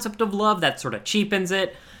concept of love, that sort of cheapens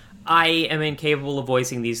it. I am incapable of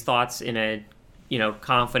voicing these thoughts in a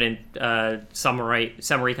confident, summary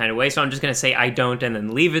kind of way. So I'm just going to say I don't and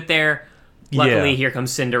then leave it there. Luckily, Here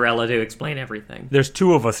comes Cinderella to explain everything. There's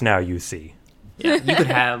two of us now, you see. Yeah,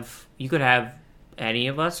 you could have any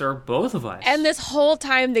of us or both of us. And this whole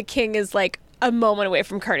time, the king is like a moment away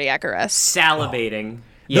from cardiac arrest. Salivating. Oh.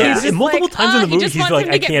 Yeah. Multiple times in the movie, he's like,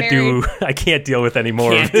 I can't deal with any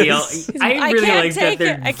more of this. I really like that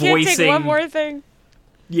they're voicing... I can't take one more thing.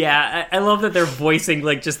 Yeah, I love that they're voicing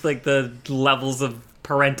just the levels of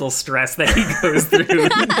parental stress that he goes through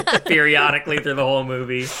periodically through the whole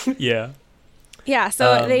movie. Yeah. Yeah,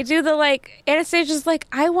 so they do Anastasia's like,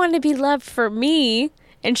 I want to be loved for me,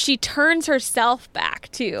 and she turns herself back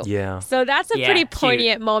too. Yeah. So that's a pretty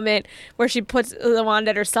poignant moment where she puts the wand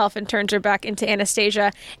at herself and turns her back into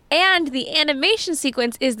Anastasia. And the animation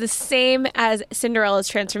sequence is the same as Cinderella's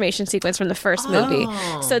transformation sequence from the first movie.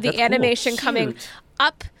 So the animation coming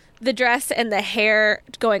up the dress and the hair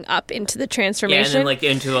going up into the transformation. Yeah, and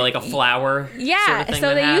then into a flower. Yeah, sort of thing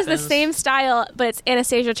so they happens. use the same style, but it's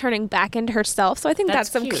Anastasia turning back into herself. So I think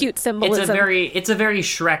that's some cute symbolism. It's a very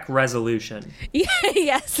Shrek resolution. Yeah,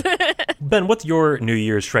 yes. Ben, what's your New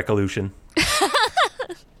Year's Shrek-olution?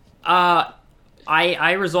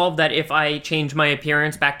 I resolved that if I change my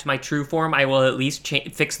appearance back to my true form, I will at least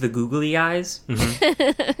fix the googly eyes.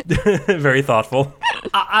 Mm-hmm. Very thoughtful.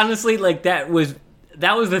 Honestly, that was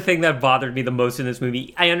the thing that bothered me the most in this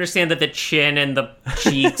movie. I understand that the chin and the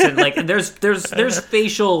cheeks and there's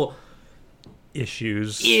facial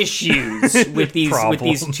issues with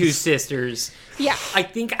these two sisters. Yeah. I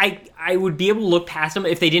think I would be able to look past them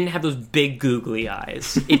if they didn't have those big googly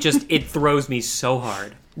eyes. It throws me so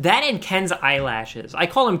hard. That and Ken's eyelashes. I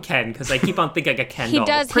call him Ken because I keep on thinking like a Ken doll. He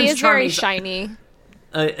does. He is very shiny.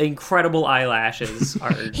 Incredible eyelashes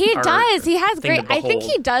are. He does. He has great. I think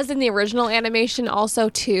he does in the original animation also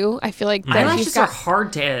too. I feel like eyelashes are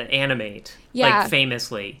hard to animate. Yeah,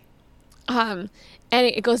 famously. And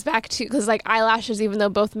it goes back to because eyelashes, even though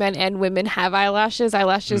both men and women have eyelashes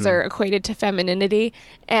are equated to femininity,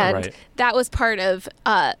 and that was part of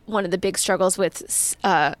one of the big struggles with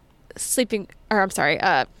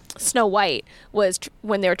Snow White was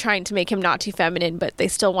when they were trying to make him not too feminine, but they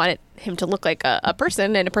still wanted him to look like a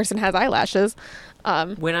person, and a person has eyelashes.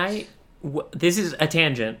 This is a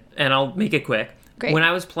tangent, and I'll make it quick. Great. When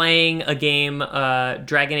I was playing a game,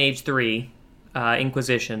 Dragon Age 3,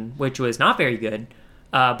 Inquisition, which was not very good,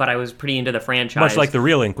 but I was pretty into the franchise. Much like the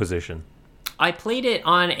real Inquisition. I played it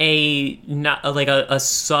on a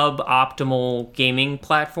suboptimal gaming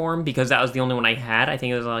platform because that was the only one I had. I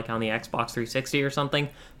think it was on the Xbox 360 or something.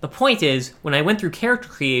 The point is, when I went through character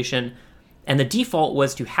creation, and the default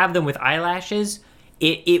was to have them with eyelashes,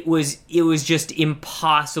 it was just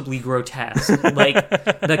impossibly grotesque.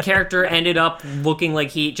 The character ended up looking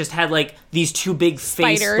like he just had these two big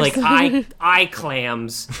face eye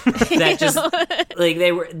clams that just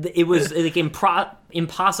they were. It was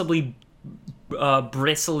impossibly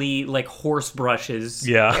bristly horse brushes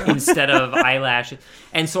instead of eyelashes,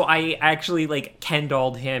 and so I actually Ken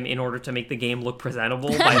dolled him in order to make the game look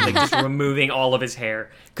presentable by just removing all of his hair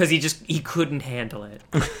because he couldn't handle it.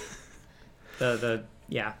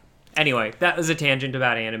 Anyway, that was a tangent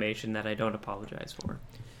about animation that I don't apologize for.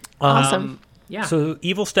 Awesome. Yeah. So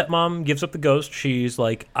evil stepmom gives up the ghost. She's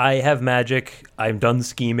like, I have magic. I'm done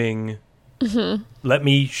scheming. Mm-hmm. Let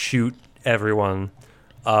me shoot everyone.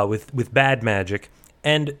 With bad magic,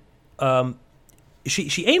 and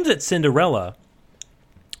she aims at Cinderella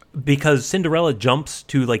because Cinderella jumps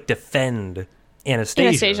to defend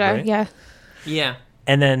Anastasia, right? Yeah.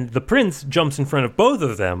 And then the prince jumps in front of both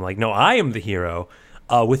of them, no, I am the hero,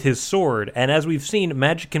 with his sword. And as we've seen,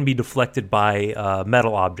 magic can be deflected by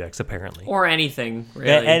metal objects, apparently, or anything,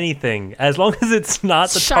 really. Anything, as long as it's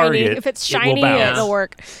not the shiny. target. If it's shiny, it'll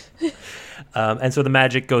work. And so the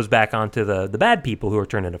magic goes back onto the bad people who are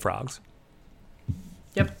turned into frogs.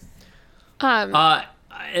 Yep.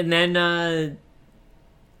 And then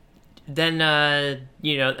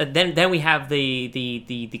we have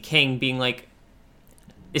the king being like,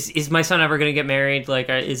 is my son ever going to get married? Like,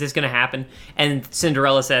 is this going to happen? And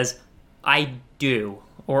Cinderella says, I do.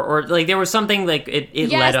 Or like there was something like it led up to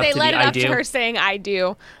the I do. Yes, they led it up to her saying I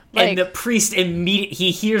do. Like, and the priest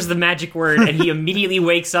he hears the magic word and he immediately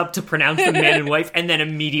wakes up to pronounce them man and wife and then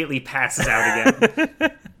immediately passes out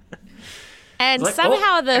again. And like,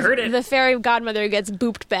 somehow the fairy godmother gets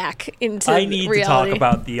booped back into reality. I need to talk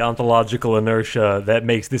about the ontological inertia that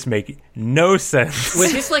makes this make no sense.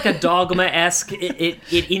 Was this like a Dogma-esque?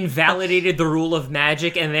 It invalidated the rule of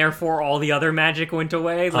magic and therefore all the other magic went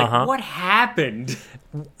away? Like, what happened?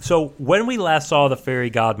 So when we last saw the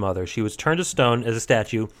fairy godmother, she was turned to stone as a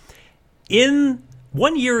statue. In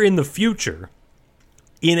 1 year in the future,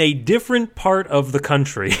 in a different part of the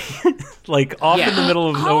country, like off in the middle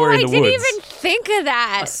of nowhere in the woods. I didn't even think of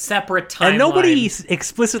that. A separate timeline. And nobody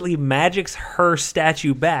explicitly magics her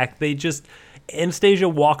statue back. They just, Anastasia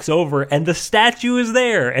walks over and the statue is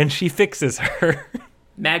there and she fixes her.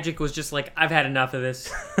 Magic was just like, I've had enough of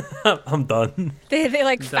this. I'm done. They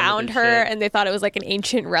like found her and they thought it was like an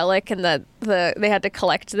ancient relic and they had to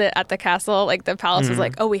collect it at the castle. Like the palace was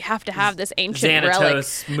like, oh, we have to have this ancient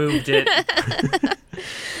Xanatos relic. Moved it.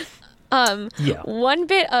 One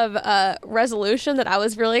bit of resolution that I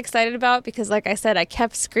was really excited about because like I said, I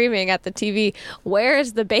kept screaming at the TV,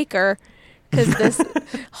 where's the baker? Because this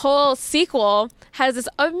whole sequel has this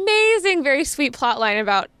amazing, very sweet plot line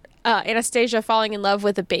about Anastasia falling in love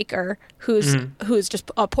with a baker who's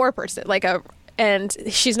just a poor person, and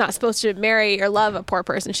she's not supposed to marry or love a poor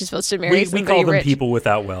person. She's supposed to marry somebody we call them rich. People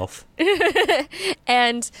without wealth.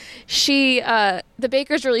 And she, the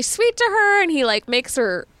baker's really sweet to her, and he like makes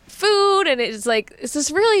her food, and it's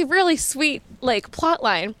this really, really sweet like plot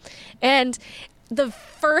line. And the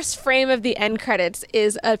first frame of the end credits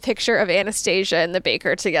is a picture of Anastasia and the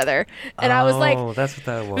baker together. And I was like, oh, that's what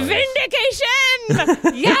that was.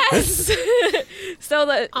 Vindication! Yes! So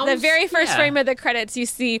the very first frame of the credits, you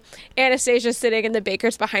see Anastasia sitting and the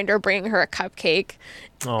baker's behind her bringing her a cupcake.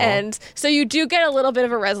 Aww. And so you do get a little bit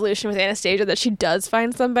of a resolution with Anastasia that she does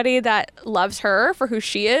find somebody that loves her for who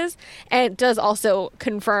she is, and does also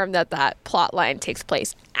confirm that plot line takes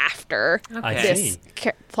place after this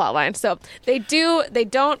plot line. So they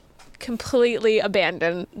don't completely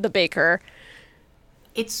abandon the baker.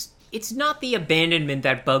 It's not the abandonment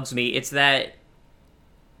that bugs me. It's that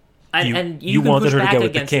you wanted her to go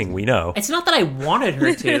with the king. We know. It's not that I wanted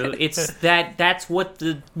her to. It's that's what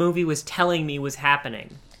the movie was telling me was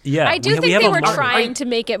happening. Yeah, I do think they were trying to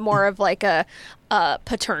make it more of like a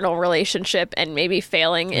paternal relationship, and maybe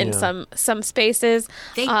failing in some spaces.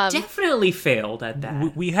 They definitely failed at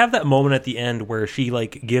that. We have that moment at the end where she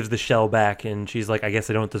like gives the shell back, and she's like, "I guess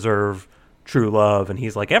I don't deserve true love," and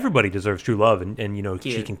he's like, "Everybody deserves true love," and you know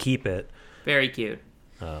cute. She can keep it. Very cute.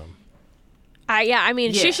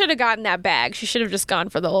 She should have gotten that bag. She should have just gone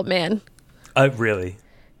for the old man. Really?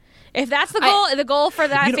 If that's the goal for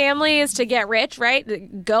that family is to get rich, right?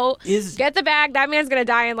 Get the bag. That man's going to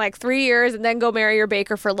die in like 3 years, and then go marry your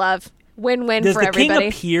baker for love. Win-win for everybody. Does the king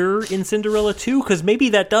appear in Cinderella too? Because maybe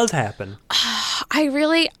that does happen.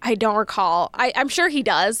 I don't recall. I'm sure he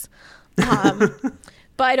does. But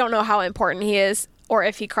I don't know how important he is, or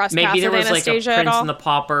if he crossed paths with Anastasia at all. Maybe there was like a Prince and the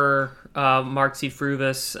Pauper, Marxie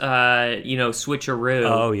Fruvis, switcheroo.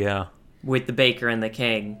 Oh, yeah. With the baker and the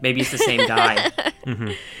king. Maybe it's the same guy.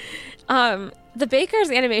 Mm-hmm. The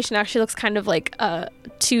baker's animation actually looks kind of like a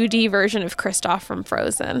 2D version of Kristoff from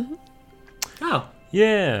Frozen. Oh.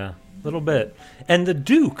 Yeah, a little bit. And the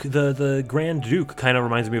Duke, the Grand Duke, kind of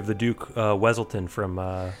reminds me of the Duke Weselton from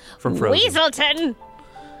Frozen. Weselton!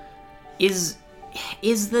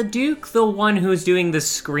 Is the Duke the one who's doing the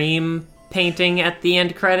Scream painting at the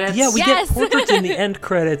end credits? Yeah, we get portraits in the end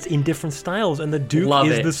credits in different styles, and the Duke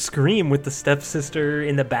the Scream with the stepsister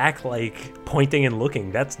in the back, like pointing and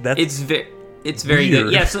looking. That's it's very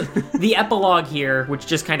good. Yeah, so the epilogue here, which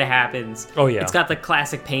just kind of happens. Oh yeah, it's got the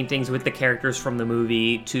classic paintings with the characters from the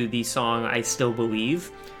movie to the song "I Still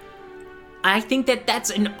Believe." I think that's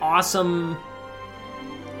an awesome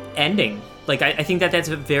ending. Like I think that's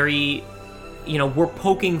a very, we're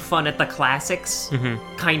poking fun at the classics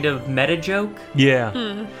kind of meta joke.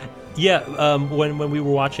 Yeah. Yeah, when we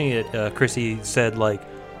were watching it, Chrissy said, like,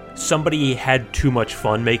 somebody had too much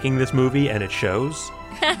fun making this movie, and it shows.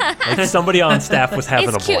 Like, somebody on staff was having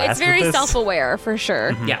a blast. It's very with this. self-aware, for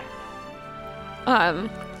sure. Yeah.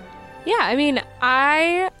 Yeah, I mean,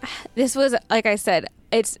 this was, like I said,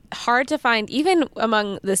 it's hard to find, even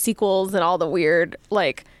among the sequels and all the weird,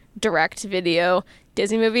 like, direct video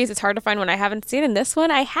Disney movies. It's hard to find one I haven't seen, and this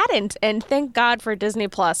one I hadn't. And thank God for Disney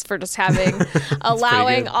Plus for just having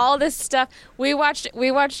allowing all this stuff. We watched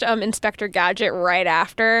Inspector Gadget right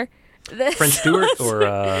after this. French Stewart or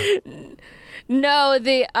no,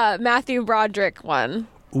 the Matthew Broderick one.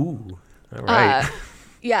 Ooh, all right.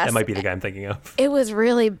 Yes, that might be the guy I'm thinking of. It was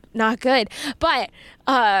really not good, but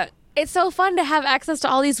it's so fun to have access to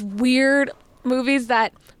all these weird movies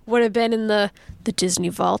that would have been in the Disney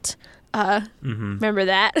vault. Remember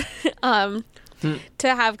that? To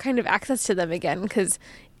have kind of access to them again, because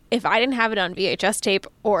if I didn't have it on VHS tape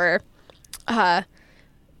or my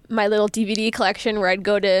little DVD collection where I'd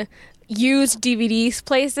go to used DVDs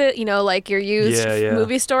places, like your used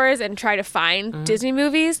movie stores and try to find Disney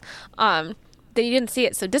movies, then you didn't see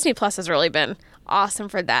it. So Disney Plus has really been awesome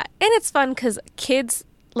for that. And it's fun because kids,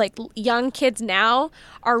 like young kids now,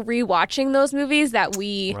 are rewatching those movies that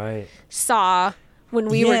we saw when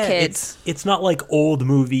we were kids. It's not like old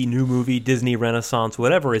movie, new movie, Disney Renaissance,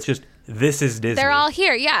 whatever. It's just, this is Disney. They're all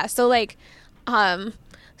here, yeah. So like,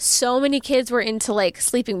 so many kids were into like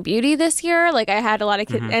Sleeping Beauty this year. Like I had a lot of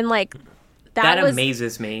kids, and like that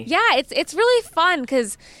amazes me. Yeah, it's really fun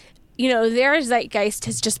because their zeitgeist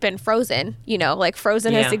has just been Frozen. Like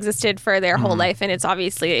Frozen has existed for their whole life, and it's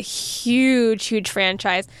obviously a huge, huge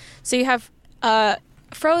franchise. So you have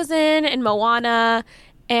Frozen and Moana,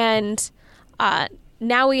 and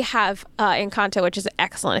now we have Encanto, which is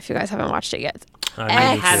excellent. If you guys haven't watched it yet,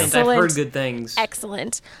 I haven't. I've heard good things.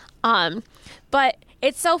 Excellent. But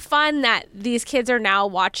it's so fun that these kids are now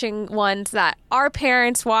watching ones that our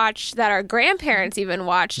parents watched, that our grandparents even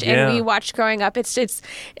watched, and we watched growing up. It's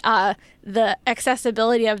the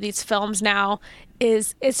accessibility of these films now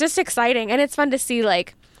it's just exciting, and it's fun to see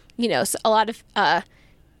like a lot of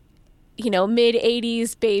mid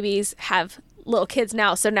 80s babies have little kids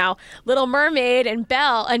now. So now Little Mermaid and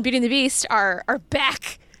Belle and Beauty and the Beast are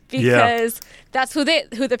back. Because that's who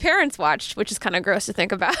the parents watched, which is kind of gross to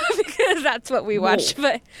think about because that's what we watched.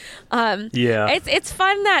 Whoa. But it's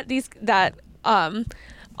fun that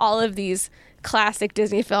all of these classic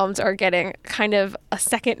Disney films are getting kind of a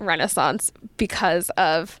second renaissance because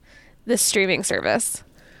of the streaming service.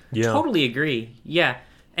 Yeah, totally agree. Yeah,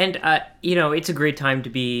 and it's a great time to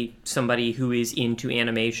be somebody who is into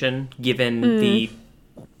animation, given the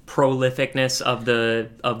prolificness of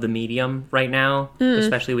the medium right now,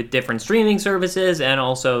 especially with different streaming services and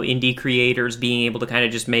also indie creators being able to kind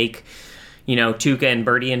of just make, Tuca and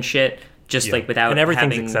Birdie and shit like without and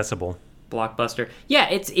everything's having accessible. Blockbuster. Yeah,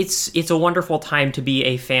 it's a wonderful time to be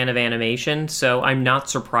a fan of animation. So I'm not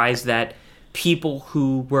surprised that people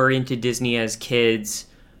who were into Disney as kids,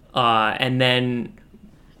 and then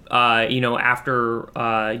after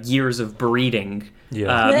years of breeding.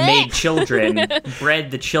 Made children,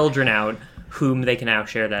 bred the children out, whom they can now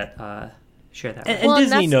share that. And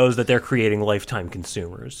Disney knows that they're creating lifetime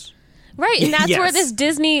consumers, right? And that's where this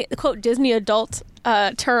Disney quote Disney adult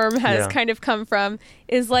term has kind of come from.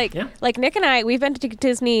 Is like Nick and I, we've been to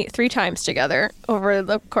Disney 3 times together over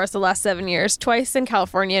the course of the last 7 years. Twice in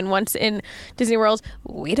California and once in Disney World.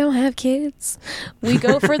 We don't have kids. We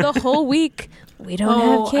go for the whole week. We don't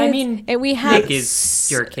have kids. I mean, and we have Nick is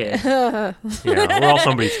your kid. We're all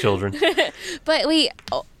somebody's children. But we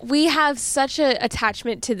have such an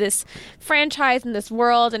attachment to this franchise and this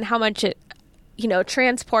world and how much it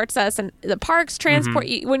transports us, and the parks transport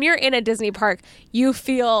you. When you're in a Disney park, you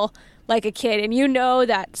feel like a kid, and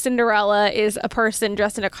that Cinderella is a person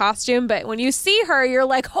dressed in a costume, but when you see her, you're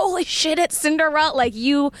like, holy shit, it's Cinderella. Like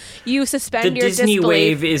you suspend your Disney disbelief.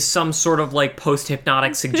 wave is some sort of like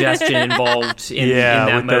post-hypnotic suggestion involved in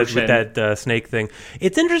that motion. With that snake thing.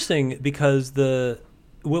 It's interesting because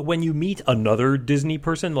when you meet another Disney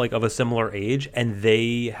person like of a similar age and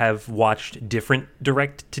they have watched different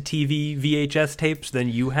direct-to-TV VHS tapes than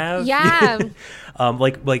you have. Yeah.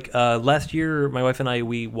 Last year, my wife and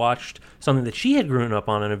we watched something that she had grown up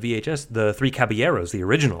on a VHS, The Three Caballeros, the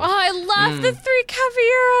original. Oh, I love The Three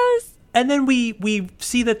Caballeros. And then we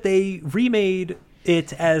see that they remade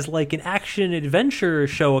it as like an action adventure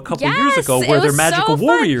show a couple years ago where they're magical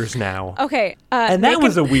warriors now. Okay. And that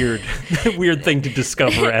was a weird thing to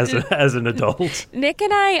discover as an adult. Nick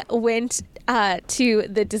and I went to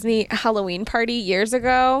the Disney Halloween party years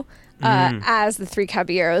ago as the Three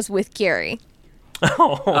Caballeros with Gary.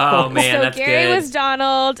 Oh man, so that's Gary good. was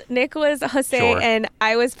Donald, Nick was Jose, and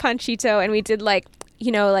I was Panchito, and we did like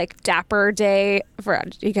Dapper Day. Are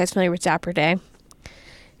you guys familiar with Dapper Day?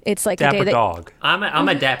 It's like Dapper a day Dog. I'm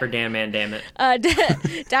a Dapper Dan man, damn it.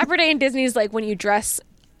 Dapper Day in Disney is like when you dress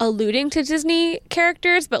alluding to Disney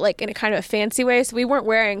characters, but like in a kind of a fancy way. So we weren't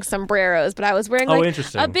wearing sombreros, but I was wearing like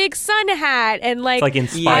a big sun hat and like, it's like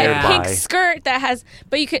inspired a pink skirt that has.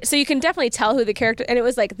 But you can definitely tell who the character. And it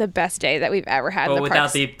was like the best day that we've ever had. But in the without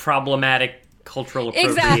parks. the problematic cultural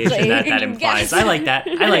appropriation that implies. Yes. I like that.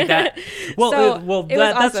 Well,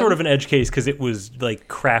 that's awesome. sort of an edge case because it was like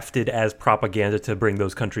crafted as propaganda to bring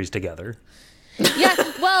those countries together. Yeah,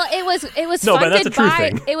 well, it was No, but that's funded a true by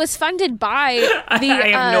thing. It was funded by the. I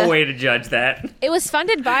have no way to judge that. It was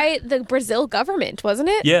funded by the Brazil government, wasn't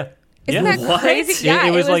it? Yeah. Isn't that What? crazy? Yeah,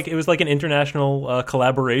 Yeah, it was like an international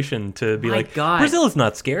collaboration to be My like, God. Brazil is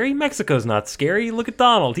not scary, Mexico's not scary. Look at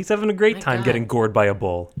Donald, he's having a great time God. getting gored by a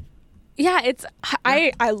bull. Yeah, it's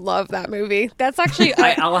I love that movie. That's actually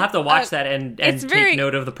I'll have to watch that and it's take very-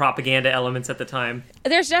 note of the propaganda elements at the time.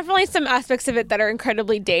 there's definitely some aspects of it that are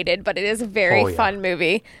incredibly dated, but it is a very Oh, yeah. fun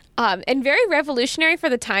movie. And very revolutionary for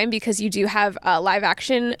the time because you do have live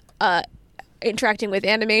action interacting with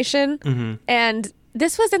animation. Mm-hmm. And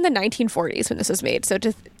this was in the 1940s when this was made. So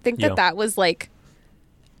to think that Yeah. that was like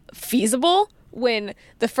feasible when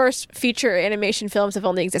the first feature animation films have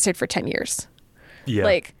only existed for 10 years. Yeah.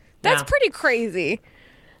 Like, that's Yeah. pretty crazy.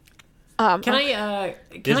 Can I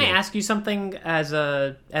Disney. ask you something as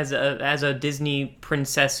a Disney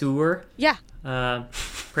princesseur? Yeah.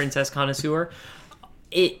 Princess connoisseur.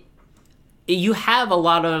 You have a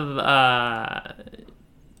lot of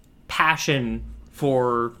passion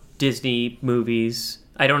for Disney movies.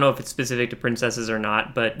 I don't know if it's specific to princesses or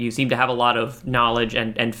not, but you seem to have a lot of knowledge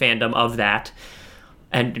and fandom of that.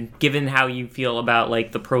 And given how you feel about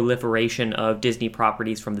like the proliferation of Disney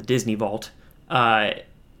properties from the Disney Vault,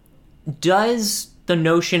 does the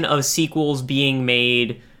notion of sequels being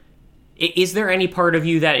made, is there any part of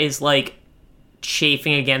you that is like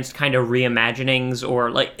chafing against kind of reimaginings,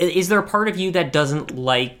 or like is there a part of you that doesn't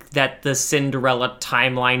like that the Cinderella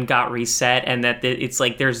timeline got reset and that it's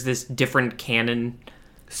like there's this different canon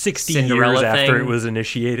 60 Cinderella years after thing? it was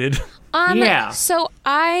initiated. Yeah. So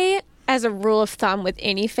I, as a rule of thumb with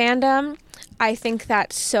any fandom, I think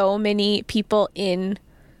that so many people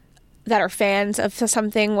that are fans of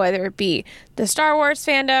something, whether it be the Star Wars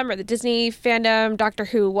fandom or the Disney fandom, Doctor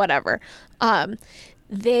Who, whatever,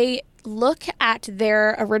 they look at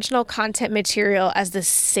their original content material as this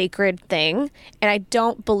sacred thing, and I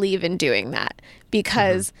don't believe in doing that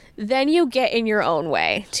because then you get in your own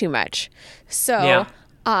way too much. So,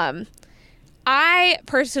 I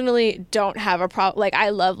personally don't have a problem. Like, I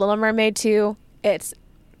love Little Mermaid 2. It's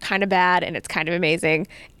kind of bad and it's kind of amazing.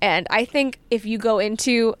 And I think if you go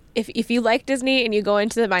into, if you like Disney and you go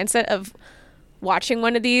into the mindset of watching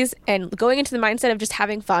one of these and going into the mindset of just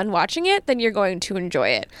having fun watching it, then you're going to enjoy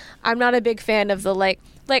it. I'm not a big fan of the like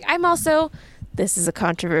I'm also, this is a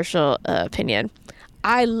controversial opinion.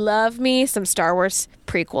 I love me some Star Wars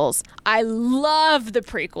prequels. I love the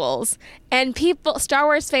prequels. And Star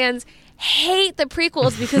Wars fans hate the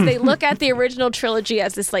prequels because they look at the original trilogy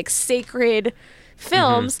as this like sacred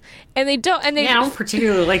films, and they don't. And they I don't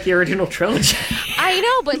particularly like the original trilogy. I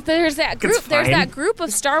know, but there's that group. It's There's fine. that group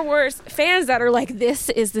of Star Wars fans that are like, this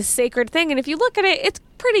is the sacred thing, and if you look at it, it's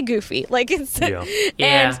pretty goofy. Like it's, Yeah.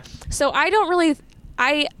 Yeah. and so I don't really.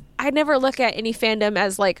 I never look at any fandom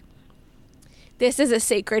as like, this is a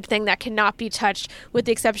sacred thing that cannot be touched, with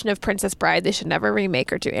the exception of Princess Bride. They should never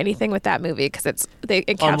remake or do anything with that movie because they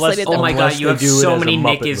encapsulated Oh the my Unless god, you they have do it so as a many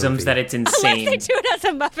Muppet Nickisms movie. that it's Unless insane. they do it as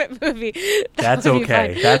a Muppet movie. That's would be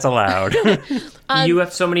okay. fine. That's allowed. You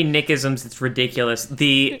have so many Nickisms, it's ridiculous.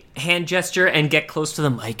 The hand gesture and get close to the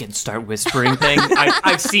mic and start whispering thing.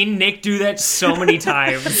 I've seen Nick do that so many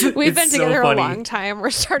times. We've It's been so together funny. a long time. We're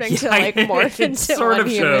starting to like morph It into sort one of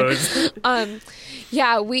human. shows.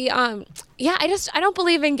 I don't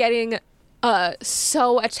believe in getting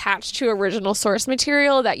so attached to original source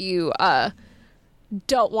material that you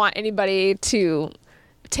don't want anybody to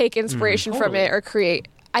take inspiration from it or create.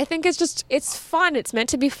 I think it's fun. It's meant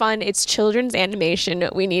to be fun. It's children's animation.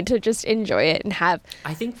 We need to just enjoy it and have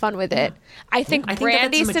fun with it. I think I think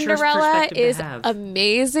Brandy that's a mature Cinderella perspective to is have.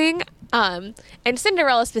 amazing. And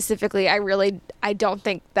Cinderella specifically, I don't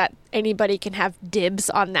think that anybody can have dibs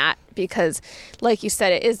on that because, like you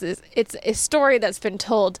said, it's a story that's been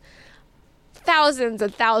told thousands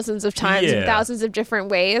and thousands of times in Yeah. thousands of different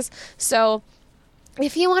ways. So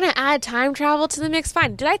if you want to add time travel to the mix,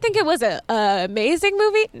 fine. Did I think it was a amazing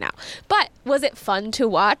movie? No. But was it fun to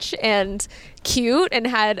watch and cute and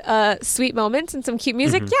had sweet moments and some cute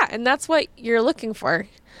music? Yeah, and that's what you're looking for.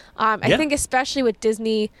 I Yeah. think especially with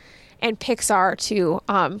Disney and Pixar too,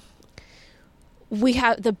 we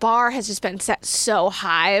have the bar has just been set so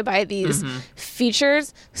high by these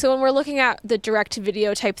features. So when we're looking at the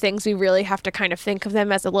direct-to-video type things, we really have to kind of think of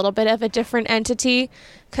them as a little bit of a different entity.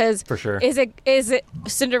 Because For sure. is it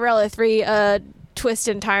Cinderella 3 twist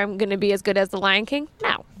in time going to be as good as The Lion King?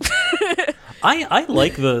 No. I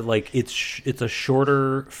like it's a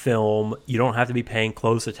shorter film. You don't have to be paying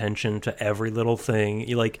close attention to every little thing.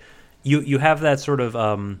 You have that sort of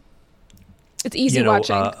It's easy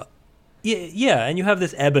watching. Yeah, and you have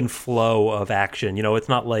this ebb and flow of action. It's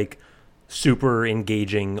not like super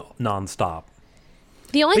engaging nonstop.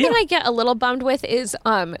 The only thing I get a little bummed with is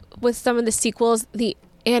with some of the sequels, the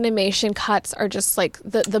animation cuts are just like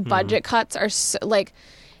the budget cuts are so, like,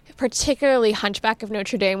 particularly Hunchback of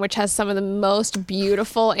Notre Dame, which has some of the most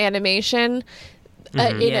beautiful animation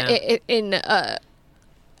in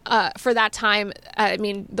for that time. I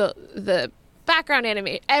mean, the background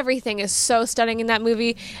animation, everything is so stunning in that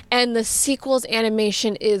movie, and the sequel's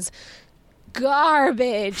animation is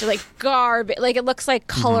garbage, like it looks like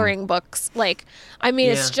coloring books. Like, I mean,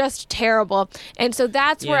 it's just terrible. And so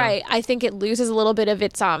that's where I think it loses a little bit of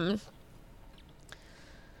its like,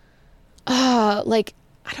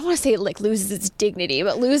 I don't want to say it like loses its dignity,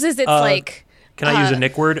 but loses its like. Can I use a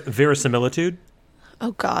Nick word? Verisimilitude.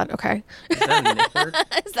 Oh God. Okay. Is that a Nick word?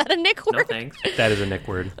 Is that a Nick word? No thanks. That is a Nick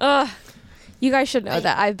word. You guys should know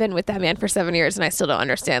that I've been with that man for 7 years and I still don't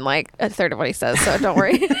understand like a third of what he says. So don't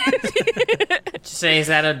worry. Just say, is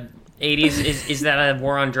that a 80s? Is that a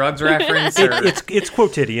war on drugs reference? Or? It's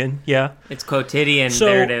quotidian. Yeah. It's quotidian. So,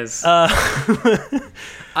 there it is. I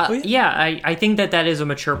think that is a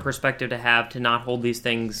mature perspective to have, to not hold these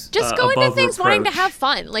things just go into things reproach. wanting to have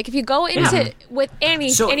fun. Like, if you go into with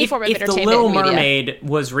any form of entertainment, if the Little media. Mermaid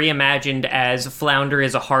was reimagined as Flounder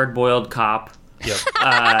is a hard-boiled cop, Yep.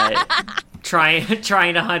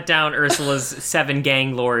 trying to hunt down Ursula's 7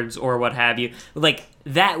 gang lords or what have you, like,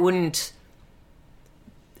 that wouldn't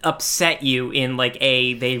upset you in like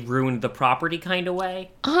they ruined the property kind of way.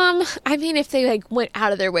 I mean, if they like went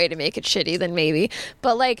out of their way to make it shitty, then maybe.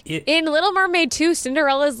 But like in Little Mermaid 2,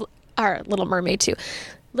 Little Mermaid 2,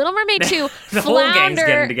 The Flounder, whole gang's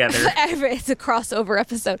getting together. It's a crossover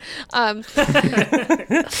episode.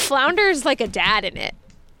 Flounder's like a dad in it,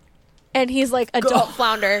 and he's like adult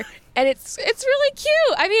Flounder. And it's really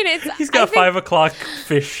cute. I mean, he's got 5 o'clock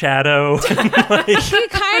fish shadow. He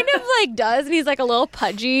kind of like does, and he's like a little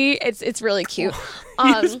pudgy. It's really cute.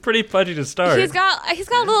 He's pretty pudgy to start. He's got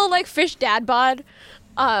a little like fish dad bod.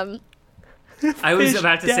 I was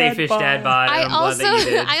about to say fish dad bod. And I'm glad that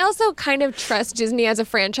you did. I also kind of trust Disney as a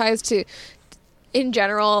franchise to, in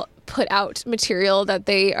general, put out material that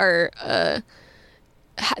they are.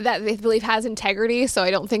 That they believe has integrity, so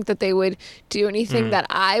I don't think that they would do anything that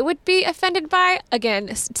I would be offended by.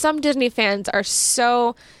 Again, some Disney fans are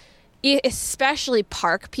so, especially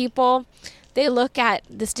park people, they look at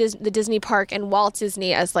the Disney park and Walt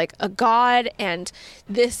Disney as like a god, and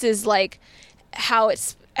this is like how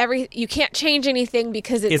you can't change anything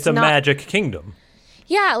because it's a magic kingdom.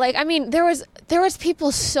 Yeah, like, I mean, there was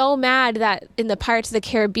people so mad that in the Pirates of the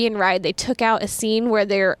Caribbean ride, they took out a scene where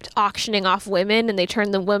they're auctioning off women and they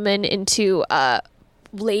turned the women into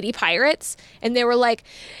lady pirates, and they were like,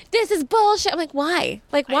 "This is bullshit." I'm like, why?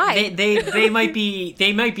 Like, why? They might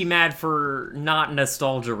be mad for not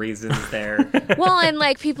nostalgia reasons there. Well, and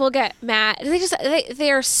like people get mad.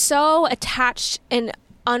 They are so attached and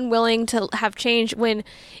unwilling to have change. When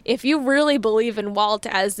if you really believe in Walt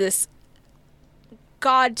as this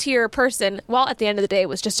god tier person, Walt at the end of the day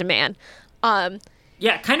was just a man.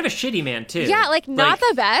 Yeah, kind of a shitty man too. Yeah, like not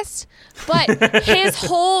the best, but his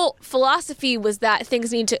whole philosophy was that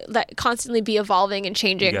things need to constantly be evolving and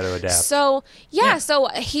changing. You got to adapt. So so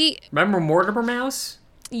he remember Mortimer Mouse.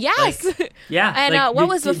 Yes. Like, yeah. And what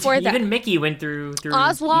was before that? Even Mickey went through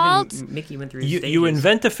Oswald. Even Mickey went through. You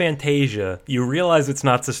invent a Fantasia. You realize it's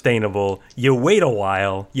not sustainable. You wait a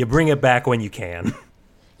while. You bring it back when you can.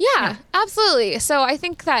 Yeah, absolutely. So I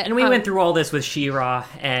think that... And we went through all this with She-Ra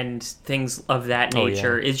and things of that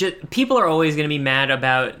nature. It's just, people are always going to be mad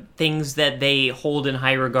about things that they hold in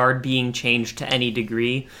high regard being changed to any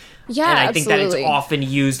degree. Yeah, and I think that it's absolutely. often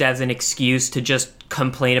used as an excuse to just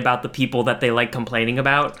complain about the people that they like complaining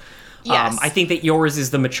about. Yes. I think that yours is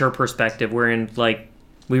the mature perspective, wherein, like,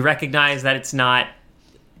 we recognize that it's not...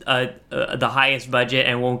 the highest budget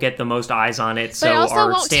and won't get the most eyes on it, so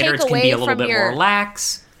our standards can be a little bit more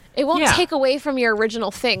lax. It won't take away from your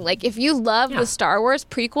original thing. Like, if you love the Star Wars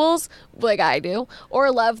prequels, like I do,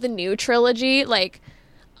 or love the new trilogy, like,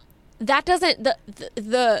 that doesn't...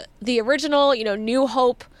 The original, New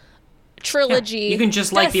Hope trilogy. You can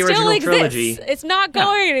just like that the original still trilogy. exists. It's not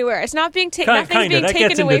going anywhere. It's not being taken. Nothing's Kind being of. That taken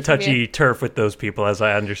gets away into from you. touchy turf with those people, as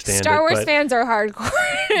I understand Star it. Wars but, fans are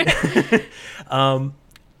hardcore.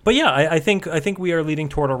 but yeah, I think we are leading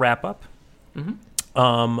toward a wrap up.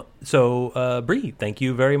 So Brie, thank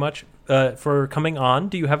you very much for coming on.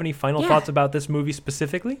 Do you have any final thoughts about this movie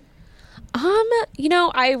specifically?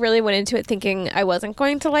 I really went into it thinking I wasn't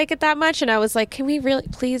going to like it that much, and I was like, can we really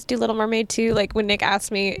please do Little Mermaid 2? Like, when Nick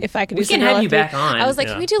asked me if I could do Cinderella, have you back on. I was like,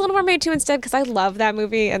 can we do Little Mermaid 2 instead? Because I love that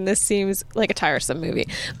movie, and this seems like a tiresome movie.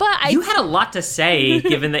 But you had a lot to say,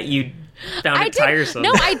 given that you found it tiresome.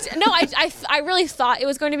 I really thought it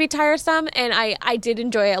was going to be tiresome, and I did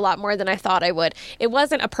enjoy it a lot more than I thought I would. It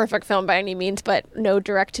wasn't a perfect film by any means, but no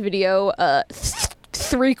direct-to-video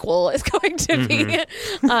threequel is going to be,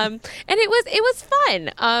 and it was fun,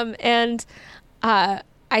 and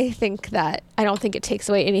I think that I don't think it takes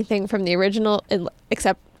away anything from the original,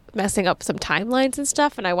 except messing up some timelines and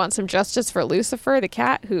stuff. And I want some justice for Lucifer, the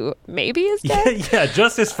cat, who maybe is dead. Yeah,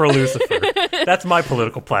 justice for Lucifer. That's my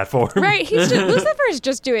political platform. Right, Lucifer is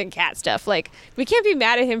just doing cat stuff. Like, we can't be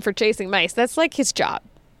mad at him for chasing mice. That's like his job.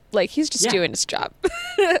 Like, he's just doing his job.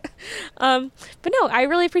 But no, I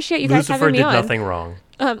really appreciate you guys having me on. Lucifer did nothing wrong.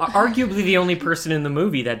 Arguably the only person in the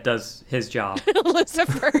movie that does his job.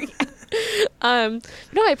 Lucifer. No,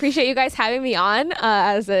 I appreciate you guys having me on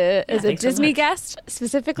as a Disney guest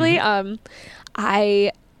specifically.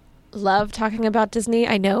 I love talking about Disney.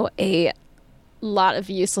 I know a lot of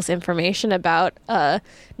useless information about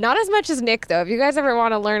not as much as Nick, though. If you guys ever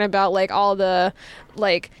want to learn about like all the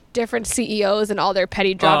like different CEOs and all their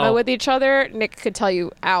petty drama with each other, Nick could tell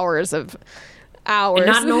you hours. And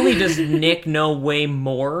not only does Nick know way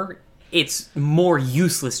more, it's more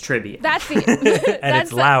useless trivia. That's the and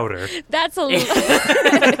it's louder. That's a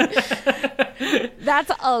that's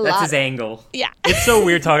a lot. That's his angle. Yeah. It's so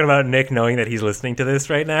weird talking about Nick knowing that he's listening to this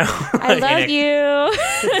right now. I love you.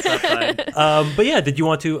 But yeah, did you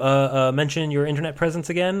want to mention your internet presence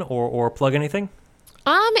again or plug anything?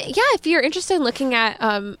 Yeah, if you're interested in looking at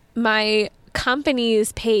my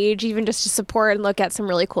company's page, even just to support and look at some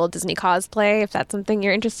really cool Disney cosplay, if that's something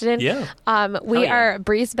you're interested in. Yeah. We are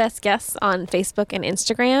Brie's Best Guests on Facebook and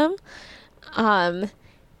Instagram.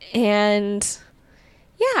 And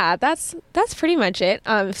yeah, that's pretty much it.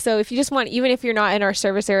 So if you just want, even if you're not in our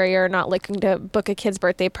service area or not looking to book a kid's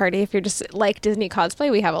birthday party, if you're just like Disney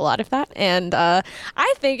cosplay, we have a lot of that. And I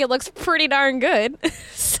think it looks pretty darn good.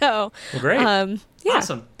 So great. Yeah,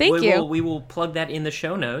 awesome. Thank you. We will plug that in the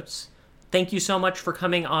show notes. Thank you so much for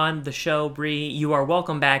coming on the show, Brie. You are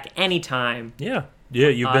welcome back anytime. Yeah,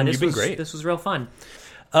 you've been great. This was real fun.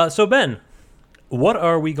 So Ben, what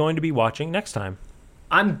are we going to be watching next time?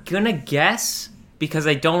 I'm gonna guess, because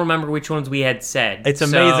I don't remember which ones we had said. It's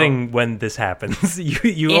amazing when this happens.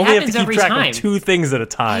 You only have to keep track of two things at a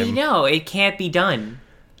time. I know, it can't be done.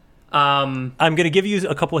 I'm going to give you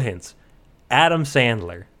a couple of hints. Adam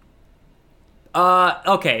Sandler.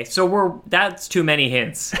 Okay, so that's too many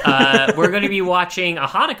hints. We're going to be watching a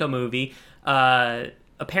Hanukkah movie.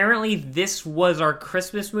 Apparently, this was our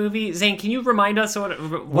Christmas movie. Zane, can you remind us what our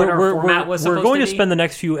format was supposed to be? We're going to spend the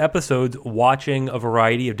next few episodes watching a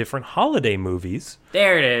variety of different holiday movies.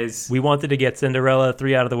 There it is. We wanted to get Cinderella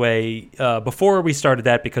 3 out of the way before we started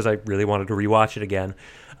that because I really wanted to rewatch it again.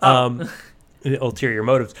 Ulterior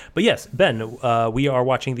motives. But yes, Ben, we are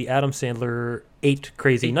watching the Adam Sandler 8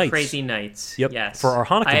 Crazy Nights. Crazy Nights. Yep. Yes. For our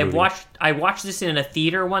Hanukkah movie. I watched this in a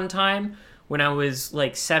theater one time when I was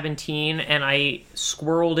like 17, and I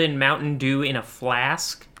swirled in Mountain Dew in a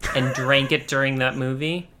flask and drank it during that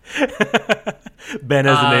movie. Ben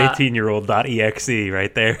as an 18-year-old .exe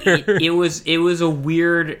right there. it was a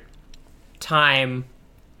weird time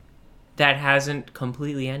that hasn't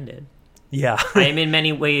completely ended. Yeah. I am in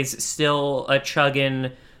many ways still a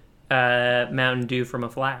chugging Mountain Dew from a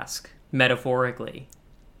flask, metaphorically.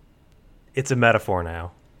 It's a metaphor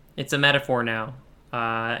now. It's a metaphor now.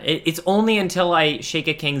 It's only until I shake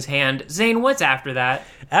a king's hand. Zane, what's after that?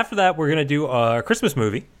 After that, we're going to do a Christmas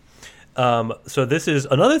movie. So this is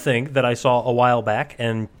another thing that I saw a while back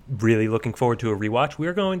and really looking forward to a rewatch.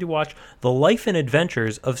 We're going to watch The Life and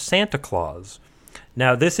Adventures of Santa Claus.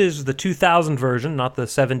 Now, this is the 2000 version, not the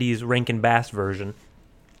 70s Rankin Bass version.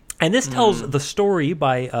 And this tells the story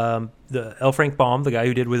by the L. Frank Baum, the guy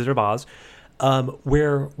who did Wizard of Oz,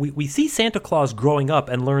 where we see Santa Claus growing up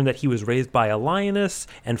and learn that he was raised by a lioness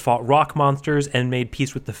and fought rock monsters and made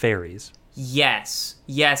peace with the fairies. Yes.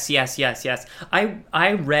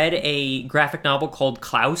 I read a graphic novel called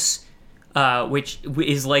Klaus, which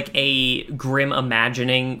is like a grim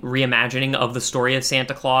reimagining of the story of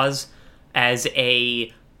Santa Claus as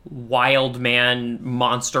a wild man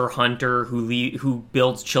monster hunter who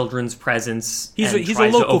builds children's presents. He's a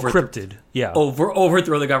local cryptid. Yeah,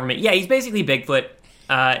 overthrow the government. Yeah, he's basically Bigfoot.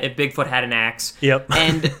 If Bigfoot had an axe. Yep,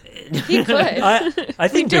 and he could. I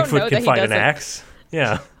think Bigfoot can find an axe.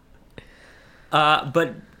 Yeah,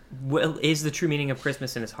 but is the true meaning of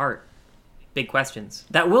Christmas in his heart? Big questions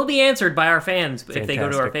that will be answered by our fans. Fantastic. If they go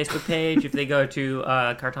to our Facebook page, if they go to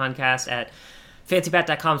Cartoncast at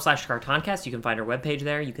fancybat.com/Cartoncast, you can find our webpage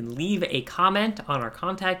there. You can leave a comment on our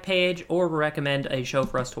contact page or recommend a show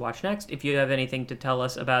for us to watch next. If you have anything to tell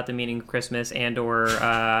us about the meaning of Christmas and or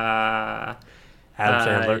Adam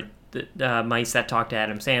Sandler. Mice that talk to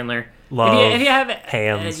Adam Sandler. Love. If you have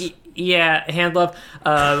hands. Hand love.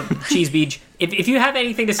 Cheese beach. If you have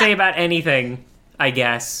anything to say about anything, I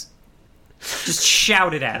guess, just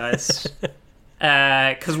shout it at us.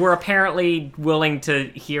 Because we're apparently willing to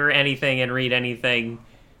hear anything and read anything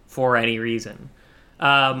for any reason.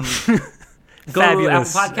 Go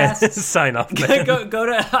Fabulous. to Apple Podcasts. Sign up. go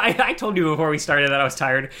to. I told you before we started that I was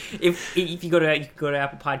tired. If you go to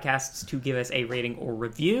Apple Podcasts to give us a rating or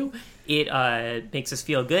review, it makes us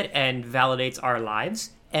feel good and validates our lives.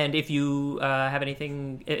 And if you have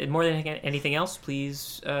anything more than anything else,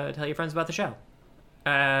 please tell your friends about the show.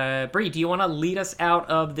 Brie, do you want to lead us out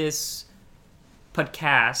of this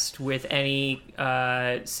podcast with any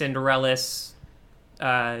Cinderella's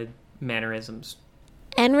mannerisms?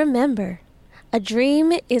 And remember, a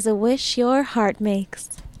dream is a wish your heart makes.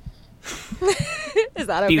 Is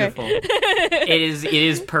that okay? Beautiful. It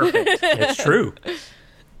is perfect. It's true.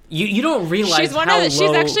 You don't realize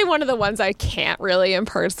she's actually one of the ones I can't really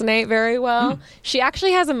impersonate very well. She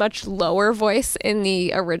actually has a much lower voice in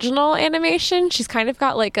the original animation. She's kind of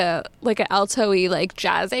got like a alto-y, like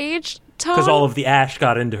jazz age tone. Because all of the ash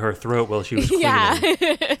got into her throat while she was cleaning. Yeah.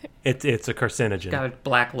 It's a carcinogen. Got a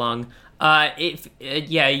black lung.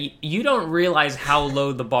 You don't realize how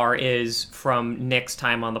low the bar is from Nick's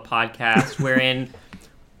time on the podcast, wherein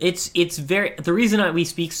it's very, the reason that we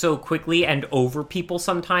speak so quickly and over people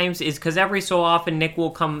sometimes is because every so often Nick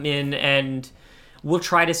will come in and will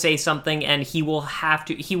try to say something and it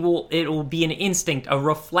will be an instinct, a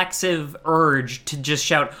reflexive urge to just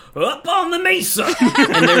shout, "Up on the mesa!"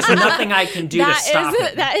 And there's nothing I can do to stop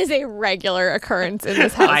it. That is a regular occurrence in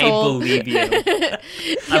this household. I believe you.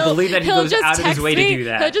 I believe that he goes out of his way to do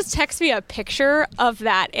that. He'll just text me a picture of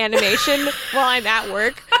that animation while I'm at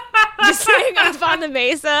work. Just saying Up on the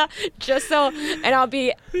Mesa, and I'll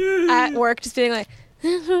be at work just being like,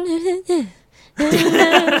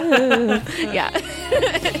 yeah.